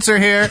dispenser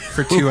here,"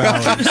 for 2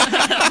 hours.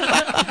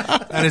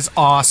 That is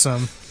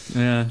awesome.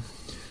 Yeah.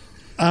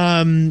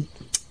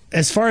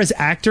 As far as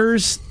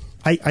actors,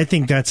 I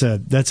think that's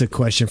a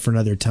question for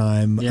another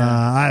time. Yeah.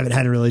 I haven't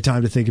had really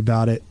time to think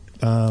about it.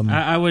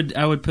 I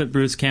would put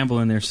Bruce Campbell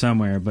in there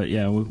somewhere, but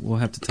yeah, we'll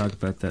have to talk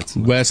about that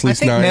somewhere. Wesley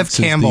Snipes.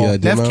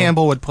 Nev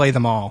Campbell would play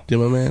them all.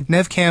 Demo man.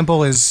 Nev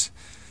Campbell is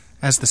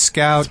as the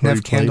scout.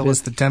 Nev Campbell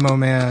is the demo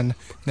man.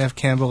 Nev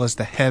Campbell is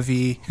the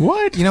heavy.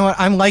 What? You know what?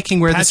 I'm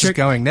liking where this is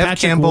going.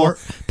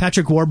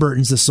 Patrick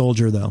Warburton's the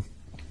soldier, though.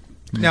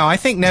 No, I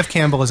think Nev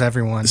Campbell is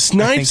everyone.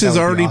 Snipes has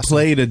already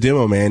played a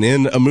demo man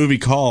in a movie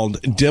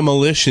called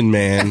Demolition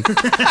Man.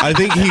 I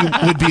think he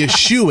would be a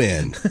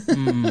shoo-in.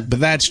 But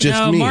that's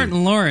just me.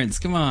 Martin Lawrence,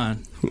 come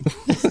on.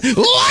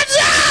 What's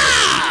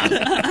up?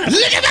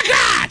 Look at the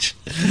crotch!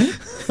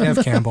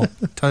 Nev Campbell.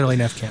 Totally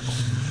Nev Campbell.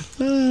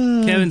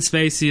 Kevin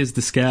Spacey is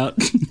the scout.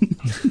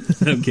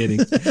 I'm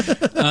kidding.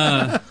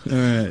 All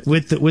right.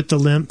 With the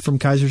limp from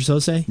Kaiser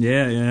Sose?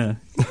 Yeah.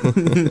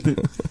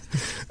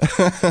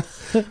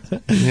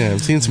 Yeah, I'm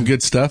seeing some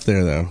good stuff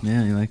there, though.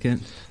 Yeah, you like it?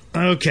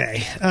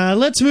 Okay,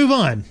 let's move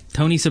on.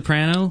 Tony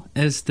Soprano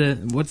as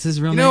what's his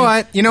real You name? know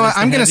what?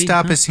 I'm going to Heavy?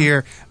 stop us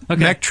here.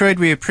 Okay. Mectroid,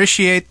 we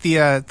appreciate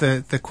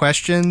the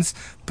questions,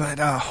 but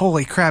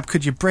holy crap,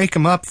 could you break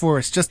them up for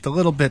us just a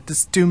little bit? This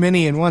is too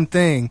many in one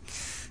thing.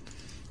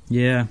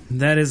 Yeah,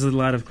 that is a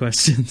lot of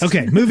questions.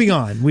 Okay, moving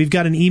on. We've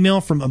got an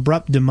email from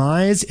Abrupt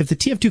Demise. If the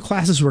TF2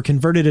 classes were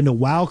converted into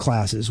WoW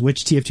classes,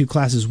 which TF2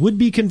 classes would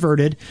be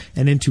converted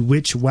and into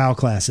which WoW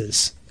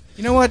classes?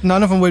 You know what?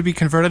 None of them would be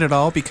converted at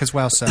all because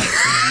WoW sucks.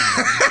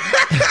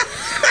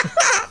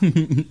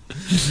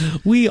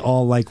 We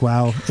all like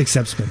WoW,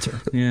 except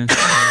Spencer. Yeah.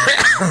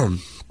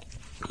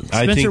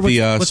 I think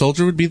the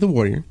soldier would be the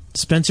warrior.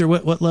 Spencer,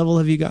 what level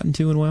have you gotten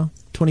to in WoW?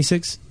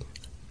 26?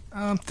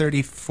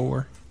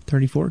 34.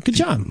 34? Good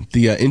job.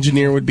 The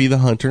engineer would be the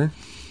hunter.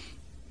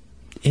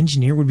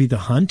 Engineer would be the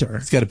hunter.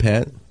 He's got a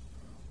pet.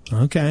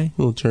 Okay.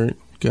 Little turret.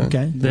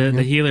 Okay.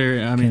 The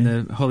healer, I mean,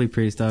 the holy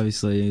priest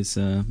obviously is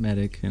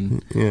medic,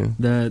 and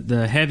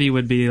the heavy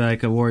would be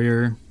like a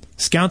warrior.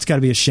 Scout's got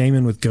to be a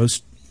shaman with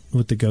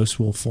the ghost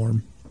wolf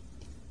form.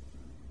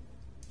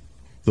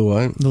 The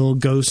what? The little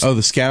ghost. Oh,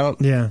 the scout?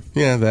 Yeah.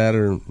 Yeah, that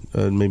or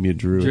maybe a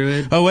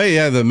druid. Oh, wait,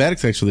 yeah, the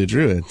medic's actually a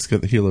druid. It's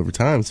got the heal over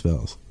time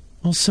spells.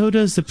 Well, so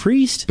does the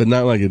priest. But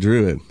not like a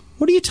druid.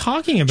 What are you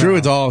talking about?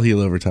 Druids all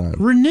heal over time.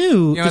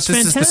 Renew. You know, this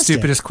is the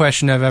stupidest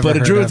question I've ever heard.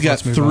 But a druid's got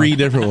 3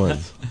 different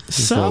ones.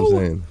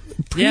 So,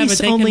 priests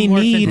but they only can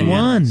morph need into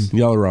one. animals.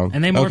 Y'all are wrong.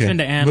 And they morph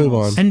into animals. Move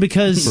on. And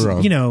because,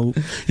 You're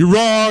you're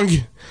wrong.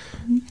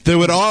 They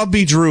would all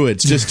be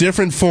druids, just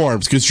different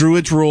forms, because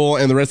druids rule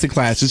and the rest of the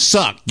classes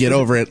suck. Get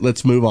over it.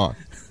 Let's move on.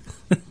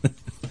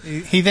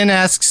 He then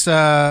asks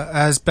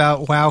as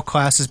about WoW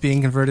classes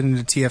being converted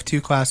into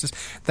TF2 classes.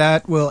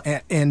 That will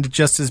end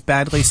just as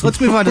badly. So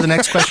let's move on to the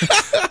next question.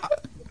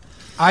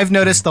 I've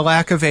noticed the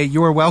lack of a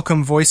 "You're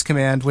welcome" voice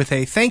command with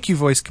a "Thank you"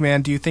 voice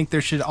command. Do you think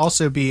there should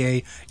also be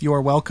a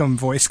 "You're welcome"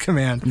 voice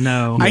command?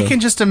 No. I can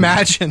just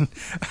imagine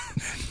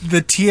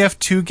the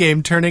TF2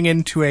 game turning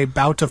into a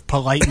bout of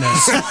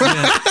politeness.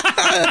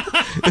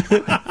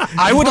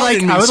 I would like a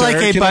Can I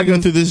button.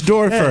 go through this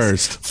door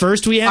first?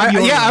 First, we have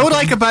I would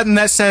like a button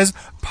that says,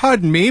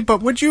 "Pardon me,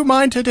 but would you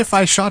mind it if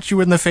I shot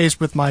you in the face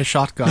with my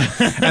shotgun?"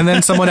 And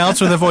then someone else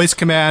with a voice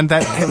command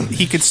that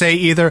he could say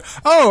either,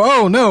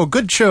 "Oh, no,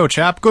 good show,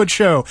 chap, good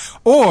show,"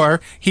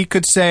 or he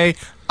could say,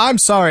 "I'm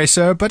sorry,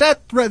 sir, but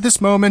at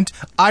this moment,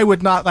 I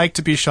would not like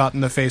to be shot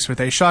in the face with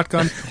a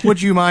shotgun.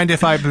 Would you mind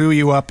if I blew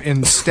you up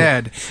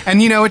instead?"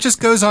 And, it just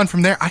goes on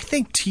from there. I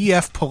think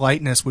TF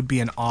Politeness would be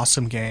an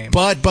awesome game.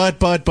 But,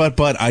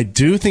 I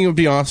do think it would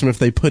be awesome if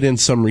they put in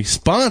some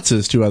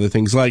responses to other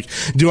things, like,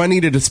 do I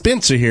need a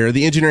dispenser here?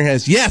 The engineer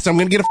has, yes, I'm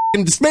going to get a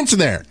f***ing dispenser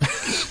there.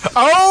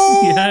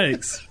 Oh!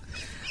 Yikes.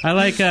 I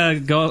like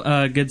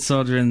Good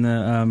Soldier in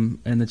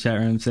the chat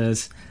room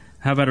says,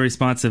 how about a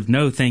response of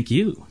 "No, thank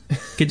you"?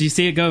 Could you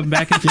see it going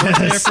back and forth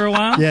there for a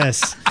while?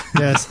 Yes.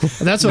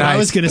 That's what I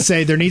was going to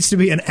say. There needs to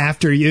be an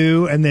 "after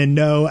you" and then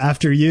 "no"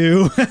 after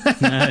you.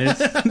 Nice.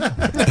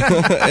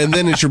 And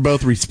then you're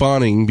both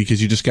responding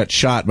because you just got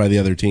shot by the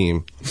other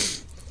team.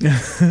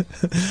 And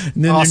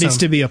then there needs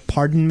to be a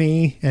 "pardon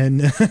me"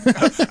 and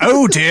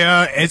 "Oh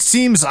dear, it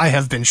seems I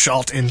have been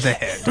shot in the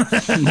head."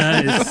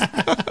 Nice.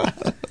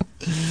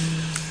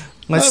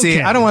 Let's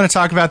see. I don't want to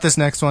talk about this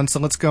next one, so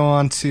let's go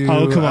on to...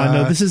 Oh, come on.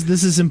 No, this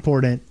is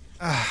important.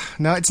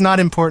 No, it's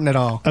not important at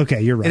all. Okay,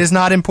 you're right. It is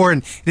not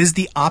important. It is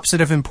the opposite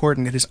of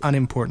important. It is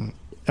unimportant.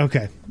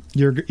 Okay.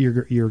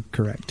 You're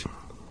correct.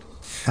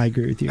 I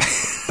agree with you.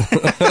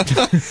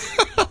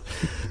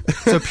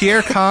 So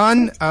Pierre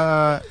Kahn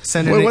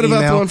sent in an email. What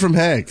about the one from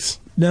Hex?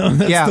 No,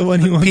 that's the one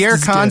he wants Pierre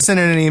to Kahn skip. sent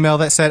in an email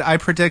that said, "I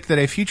predict that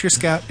a future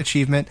scout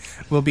achievement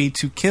will be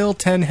to kill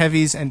 10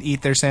 heavies and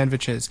eat their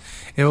sandwiches.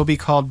 It will be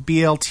called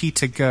BLT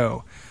to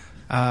go."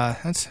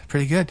 That's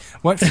pretty good.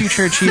 What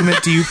future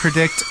achievement do you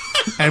predict,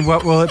 and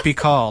what will it be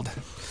called?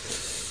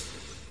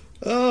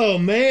 Oh,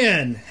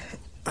 man.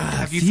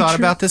 Have you thought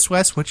about this,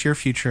 Wes? What's your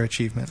future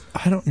achievement?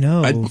 I don't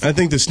know. I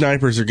think the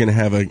snipers are going to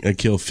have a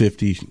kill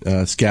 50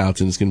 scouts,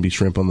 and it's going to be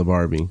shrimp on the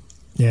Barbie.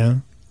 Yeah.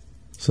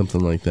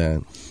 Something like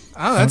that.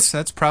 Oh,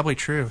 that's probably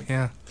true,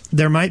 yeah.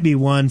 There might be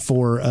one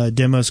for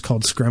demos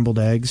called Scrambled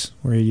Eggs,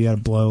 where you got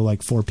to blow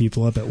like 4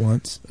 people up at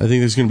once. I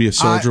think there's going to be a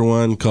soldier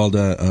one called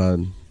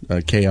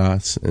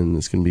Chaos, and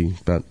it's going to be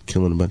about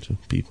killing a bunch of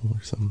people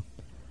or something.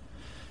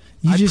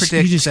 You I just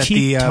predict that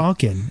keep the,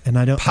 talking, and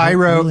I don't.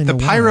 Pyro, I don't really know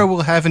the Pyro why.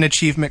 will have an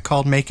achievement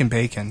called Making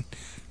Bacon.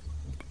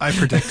 I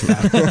predict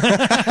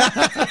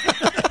that.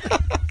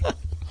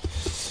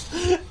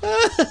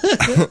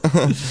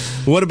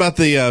 What about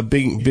the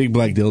big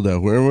black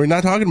dildo? We're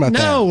not talking about that.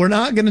 No, we're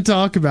not going to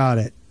talk about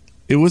it.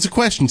 It was a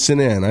question sent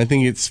in. I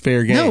think it's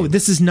fair game. No,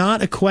 this is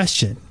not a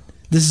question.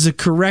 This is a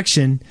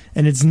correction,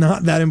 and it's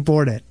not that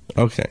important.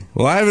 Okay.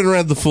 Well, I haven't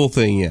read the full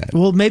thing yet.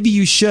 Well, maybe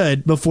you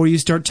should before you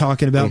start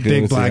talking about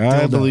big black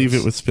dildos. I believe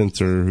it was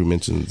Spencer who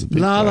mentions big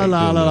la la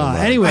la la la.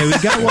 Anyway, we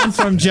got one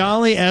from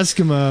Jolly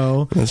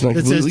Eskimo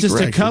that says just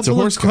correct. A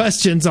couple of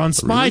questions on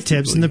spy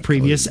tips in the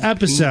previous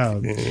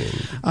episode.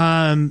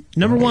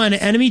 Number one,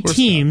 enemy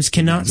teams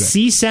cannot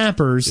see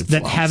sappers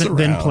that haven't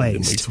been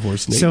placed.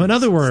 So in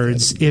other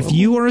words, if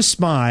you are a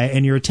spy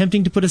and you're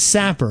attempting to put a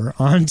sapper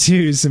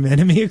onto some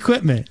enemy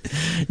equipment,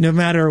 no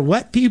matter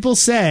what people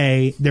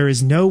say, there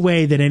is no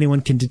way that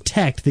anyone can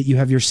detect that you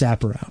have your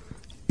sapper out.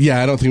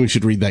 Yeah, I don't think we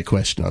should read that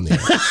question on the air.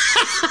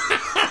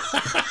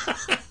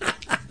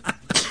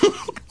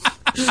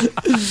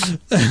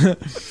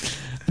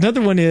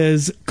 Another one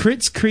is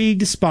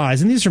Kritzkrieg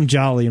spies, and these are from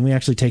Jolly, and we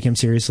actually take him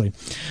seriously.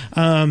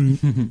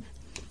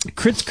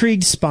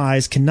 Kritzkrieg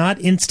spies cannot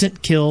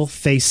instant kill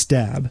face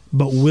stab,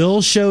 but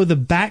will show the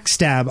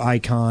backstab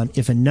icon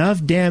if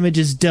enough damage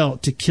is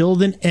dealt to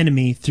kill an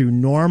enemy through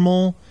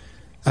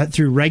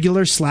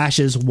regular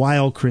slashes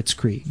while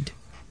Kritzkrieged.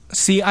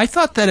 See, I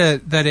thought that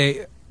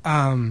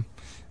a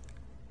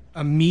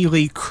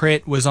melee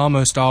crit was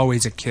almost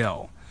always a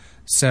kill.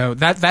 So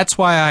that's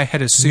why I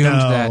had assumed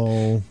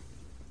that.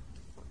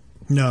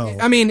 No.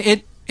 I mean,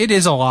 it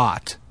is a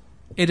lot.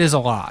 It is a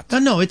lot.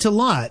 No, it's a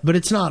lot, but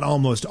it's not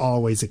almost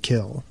always a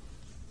kill.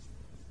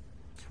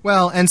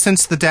 Well, and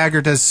since the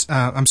dagger does,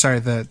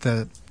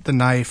 the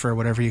knife or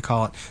whatever you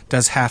call it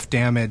does half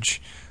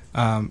damage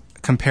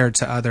compared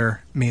to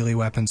other melee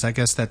weapons, I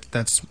guess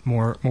that's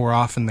more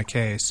often the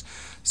case.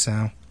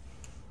 So,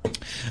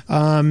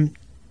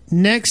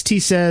 next he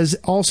says,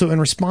 also in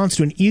response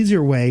to an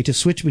easier way to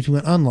switch between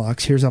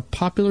unlocks, here's a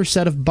popular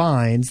set of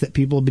binds that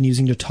people have been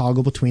using to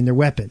toggle between their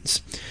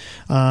weapons.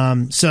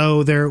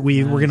 So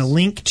we're going to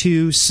link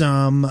to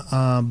some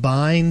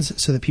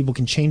binds so that people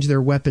can change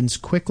their weapons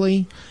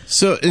quickly.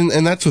 So,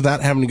 and that's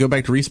without having to go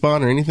back to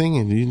respawn or anything,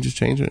 and you can just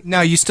change it?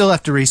 No, you still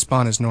have to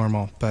respawn as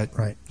normal, but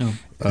right.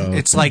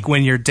 It's like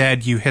when you're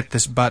dead, you hit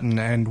this button,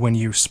 and when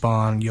you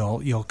spawn,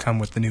 you'll come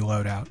with the new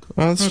loadout.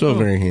 Oh, that's still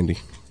very handy.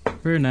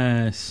 Very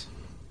nice.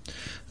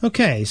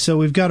 Okay, so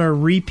we've got our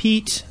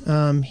repeat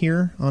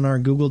here on our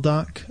Google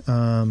Doc.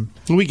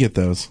 We get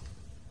those.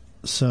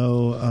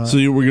 So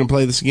we're going to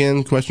play this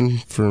again? Question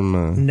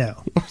from...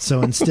 No.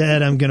 So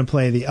instead, I'm going to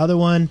play the other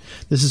one.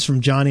 This is from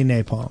Johnny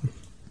Napalm.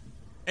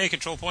 Hey,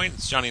 Control Point.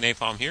 It's Johnny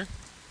Napalm here.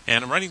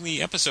 And I'm writing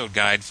the episode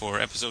guide for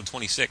episode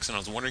 26, and I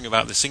was wondering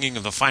about the singing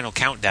of the final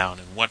countdown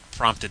and what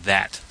prompted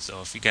that.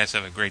 So if you guys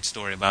have a great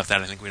story about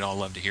that, I think we'd all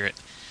love to hear it.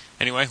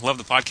 Anyway, love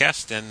the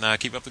podcast, and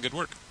keep up the good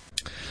work.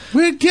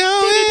 We're going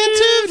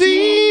to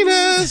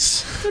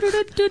Venus! How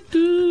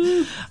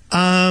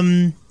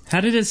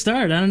did it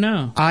start? I don't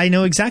know. I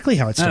know exactly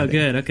how it started. Oh,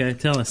 good. Okay,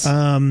 tell us.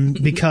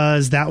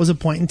 Because that was a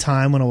point in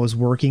time when I was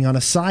working on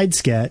a side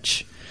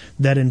sketch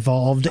that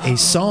involved a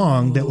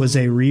song that was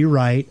a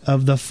rewrite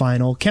of the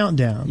final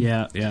countdown.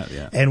 Yeah.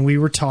 And we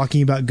were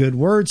talking about good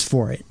words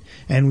for it.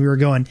 And we were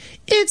going,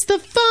 it's the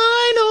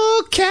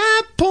final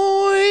cap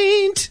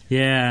point.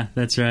 Yeah,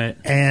 that's right.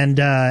 And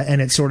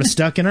it sort of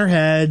stuck in our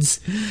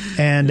heads.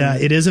 And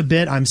it is a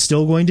bit I'm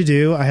still going to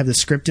do. I have the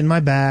script in my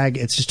bag.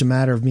 It's just a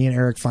matter of me and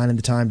Eric finding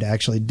the time to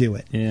actually do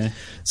it. Yeah.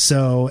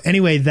 So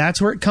anyway,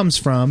 that's where it comes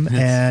from.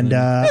 That's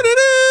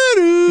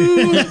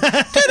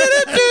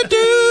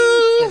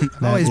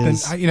I've always been,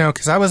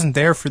 because I wasn't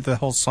there for the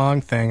whole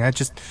song thing. I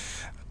just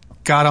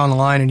got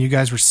online and you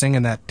guys were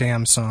singing that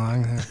damn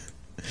song.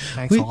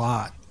 Thanks a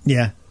lot.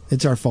 Yeah,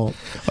 it's our fault.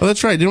 Oh,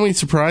 that's right. Didn't we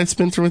surprise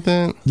Spencer with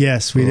that?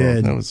 Yes, we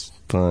did. That was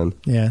fun.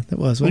 Yeah, that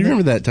was. You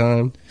remember that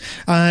time?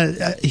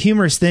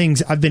 Humorous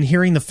things. I've been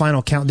hearing the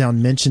final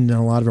countdown mentioned in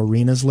a lot of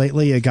arenas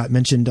lately. It got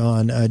mentioned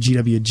on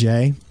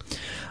GWJ.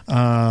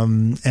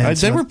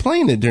 They were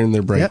playing it during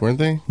their break, weren't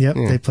they? Yep,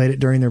 yeah. They played it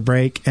during their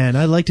break. And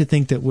I like to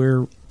think that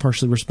we're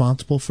partially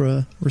responsible for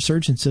a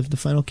resurgence of the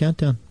final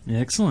countdown. Yeah,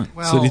 excellt.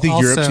 Well, so do you think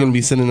Europe's going to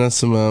be sending us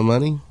some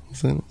money?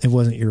 It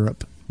wasn't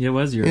Europe. Yeah, it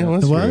was Europe. Yeah,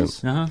 it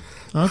was? Uh-huh.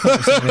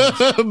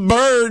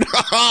 Bird!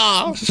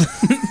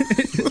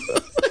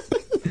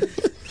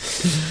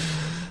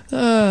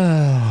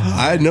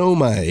 I know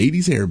my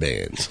 80s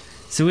hairband.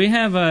 So we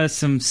have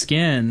some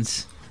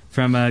skins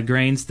from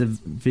Grains the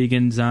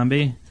Vegan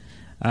Zombie.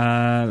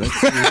 Let's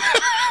see.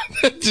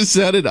 That just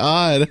sounded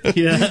odd.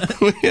 Yeah.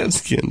 We had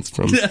skins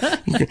from...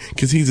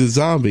 Because he's a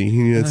zombie.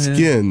 He had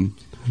skin.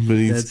 But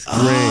he's grain.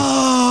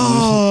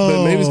 Oh.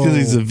 But maybe it's because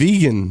he's a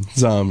vegan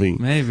zombie.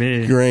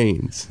 Maybe.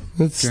 Grains.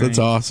 That's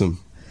awesome.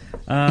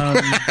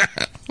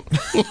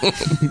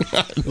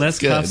 Less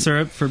cough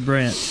syrup for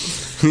Brent.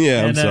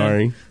 Yeah, I'm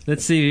sorry.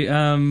 Let's see.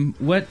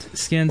 What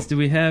skins do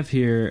we have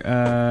here?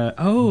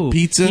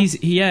 Pizza?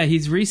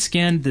 He's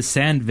reskinned the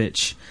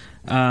sandwich.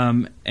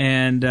 No,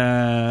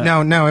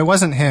 it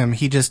wasn't him.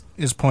 He just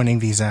is pointing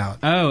these out.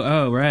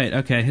 Oh, right.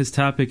 Okay. His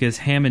topic is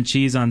ham and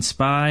cheese on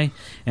Spy,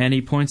 and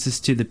he points us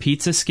to the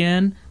pizza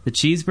skin, the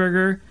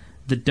cheeseburger,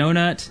 the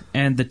donut,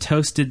 and the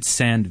toasted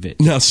sandwich.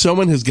 Now,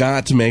 someone has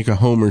got to make a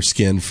Homer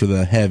skin for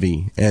the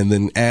heavy, and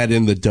then add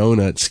in the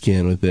donut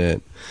skin with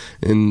it,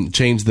 and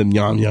change the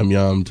yum yum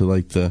yum to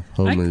like the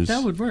Homer's.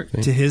 That would work.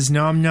 To his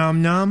nom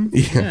nom nom.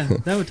 Yeah,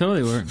 that would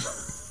totally work.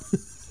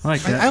 I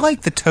like that. I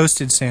like the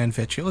toasted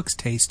sandwich. It looks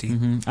tasty.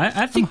 Mm-hmm.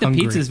 I think the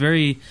pizza is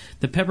the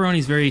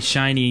pepperoni's very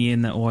shiny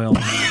in the oil.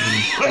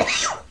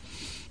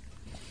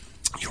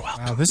 You're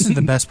welcome. Wow, this is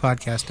the best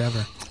podcast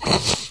ever.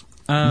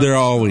 They're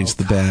always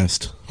the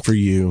best for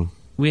you.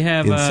 We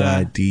have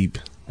inside deep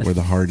where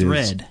the heart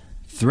is.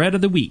 Thread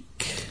of the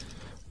week.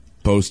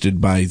 Posted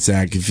by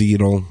Zach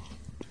Viedel.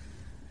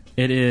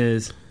 It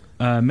is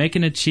make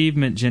an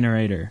achievement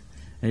generator.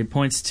 It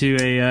points to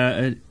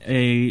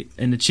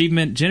an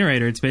achievement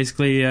generator. It's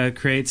basically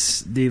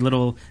creates the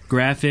little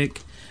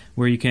graphic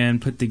where you can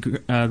put the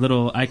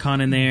little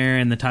icon in there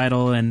and the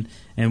title and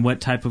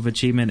what type of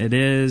achievement it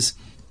is.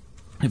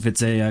 If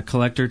it's a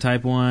collector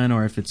type one,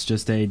 or if it's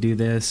just a do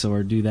this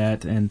or do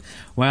that. And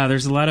wow,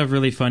 there's a lot of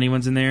really funny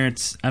ones in there.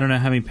 I don't know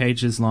how many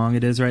pages long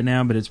it is right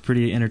now, but it's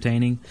pretty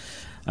entertaining.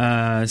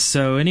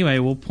 So anyway,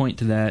 we'll point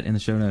to that in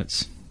the show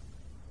notes.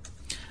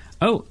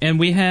 Oh, and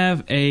we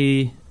have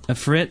a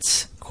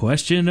Fritz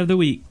question of the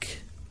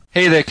week.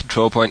 Hey there,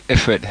 Control Point,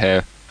 Ifrit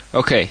here.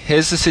 Okay,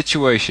 here's the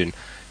situation.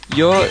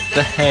 You're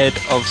the head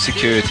of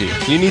security.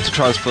 You need to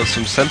transport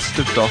some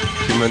sensitive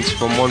documents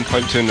from one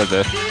point to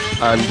another,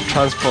 and the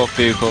transport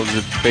vehicle is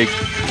a big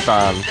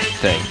van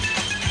thing,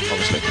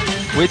 obviously.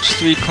 Which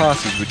 3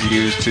 classes would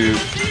you use to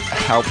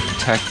help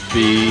protect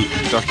the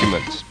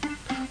documents?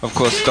 Of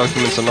course,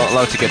 documents are not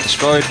allowed to get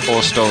destroyed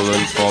or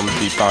stolen from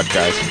the bad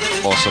guys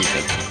or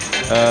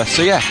something.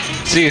 So yeah,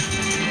 see you.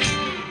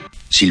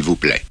 S'il vous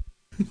plaît.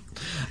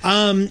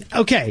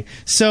 Okay,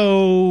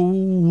 so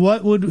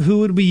who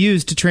would we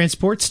use to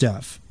transport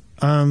stuff?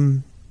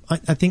 I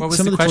think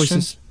some of the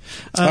choices.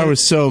 I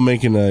was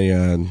making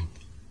a.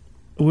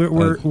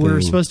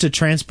 We're supposed to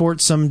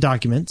transport some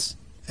documents,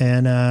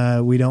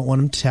 and we don't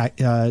want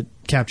them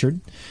captured,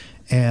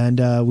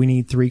 and we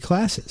need 3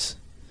 classes.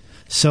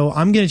 So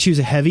I'm going to choose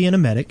a heavy and a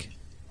medic,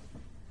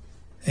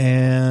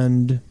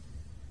 and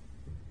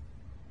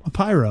a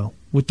pyro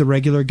with the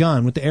regular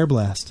gun with the air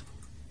blast.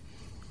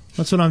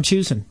 That's what I'm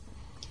choosing.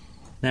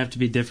 They have to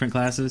be different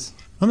classes?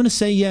 I'm going to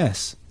say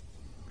yes.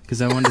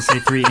 Because I wanted to say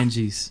 3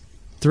 NGs.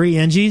 3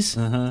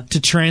 NGs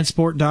to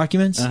transport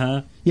documents?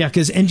 Yeah,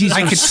 because NGs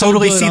I are could so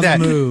totally good see on that.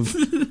 The move.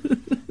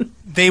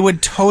 They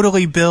would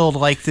totally build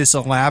like this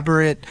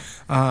elaborate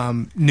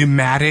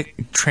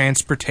pneumatic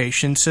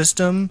transportation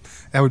system.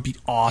 That would be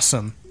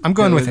awesome. I'm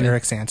going with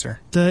Eric's answer.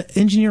 The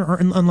engineer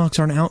unlocks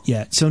aren't out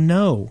yet, so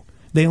no.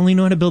 They only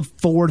know how to build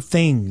 4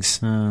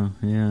 things. Oh,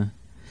 yeah.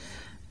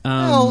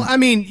 Well, I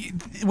mean,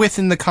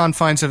 within the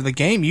confines of the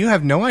game, you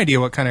have no idea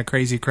what kind of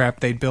crazy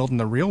crap they'd build in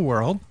the real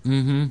world.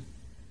 Mm-hmm.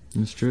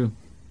 That's true.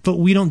 But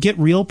we don't get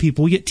real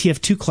people. We get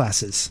TF2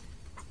 classes.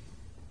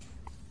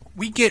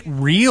 We get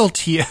real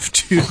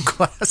TF2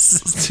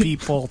 classes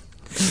people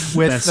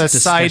with a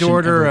side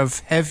order of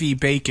heavy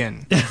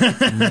bacon. Do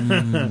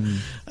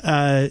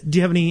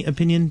you have any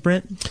opinion,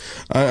 Brent?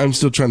 I'm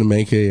still trying to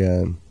make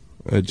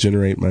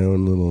generate my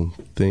own little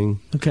thing.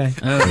 Okay.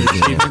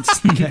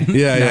 Achievements. Okay.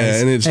 Yeah,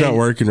 nice. And it's not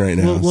working right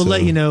now. We'll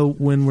let you know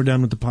when we're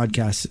done with the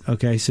podcast,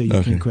 okay? So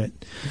you can quit.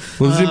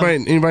 Well, does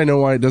anybody know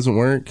why it doesn't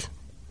work?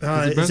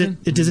 Does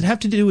it have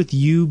to do with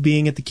you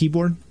being at the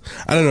keyboard?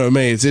 I don't know. It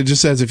may. It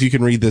just says if you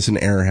can read this, an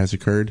error has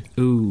occurred.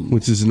 Ooh.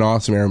 Which is an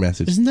awesome error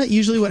message. Isn't that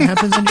usually what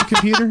happens on your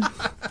computer?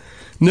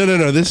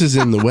 No. This is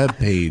in the web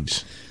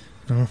page.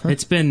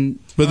 It's been...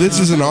 But this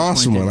is an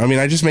awesome one. I mean,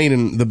 I just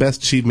made the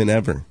best achievement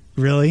ever.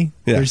 Really?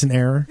 Yeah. There's an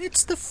error?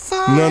 It's the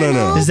final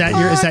No. Is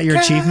that your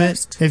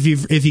achievement? If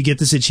you get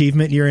this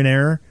achievement, you're in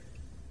error?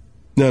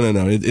 No.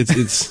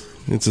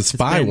 It's a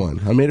spy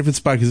one. I made it for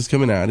spy because it's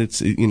coming out.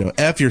 It's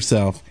F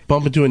yourself.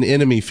 Bump into an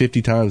enemy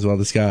 50 times while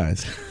the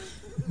skies.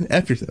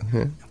 F yourself.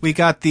 Yeah. We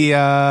got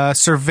the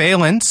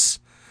surveillance.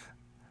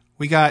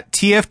 We got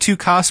TF2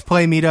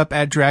 cosplay meetup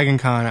at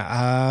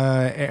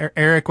DragonCon.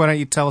 Eric, why don't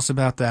you tell us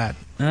about that?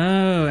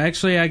 Oh,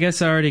 actually, I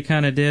guess I already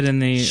kind of did in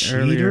the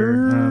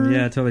earlier.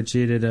 Yeah, I totally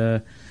cheated.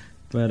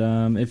 But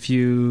if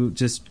you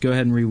just go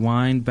ahead and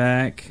rewind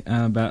back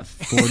about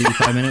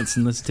 45 minutes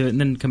and listen to it, and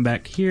then come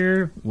back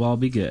here, we'll all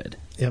be good.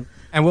 Yep.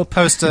 And we'll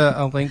post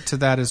a link to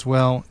that as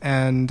well.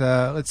 And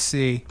let's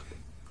see.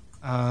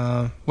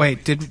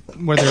 Wait, do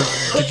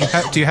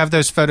you have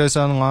those photos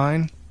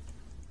online?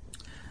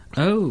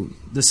 Oh,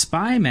 the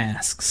spy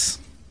masks.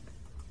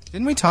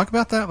 Didn't we talk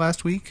about that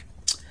last week?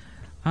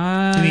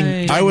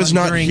 I was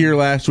not here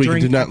last week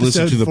and did not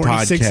listen to the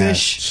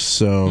podcast.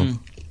 So,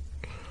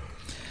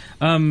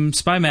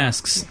 spy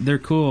masks, they're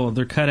cool.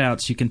 They're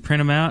cutouts. You can print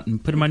them out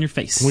and put them on your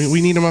face. we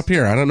need them up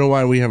here. I don't know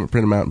why we haven't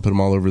printed them out and put them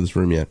all over this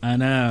room yet. I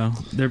know.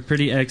 They're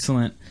pretty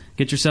excellent.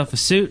 Get yourself a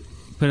suit,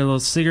 put a little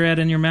cigarette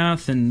in your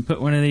mouth, and put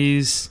one of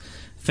these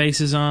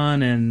faces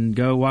on and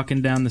go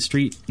walking down the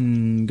street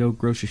and go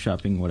grocery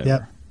shopping, whatever.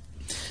 Yep.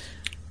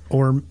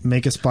 Or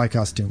make a spy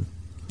costume.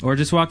 Or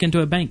just walk into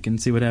a bank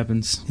and see what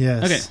happens.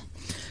 Yes. Okay.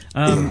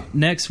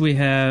 Next, we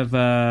have...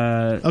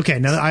 okay,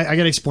 now I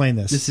got to explain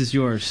this. This is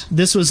yours.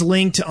 This was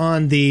linked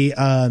on the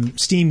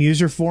Steam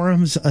user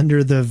forums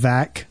under the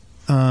VAC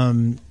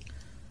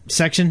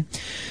section.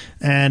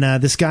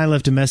 And this guy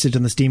left a message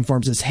on the Steam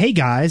forums that says, "Hey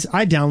guys,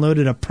 I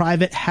downloaded a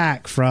private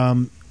hack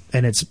from,"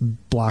 and it's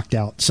blocked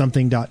out,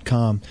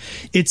 something.com.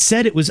 "It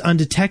said it was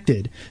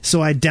undetected,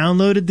 so I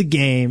downloaded the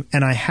game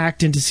and I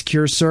hacked into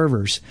secure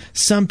servers.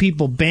 Some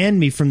people banned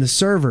me from the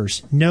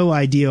servers, no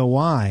idea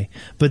why.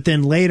 But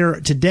then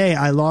later today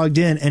I logged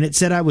in and it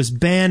said I was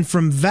banned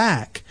from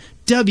VAC.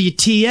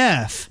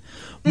 WTF?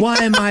 Why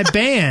am I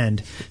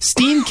banned?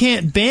 Steam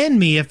can't ban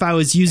me if I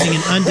was using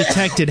an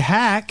undetected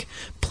hack.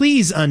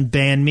 Please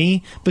unban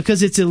me,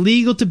 because it's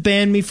illegal to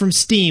ban me from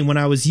Steam when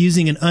I was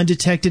using an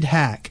undetected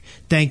hack.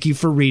 Thank you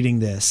for reading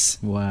this."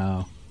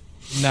 Wow.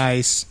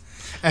 Nice.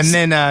 And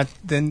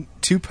then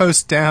 2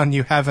 posts down,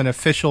 you have an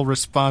official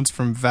response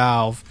from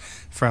Valve,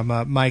 from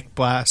Mike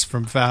Blass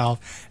from Valve,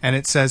 and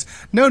it says,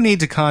 "No need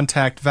to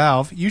contact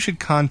Valve. You should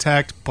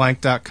contact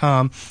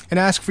blank.com and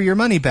ask for your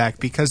money back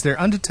because their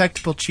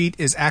undetectable cheat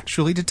is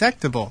actually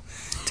detectable.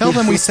 Tell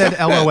them we said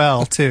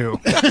LOL too."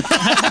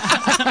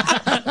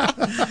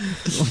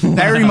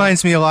 That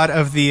reminds me a lot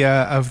of the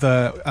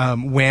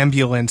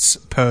Wambulance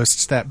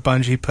posts that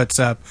Bungie puts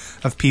up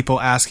of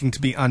people asking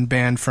to be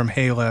unbanned from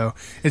Halo.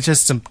 It's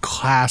just some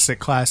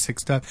classic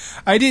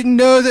stuff. "I didn't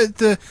know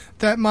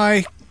that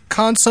my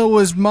console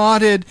was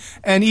modded,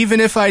 and even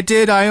if I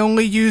did, I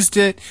only used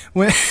it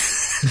when..."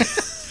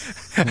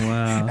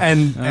 Wow.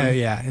 And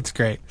yeah, it's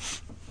great.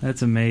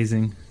 That's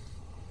amazing.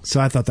 So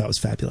I thought that was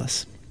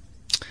fabulous.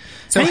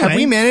 So Anyway. have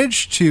we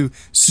managed to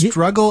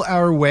struggle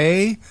our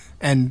way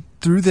and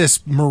through this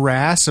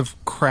morass of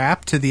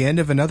crap to the end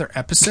of another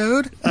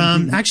episode?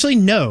 Actually,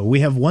 no. We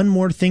have one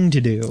more thing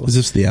to do. Is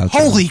this the outro?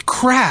 Holy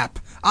crap!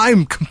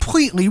 I'm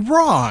completely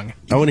wrong.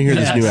 I want to hear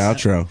this new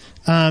outro.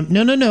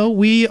 No.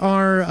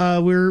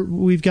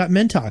 We've got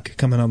Mentalk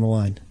coming on the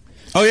line.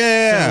 Oh,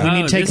 yeah. So we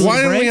need to take a Why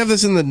little didn't we break. have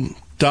this in the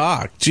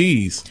doc?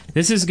 Jeez.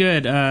 This is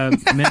good.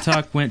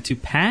 Mentalk went to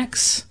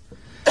PAX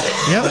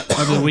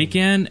over the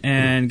weekend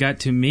and got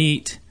to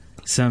meet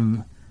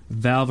some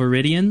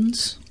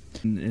Valveridians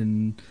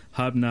and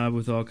hobnob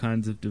with all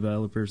kinds of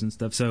developers and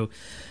stuff. So,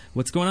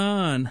 what's going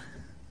on?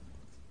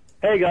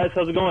 Hey guys,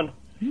 how's it going?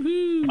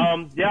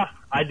 Woo-hoo. Yeah,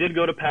 I did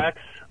go to PAX.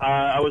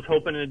 I was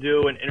hoping to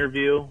do an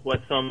interview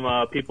with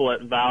some people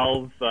at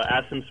Valve,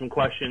 ask them some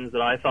questions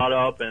that I thought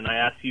up, and I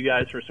asked you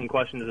guys for some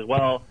questions as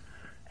well.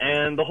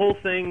 And the whole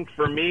thing,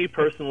 for me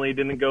personally,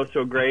 didn't go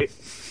so great.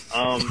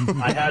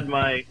 I had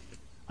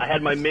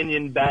my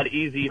minion Bad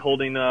Easy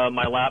holding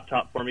my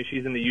laptop for me.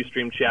 She's in the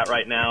Ustream chat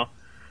right now.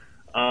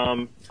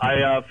 I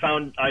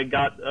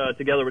got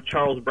together with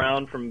Charles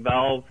Brown from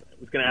Valve.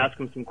 I was going to ask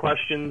him some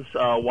questions,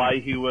 why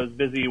he was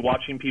busy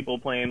watching people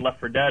playing Left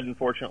 4 Dead.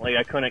 Unfortunately,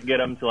 I couldn't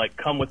get him to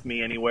come with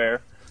me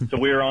anywhere. So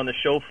we were on the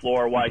show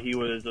floor while he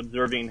was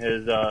observing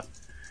his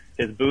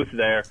booth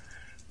there.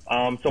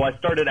 So I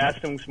started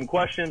asking him some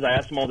questions. I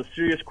asked him all the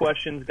serious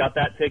questions, got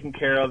that taken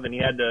care of, and he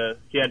had to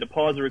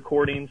pause the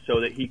recording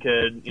so that he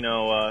could,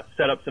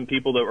 set up some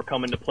people that were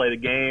coming to play the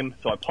game.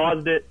 So I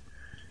paused it,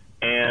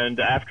 and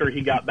after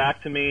he got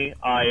back to me,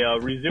 I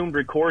resumed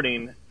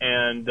recording.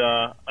 And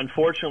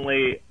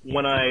unfortunately,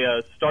 when I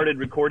started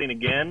recording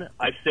again,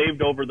 I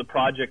saved over the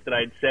project that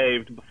I'd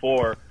saved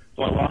before,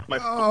 so I lost my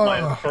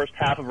first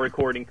half of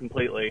recording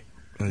completely.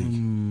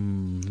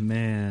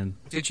 Man.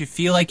 Did you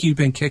feel like you'd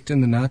been kicked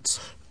in the nuts?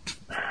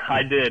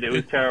 I did. It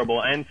was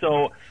terrible. And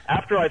so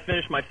after I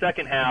finished my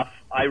second half,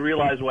 I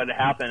realized what had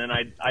happened, and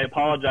I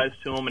apologized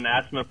to him and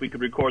asked him if we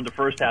could record the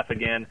first half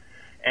again.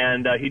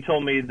 And he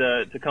told me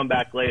to come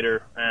back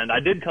later, and I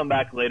did come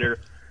back later.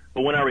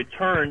 But when I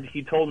returned,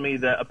 he told me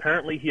that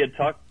apparently he had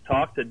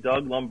talked to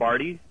Doug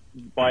Lombardi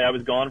while I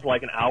was gone for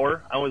like an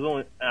hour.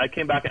 I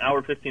came back an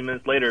hour 15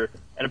 minutes later,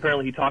 and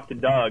apparently he talked to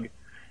Doug,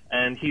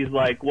 and he's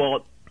like,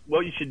 "Well,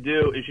 what you should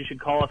do is you should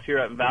call us here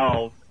at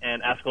Valve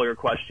and ask all your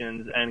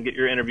questions and get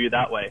your interview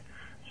that way."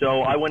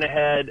 So I went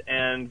ahead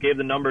and gave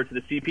the number to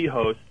the CP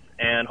hosts,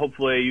 and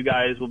hopefully you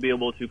guys will be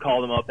able to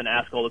call them up and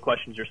ask all the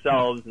questions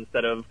yourselves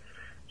instead of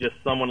just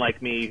someone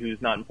like me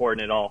who's not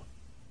important at all.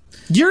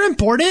 You're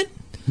important?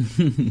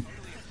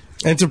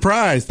 And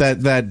surprise,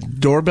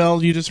 that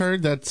doorbell you just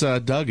heard, that's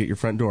Doug at your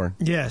front door.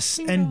 Yes.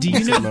 And do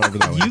you know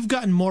you've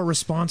gotten more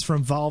response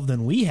from Valve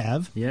than we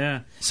have?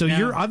 Yeah. So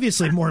you're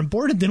obviously more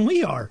important than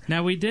we are.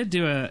 Now, we did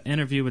do an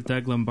interview with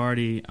Doug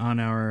Lombardi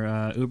on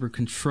our Uber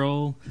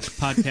Control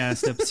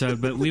podcast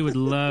episode, but we would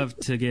love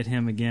to get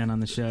him again on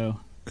the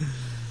show.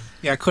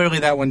 Yeah, clearly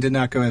that one did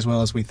not go as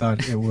well as we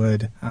thought it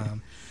would.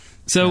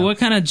 So what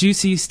kind of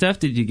juicy stuff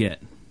did you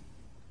get?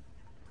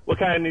 What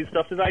kind of new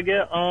stuff did I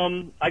get?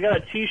 I got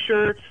a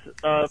T-shirt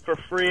for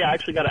free. I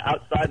actually got it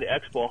outside the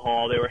expo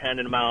hall. They were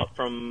handing them out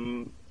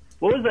from...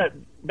 What was that?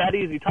 That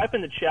easy. Type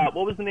in the chat.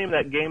 What was the name of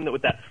that game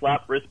with that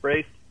slap wrist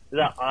brace? Is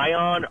that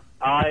Ion?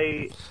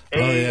 The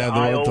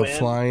one with the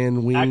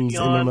flying wings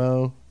Axion?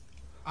 MMO?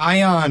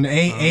 Ion,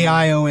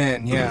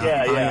 A-I-O-N, yeah.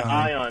 Yeah,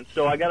 Ion.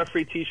 So I got a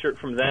free T-shirt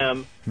from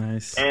them.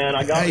 Nice. And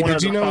I got one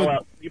of the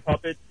Fallout 3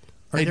 puppets.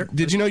 Hey,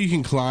 did you know you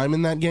can climb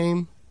in that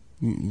game?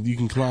 You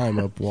can climb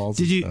up walls.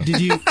 Did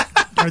you?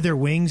 Are there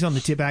wings on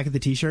the back of the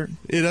T-shirt?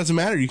 It doesn't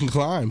matter. You can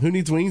climb. Who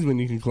needs wings when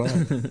you can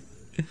climb?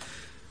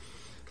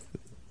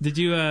 Did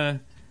you?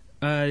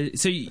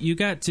 So you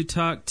got to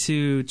talk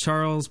to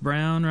Charles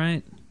Brown,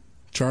 right?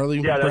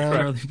 Charlie Brown.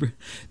 Charlie Brown.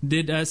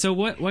 Did so?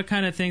 What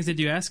kind of things did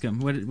you ask him?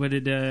 What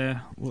did?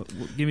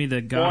 Give me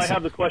the gossip. Well, I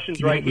have the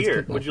questions right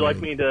here. Would you like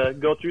me to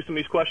go through some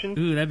of these questions?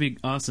 Ooh, that'd be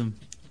awesome.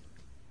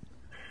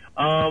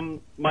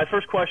 My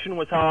first question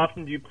was, how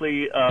often do you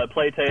play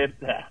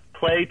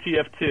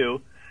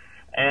TF2?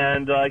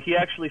 And he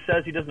actually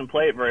says he doesn't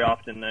play it very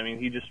often. I mean,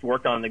 he just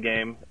worked on the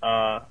game.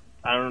 I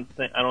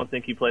don't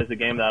think he plays the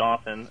game that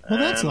often. Well,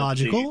 that's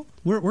logical.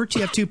 We're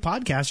TF2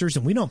 podcasters,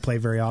 and we don't play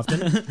very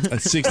often.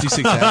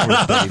 66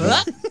 hours, baby.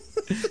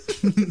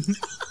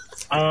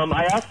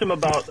 I asked him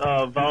about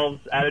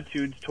Valve's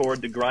attitudes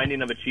toward the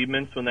grinding of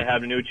achievements when they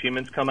have new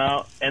achievements come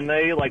out, and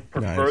they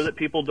prefer that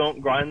people don't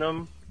grind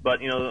them. But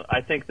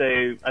I think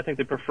they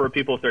prefer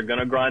people, if they're going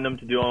to grind them,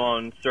 to do them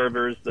on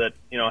servers that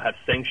have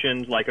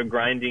sanctioned, like a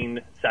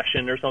grinding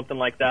session or something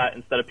like that,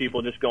 instead of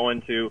people just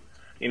going to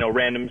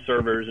random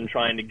servers and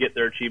trying to get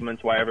their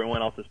achievements while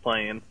everyone else is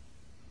playing.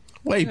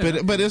 Wait,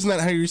 but isn't that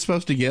how you're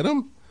supposed to get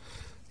them?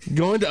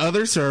 Going to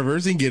other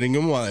servers and getting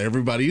them while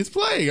everybody is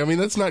playing. I mean,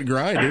 that's not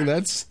grinding.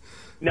 That's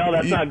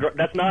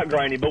not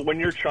grinding. But when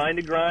you're trying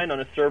to grind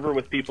on a server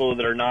with people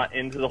that are not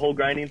into the whole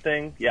grinding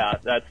thing, yeah,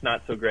 that's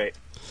not so great.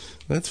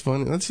 That's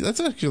funny. That's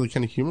actually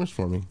kind of humorous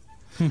for me.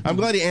 I'm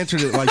glad he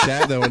answered it like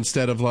that, though,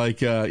 instead of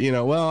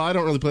well, I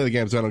don't really play the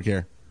game, so I don't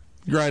care.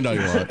 Grind all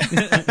you want.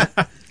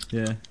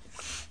 Yeah.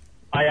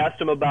 I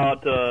asked him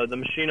about the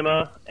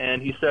Machinima,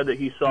 and he said that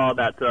he saw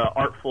that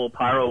Artful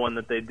Pyro one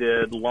that they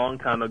did a long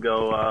time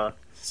ago.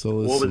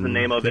 What was the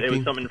name of it? It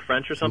was something in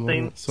French or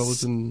something?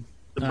 Solus and...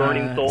 The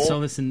Burning Soul?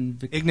 Solus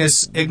and...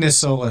 Ignis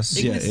Solus.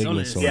 Ignis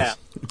Solus.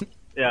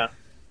 Yeah.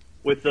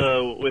 With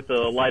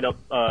the light up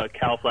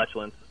cow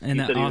flatulence. And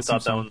he said he awesome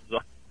thought that one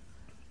was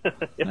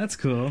yeah. That's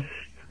cool.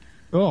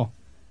 Cool.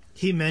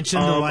 He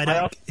mentioned the light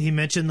up. He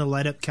mentioned the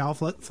light up cow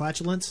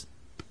flatulence.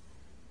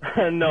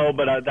 No,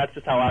 but that's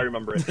just how I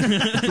remember it.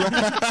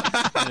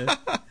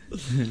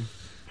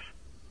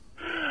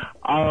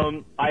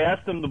 I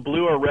asked him the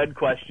blue or red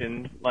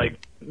question. Like,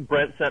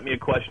 Brent sent me a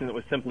question that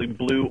was simply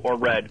blue or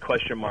red ?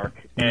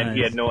 And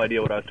he had no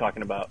idea what I was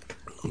talking about.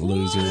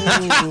 Loser.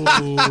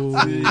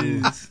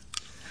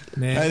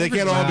 Man, hey, they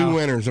can't all be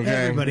winners,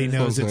 okay? Everybody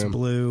knows it's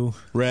blue.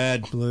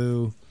 Red.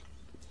 Blue.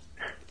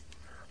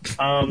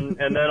 And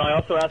then I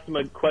also asked him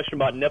a question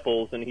about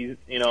nipples, and he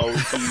said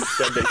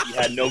that he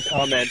had no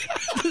comment.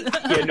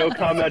 He had no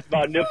comment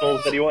about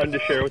nipples that he wanted to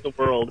share with the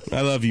world.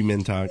 I love you,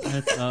 Mintalk.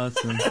 That's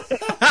awesome.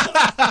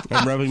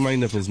 I'm rubbing my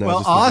nipples now.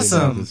 Well,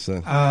 awesome.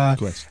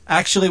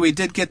 Actually, we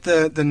did get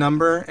the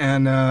number,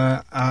 and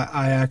I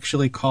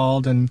actually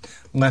called and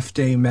left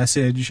a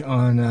message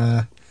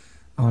on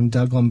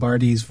Doug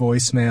Lombardi's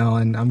voicemail,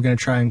 and I'm going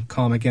to try and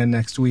call him again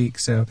next week.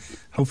 So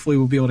hopefully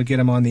we'll be able to get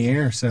him on the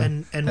air. So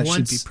and that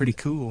should be pretty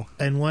cool.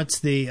 And once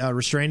the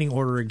restraining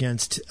order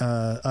against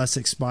us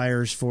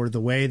expires for the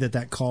way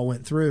that call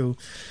went through,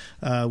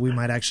 we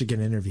might actually get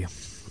an interview.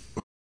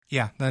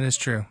 Yeah, that is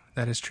true.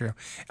 That is true.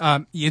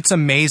 It's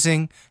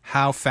amazing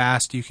how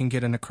fast you can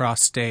get an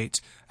across state,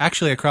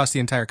 actually across the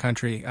entire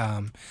country,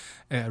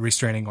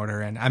 restraining order.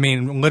 And I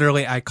mean,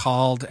 literally, I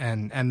called,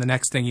 and the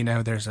next thing you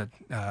know, there's a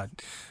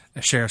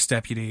sheriff's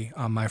deputy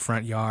on my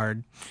front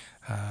yard.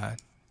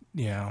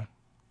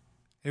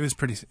 It was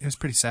pretty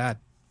sad.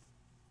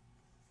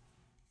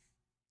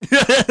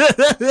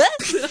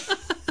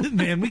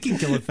 Man, we can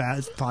kill a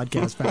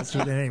podcast faster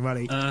than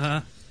anybody.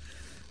 All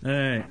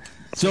right.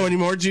 So, any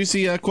more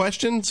juicy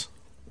questions?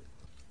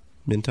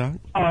 Mintalk?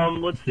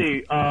 Let's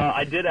see.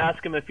 I did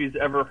ask him if he's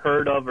ever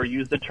heard of or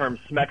used the term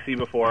smexy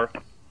before.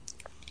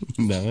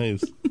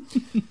 Nice.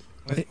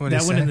 That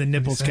went in the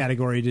nipples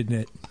category, didn't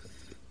it?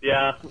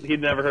 Yeah,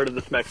 he'd never heard of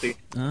the smexy.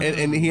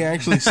 And he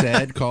actually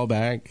said, call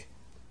back.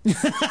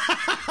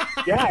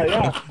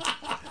 Yeah.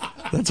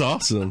 That's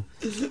awesome.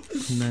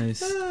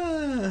 Nice.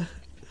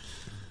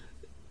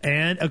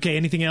 And, okay,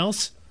 anything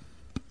else?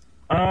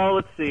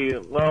 Let's see.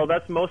 Well,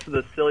 that's most of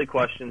the silly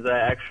questions I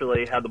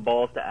actually had the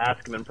balls to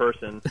ask him in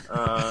person.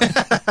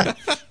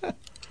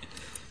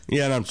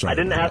 Yeah, and I'm sorry. I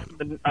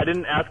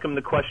didn't ask him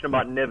the question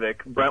about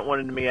Nivik. Brent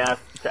wanted me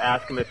to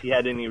ask him if he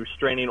had any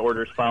restraining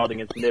orders filed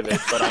against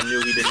Nivik, but I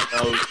knew he didn't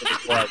know what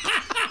it was.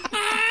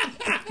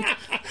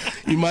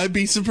 You might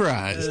be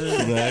surprised.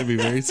 I'd be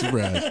very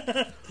surprised.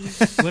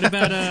 What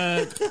about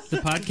the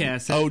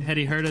podcast? Had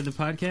he heard of the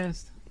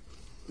podcast?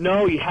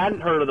 No, he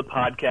hadn't heard of the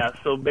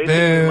podcast. So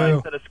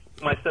basically,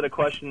 my set of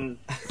questions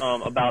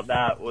about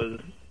that was,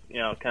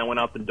 kind of went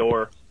out the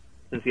door,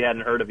 since he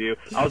hadn't heard of you.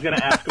 I was going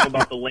to ask him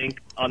about the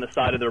link on the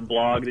side of their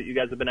blog that you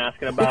guys have been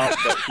asking about,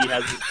 but he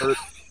hasn't heard.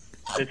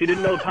 If you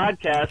didn't know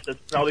podcast, that's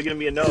probably going to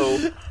be a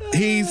no.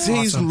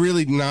 He's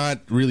really not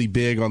really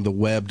big on the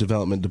web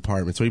development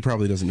department, so he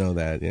probably doesn't know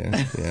that.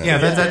 Yeah.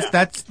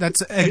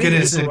 That's as good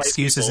as an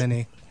excuse as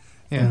any.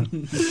 Yeah.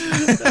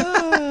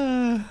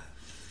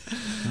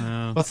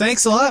 Well,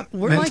 thanks a lot,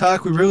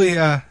 Mentalk.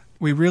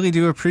 We really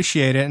do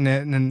appreciate it,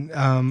 and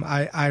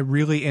I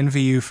really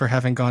envy you for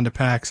having gone to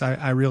PAX.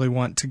 I really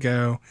want to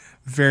go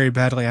very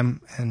badly.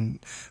 And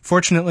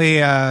fortunately,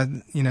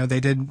 they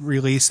did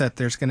release that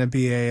there's going to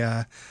be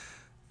a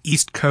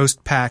East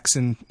Coast PAX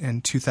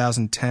in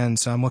 2010,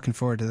 so I'm looking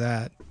forward to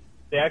that.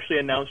 They actually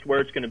announced where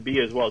it's going to be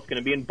as well. It's going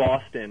to be in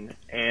Boston,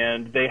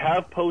 and they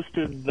have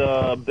posted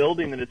the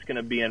building that it's going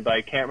to be in, but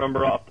I can't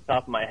remember off the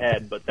top of my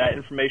head, but that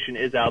information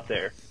is out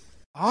there.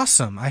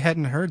 Awesome. I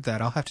hadn't heard that.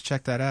 I'll have to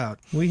check that out.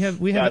 We have.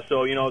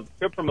 So,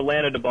 trip from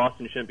Atlanta to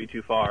Boston shouldn't be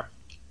too far.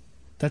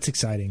 That's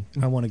exciting.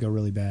 I want to go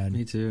really bad.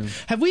 Me too.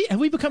 Have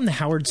we become the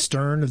Howard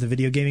Stern of the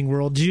video gaming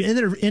world? Did you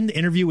end the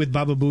interview with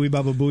Baba Booey,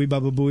 Baba Booey,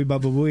 Baba Booey,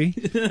 Baba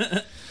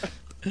Booey?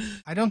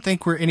 I don't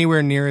think we're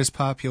anywhere near as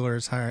popular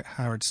as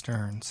Howard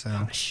Stern. So.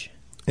 Gosh.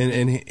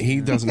 And he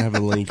doesn't have a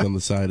link on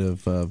the side of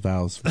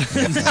Val's.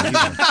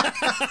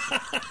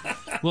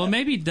 Well,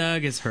 maybe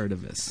Doug has heard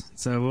of us,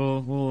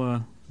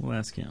 so we'll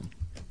ask him.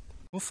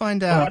 We'll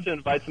find We'll out. have to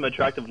invite some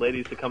attractive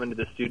ladies to come into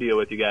the studio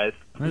with you guys.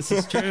 This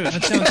is true.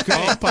 That sounds great.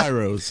 All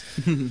pyros.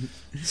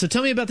 So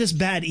tell me about this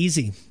Bad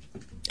Easy.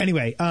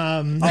 Anyway, Do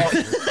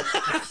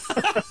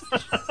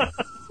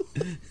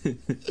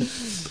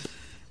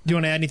you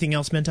want to add anything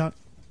else, Mentalk?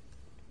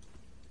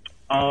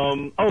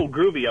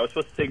 Groovy. I was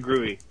supposed to say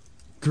groovy.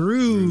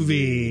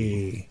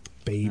 Groovy,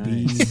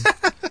 baby. Nice.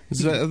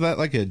 Is that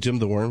like a Jim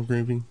the Worm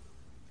groovy?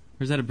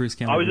 Or is that a Bruce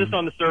Campbell? I was just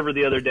on the server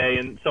the other day,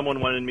 and someone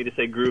wanted me to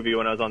say groovy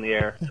when I was on the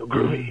air. So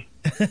groovy.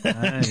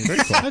 Nice. Very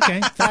cool. Okay,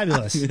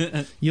 fabulous.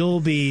 You'll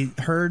be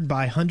heard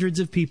by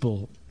hundreds of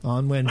people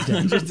on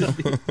Wednesday.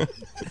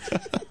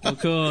 Well,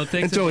 cool.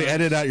 Thanks. Until we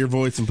edit out your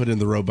voice and put in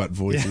the robot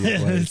voice in your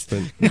place.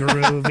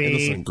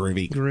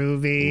 Groovy.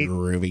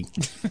 Groovy.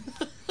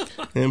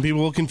 And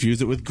people will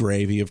confuse it with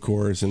gravy, of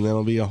course, and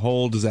that'll be a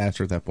whole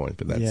disaster at that point.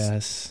 But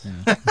that's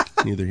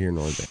neither here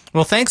nor there.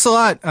 Well, thanks a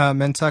lot,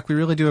 Mentalk. We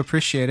really do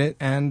appreciate it.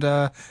 And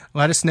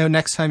let us know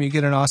next time you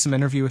get an awesome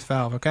interview with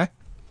Valve, okay?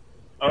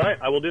 All right,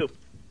 I will do.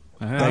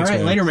 All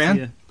right, later,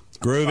 man.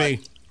 Groovy.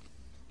 Bye.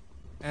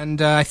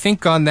 And I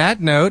think on that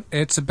note,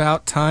 it's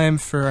about time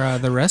for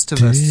the rest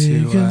of us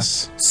to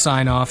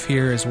sign off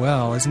here as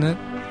well, isn't it?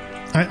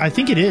 I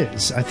think it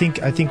is. I think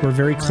we're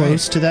very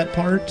close to that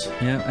part.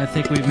 Yeah, I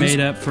think we've made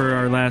up for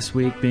our last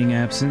week being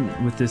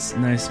absent with this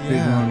nice big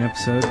long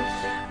episode.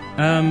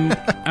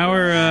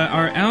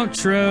 Our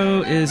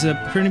outro is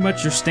pretty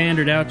much your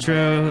standard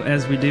outro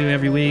as we do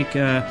every week.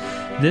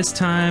 This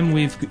time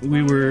we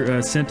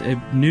were sent a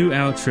new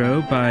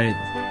outro by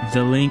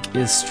The Link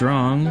Is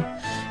Strong.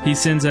 He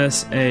sends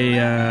us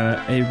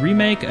a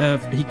remake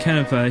of he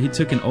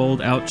took an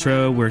old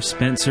outro where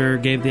Spencer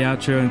gave the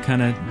outro and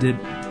kind of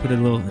put a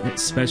little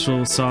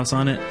special sauce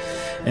on it,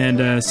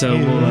 and so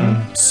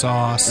we'll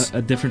sauce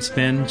a different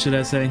spin, should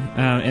I say?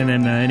 And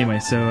then anyway,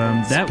 so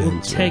that will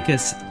take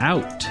us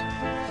out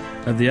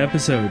of the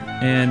episode,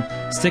 and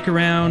stick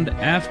around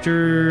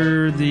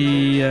after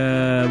the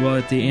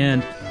at the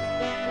end.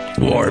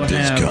 Warp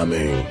is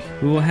coming.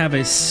 We will have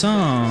a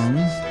song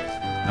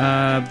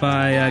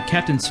by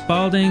Captain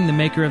Spaulding, the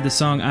maker of the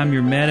song I'm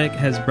Your Medic,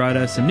 has brought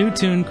us a new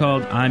tune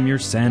called I'm Your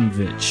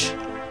Sandwich.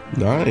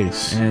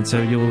 Nice. And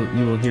so you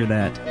will hear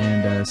that.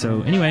 And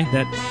so anyway,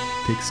 that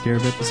takes care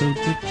of episode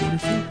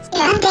 56. To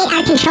update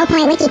our control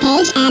point wiki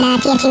page at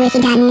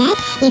tftwiki.net,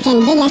 you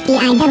can dig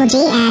SDIGG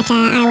at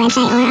our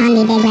website or on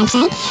the big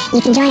website.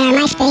 You can join our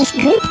MySpace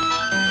group,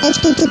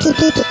 MySpace group,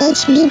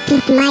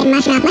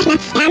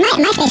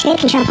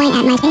 Control Point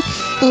at MySpace.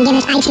 You can give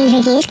us iTunes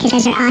reviews, because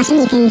those are awesome.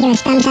 You can give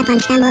us thumbs up on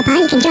StumbleUpon.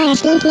 You can join our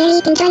Steam community.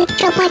 You can join the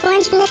Control Point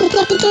forums. You can listen to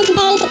TFT tunes and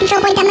berries at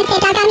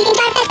controlpoint.myspace.com. You can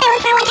join us at for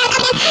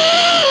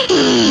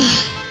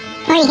 1,000.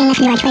 Or you can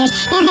listen to our Twitters,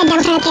 Nailhead,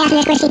 Double Turn Up, Chaos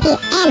underscore CP,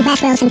 and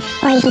Wes Wilson.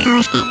 Or you can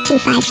call us at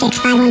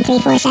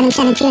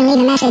 256-513-4772 and leave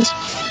a message.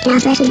 You can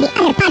also listen to the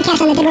other podcasts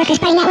on the Dead Workers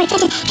Party Network,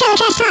 such as Killer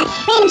Trash Talk,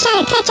 Random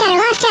Chatter, Tech Chatter,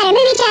 Lost Chatter,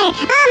 Movie Chatter,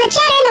 all the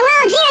chatter in the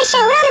world, Zero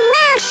Show, World of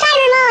WoW,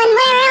 Cybermo, and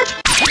whatever else.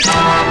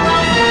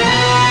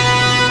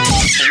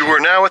 You are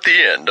now at the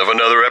end of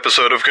another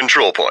episode of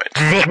Control Point.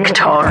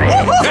 Victory.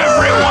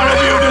 Every one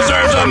of you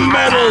deserves a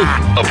medal.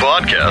 A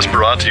podcast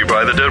brought to you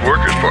by the Dead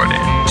Workers Party.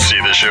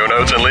 See the show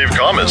notes and leave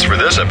comments for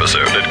this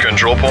episode at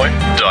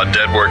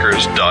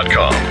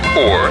controlpoint.deadworkers.com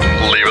or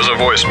leave us a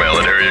voicemail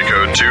at area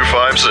code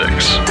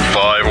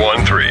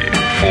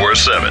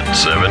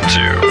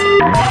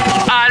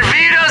 256-513-4772. Auf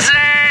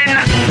Wiedersehen!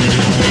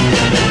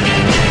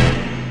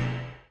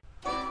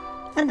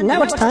 And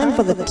now it's time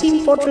for the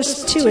Team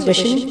Fortress 2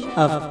 edition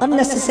of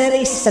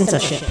Unnecessary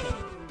Censorship.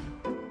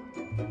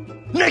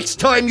 Next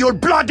time you'll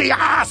bloody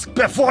ask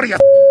before you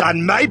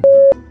on me.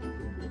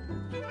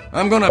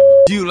 I'm gonna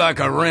you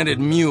like a rented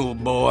mule,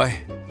 boy.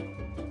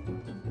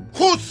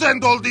 Who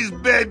sent all these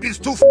babies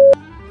to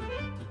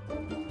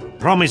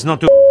Promise not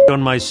to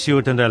on my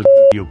suit and I'll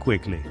you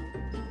quickly.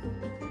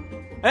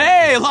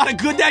 Hey, a lot of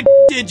good that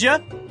did ya?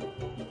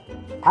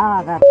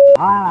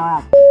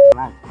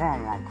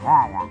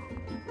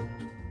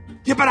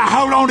 You better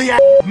hold on to your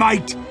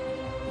mate.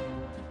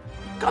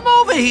 Come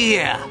over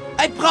here.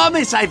 I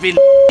promise I will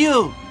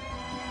you.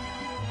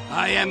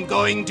 I am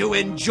going to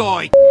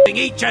enjoy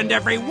each and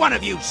every one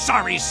of you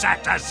sorry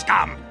sack of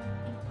scum.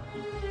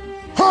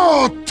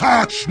 Who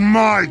touched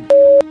my...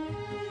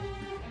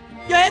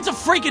 Your head's a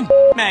freaking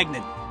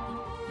magnet.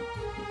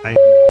 I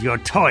your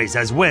toys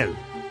as well.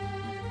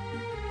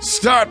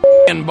 Start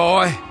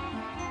boy.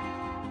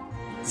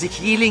 The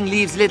healing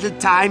leaves little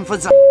time for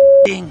the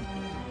thing.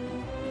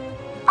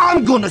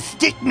 I'm gonna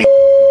stick me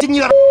in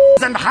your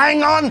and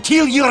hang on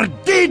till you're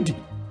dead.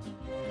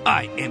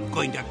 I am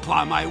going to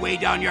claw my way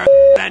down your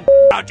and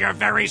out your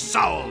very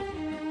soul.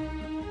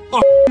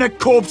 A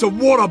corpse of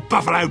water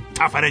buffalo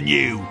tougher than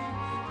you.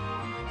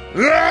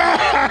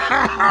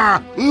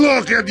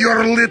 Look at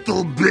your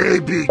little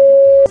baby.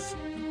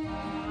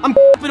 I'm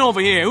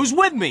over here. Who's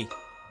with me?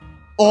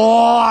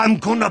 Oh, I'm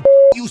gonna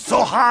you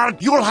so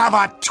hard you'll have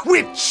a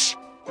twitch.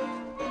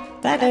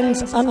 That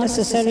ends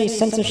Unnecessary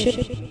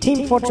Censorship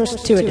Team Fortress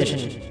 2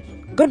 Edition.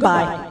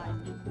 Goodbye.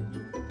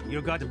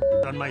 You got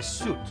on my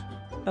suit.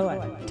 Oh,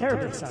 I'm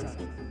terribly sorry.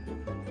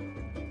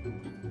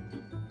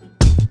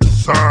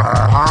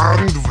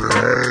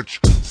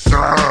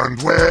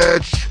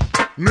 Sandwich,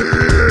 me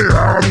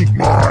and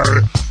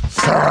my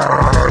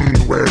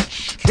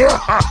sandwich.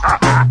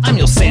 I'm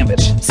your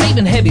sandwich,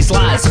 saving heavy's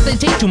lies if they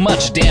take too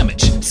much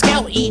damage.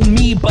 Scout eating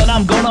me, but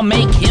I'm gonna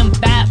make him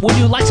fat. Would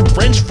you like some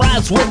french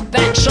fries with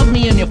that? Shove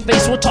me in your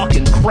face, we're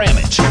talking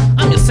crammage.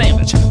 I'm your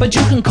sandwich, but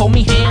you can call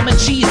me ham and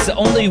cheese. The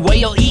only way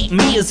you'll eat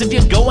me is if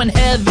you're going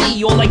heavy.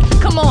 You're like,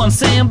 come on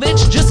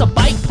sandwich, just a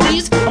bite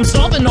please. I'm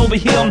starving over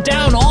here, I'm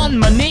down on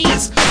my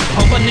knees.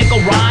 Pump a nickel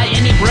rye,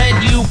 any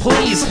bread you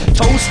please.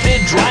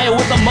 Toasted dry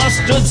with a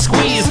mustard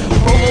squeeze.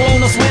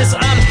 Provolone Swiss,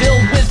 I'm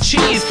filled with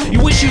cheese.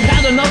 You wish you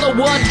had another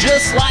one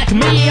just like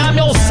me. I'm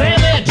your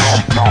sandwich.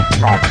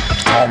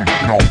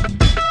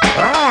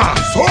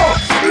 So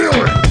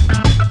feeling.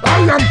 I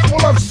am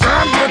full of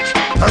sandwich,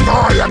 and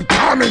I am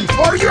coming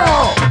for you.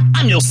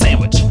 I'm your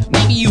sandwich.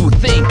 Maybe you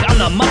think I'm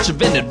not much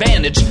of an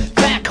advantage.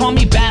 Fat, call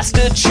me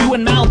bastard,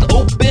 chewing mouth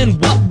open.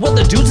 What will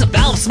the dudes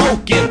about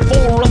smoking?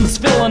 Forums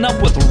filling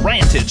up with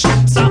rantage.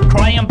 Stop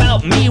crying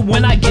about me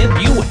when I give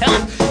you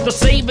help. They're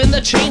saving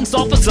the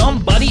chainsaw for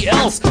somebody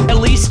else. At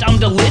least I'm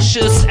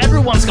delicious.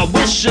 Everyone's got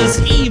wishes,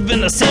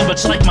 even a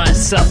sandwich like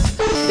myself.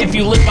 If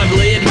you lick my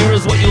blade, here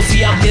is what you'll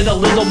see. I'll get a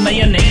little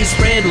mayonnaise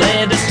spread,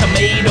 lettuce,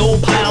 tomato,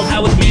 piled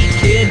high with meat,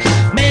 kid.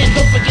 Man,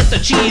 don't forget the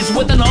cheese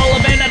with an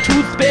olive and a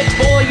toothpick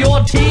for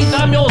your teeth.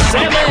 I'm your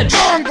sandwich.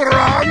 Don't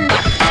run.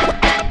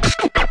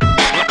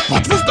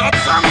 What was that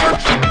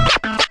sandwich?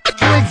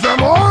 Kill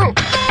them all?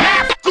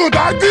 Good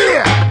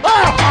idea.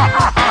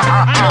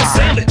 I'm your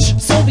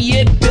sandwich.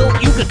 Soviet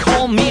built, you could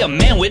call me a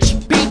manwich.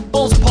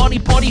 People's party,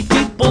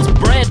 people's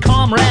bread.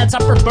 Comrades, I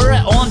prefer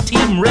it on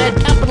Team Red.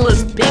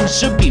 Capitalist pigs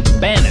should be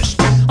banished.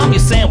 I'm your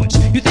sandwich.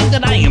 You think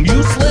that I am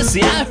useless?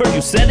 Yeah, I heard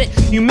you said it.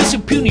 You miss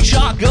your puny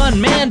shotgun,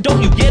 man,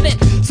 don't you get it?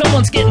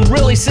 Someone's getting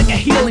really sick of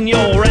healing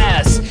your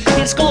ass.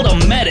 It's called a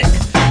medic.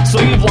 So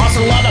you've lost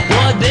a lot of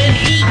blood, then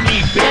eat me,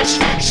 bitch.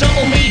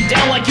 Shovel me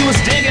down like you was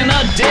digging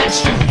a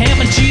ditch. Ham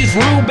and cheese,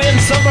 Reuben,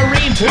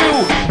 submarine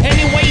too.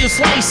 Any way you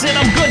slice it,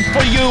 I'm good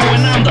for you,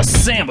 and I'm the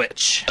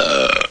sandwich.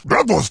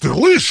 That was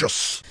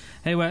delicious.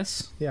 Hey,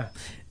 Wes. Yeah.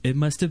 It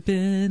must have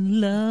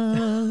been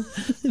love,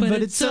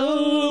 but it's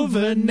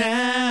over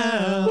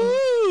now.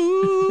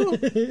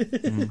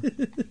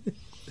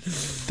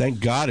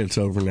 Thank God it's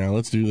over now.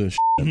 Let's do this.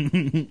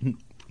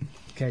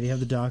 Okay, do you have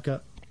the doc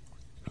up?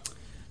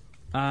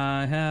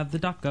 I have the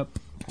doc up.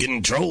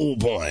 Control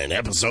Point,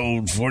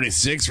 episode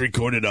 46,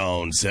 recorded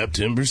on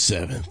September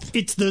 7th.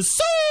 It's the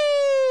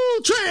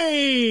Soul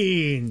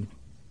Train!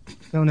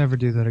 Don't ever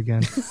do that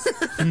again.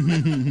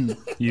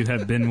 You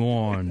have been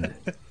warned.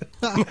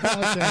 Oh,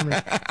 damn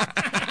it.